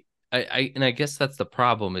 but I guess that's the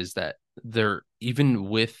problem, is that they're, even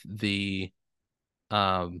with the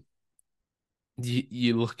um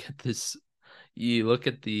you look at this, you look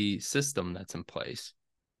at the system that's in place,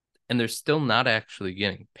 and they're still not actually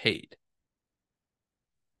getting paid.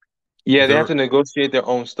 yeah, they have They're to negotiate their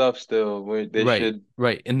own stuff still, where they right, should.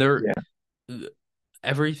 right, and they're Yeah.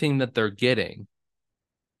 everything that they're getting,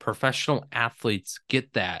 professional athletes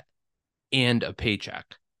get that and a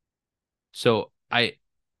paycheck. So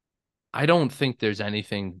I don't think there's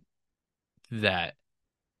anything that,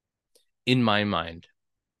 in my mind,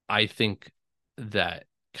 I think that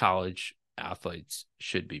college athletes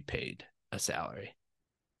should be paid a salary.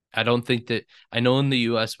 I don't think that, I know in the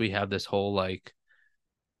US we have this whole like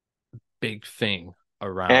big thing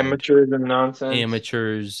around Amateurs and nonsense.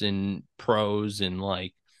 amateurs and pros, and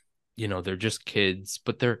like, they're just kids,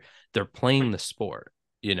 but they're playing the sport,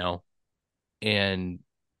 you know, and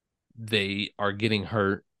they are getting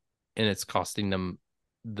hurt, and it's costing them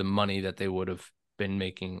the money that they would have been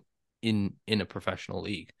making in a professional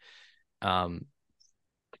league. Um,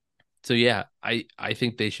 so yeah, I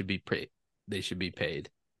think they should be paid.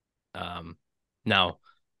 Um, now,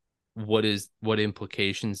 what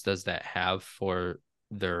implications does that have for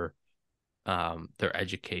their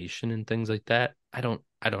education and things like that? I don't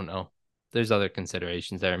know. There's other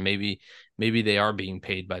considerations there. Maybe they are being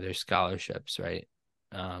paid by their scholarships, right?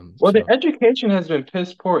 Well, the So education has been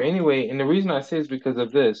piss poor anyway, and the reason I say is because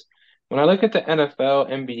of this. When I look at the NFL,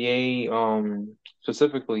 NBA,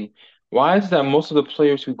 specifically, why is it that most of the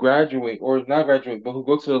players who graduate, or not graduate, but who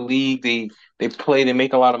go to the league, they play, they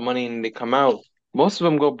make a lot of money, and they come out, most of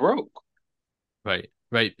them go broke. right,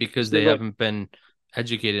 because So they like, haven't been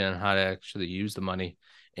educated on how to actually use the money,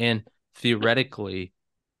 and theoretically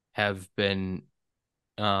have been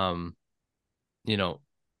um you know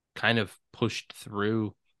kind of pushed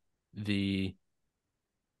through the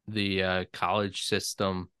college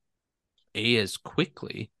system, A, as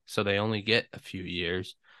quickly, so they only get a few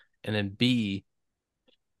years, and then B,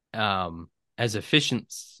 um as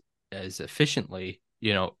efficiently,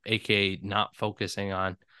 aka not focusing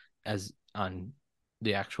on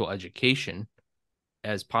the actual education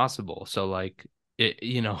as possible. So like, it,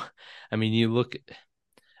 I mean, you look,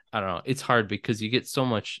 I don't know, it's hard because you get so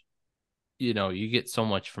much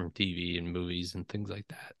from TV and movies and things like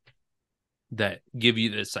that give you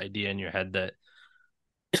this idea in your head that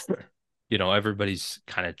everybody's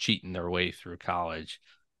kind of cheating their way through college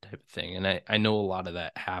type of thing. And I know a lot of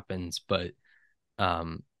that happens, but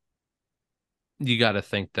um you got to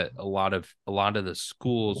think that a lot of the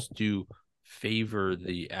schools do favor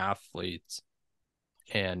the athletes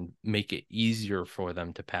and make it easier for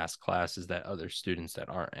them to pass classes that other students that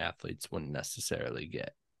aren't athletes wouldn't necessarily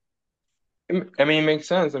get. I mean, it makes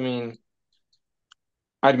sense. I mean,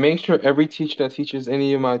 I'd make sure every teacher that teaches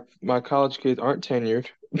any of my college kids aren't tenured.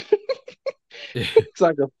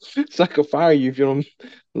 It's like a fire you if you don't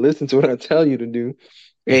listen to what I tell you to do.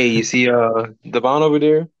 Hey, you see Devon over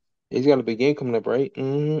there? He's got a big game coming up, right?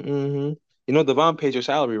 Mm-hmm. You know Devon pays your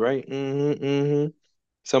salary, right? Mm-hmm.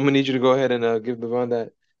 So I'm gonna need you to go ahead and give Devon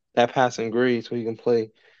that passing grade so he can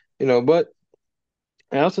play. But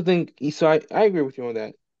I also think so I agree with you on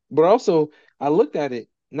that. But also I looked at it,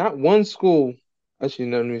 not one school, actually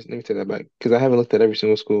no, let me take that back because I haven't looked at every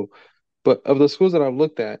single school. But of the schools that I've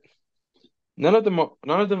looked at, none of them are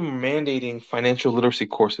mandating financial literacy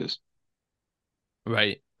courses.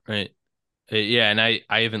 Right, right. Yeah, and I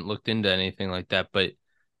haven't looked into anything like that, but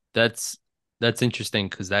that's that's interesting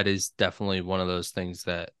because that is definitely one of those things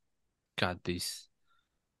that, God, these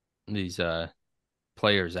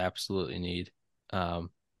players absolutely need.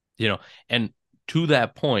 Um, you know, and to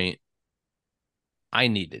that point, I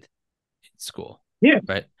needed in school, Yeah.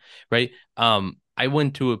 right? Right. I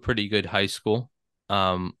went to a pretty good high school.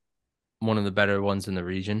 Um, one of the better ones in the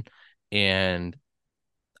region, and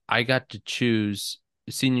I got to choose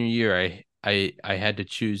senior year. I had to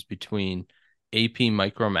choose between AP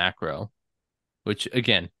Micro Macro, which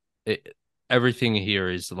again, everything here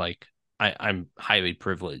is like I'm highly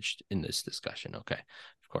privileged in this discussion. Okay,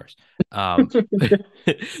 of course,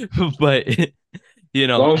 but you As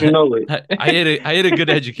know, long as you know it. I had a good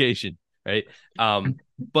education, right?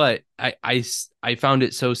 But I found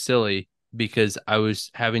it so silly because I was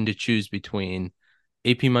having to choose between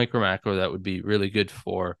AP Micro Macro that would be really good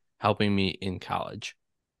for helping me in college,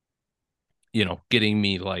 getting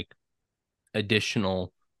me like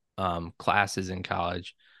additional classes in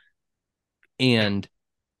college, and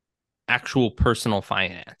actual personal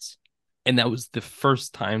finance. And that was the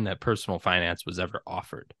first time that personal finance was ever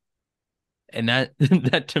offered. And that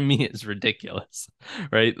that to me is ridiculous,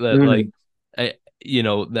 right? That like that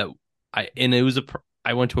and it was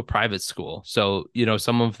I went to a private school. So,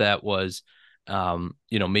 some of that was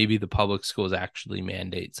maybe the public schools actually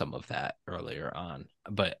mandate some of that earlier on,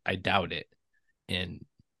 but I doubt it. And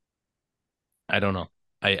I don't know.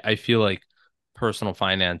 I feel like personal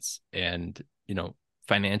finance and,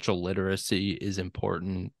 financial literacy is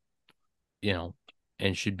important,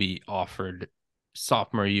 and should be offered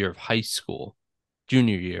sophomore year of high school,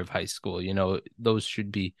 junior year of high school. Those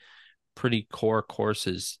should be pretty core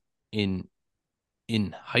courses in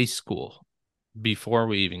high school before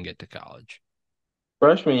we even get to college.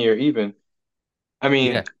 Freshman year, even. I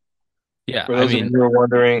mean, yeah. for those of you who are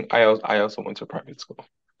wondering, I also went to private school.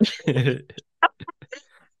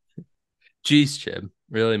 Jeez, Chip,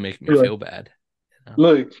 really make me feel bad.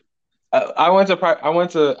 Look, I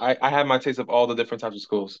had my taste of all the different types of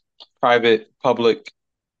schools, private, public,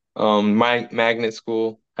 my magnet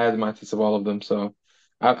school. I had my taste of all of them. So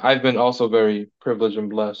I've been also very privileged and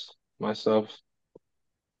blessed myself.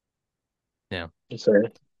 Yeah. So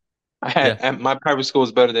my private school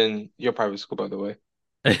is better than your private school, by the way.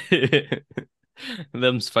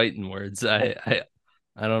 Them's fighting words. I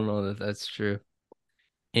don't know that that's true.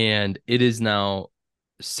 And it is now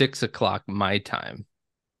 6:00 my time.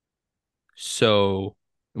 So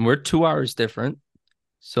we're 2 hours different.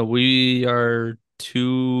 So we are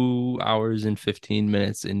 2 hours and 15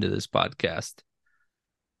 minutes into this podcast.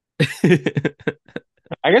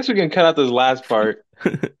 I guess we can cut out this last part.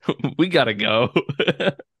 We gotta go.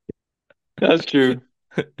 That's true.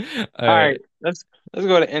 All right. Let's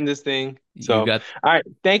go ahead and end this thing. So, all right.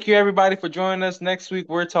 Thank you everybody for joining us. Next week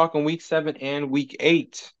we're talking week 7 and week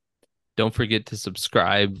 8. Don't forget to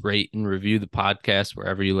subscribe, rate, and review the podcast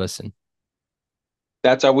wherever you listen.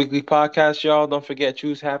 That's our weekly podcast, y'all. Don't forget,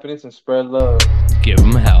 choose happiness and spread love. Give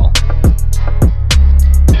them hell.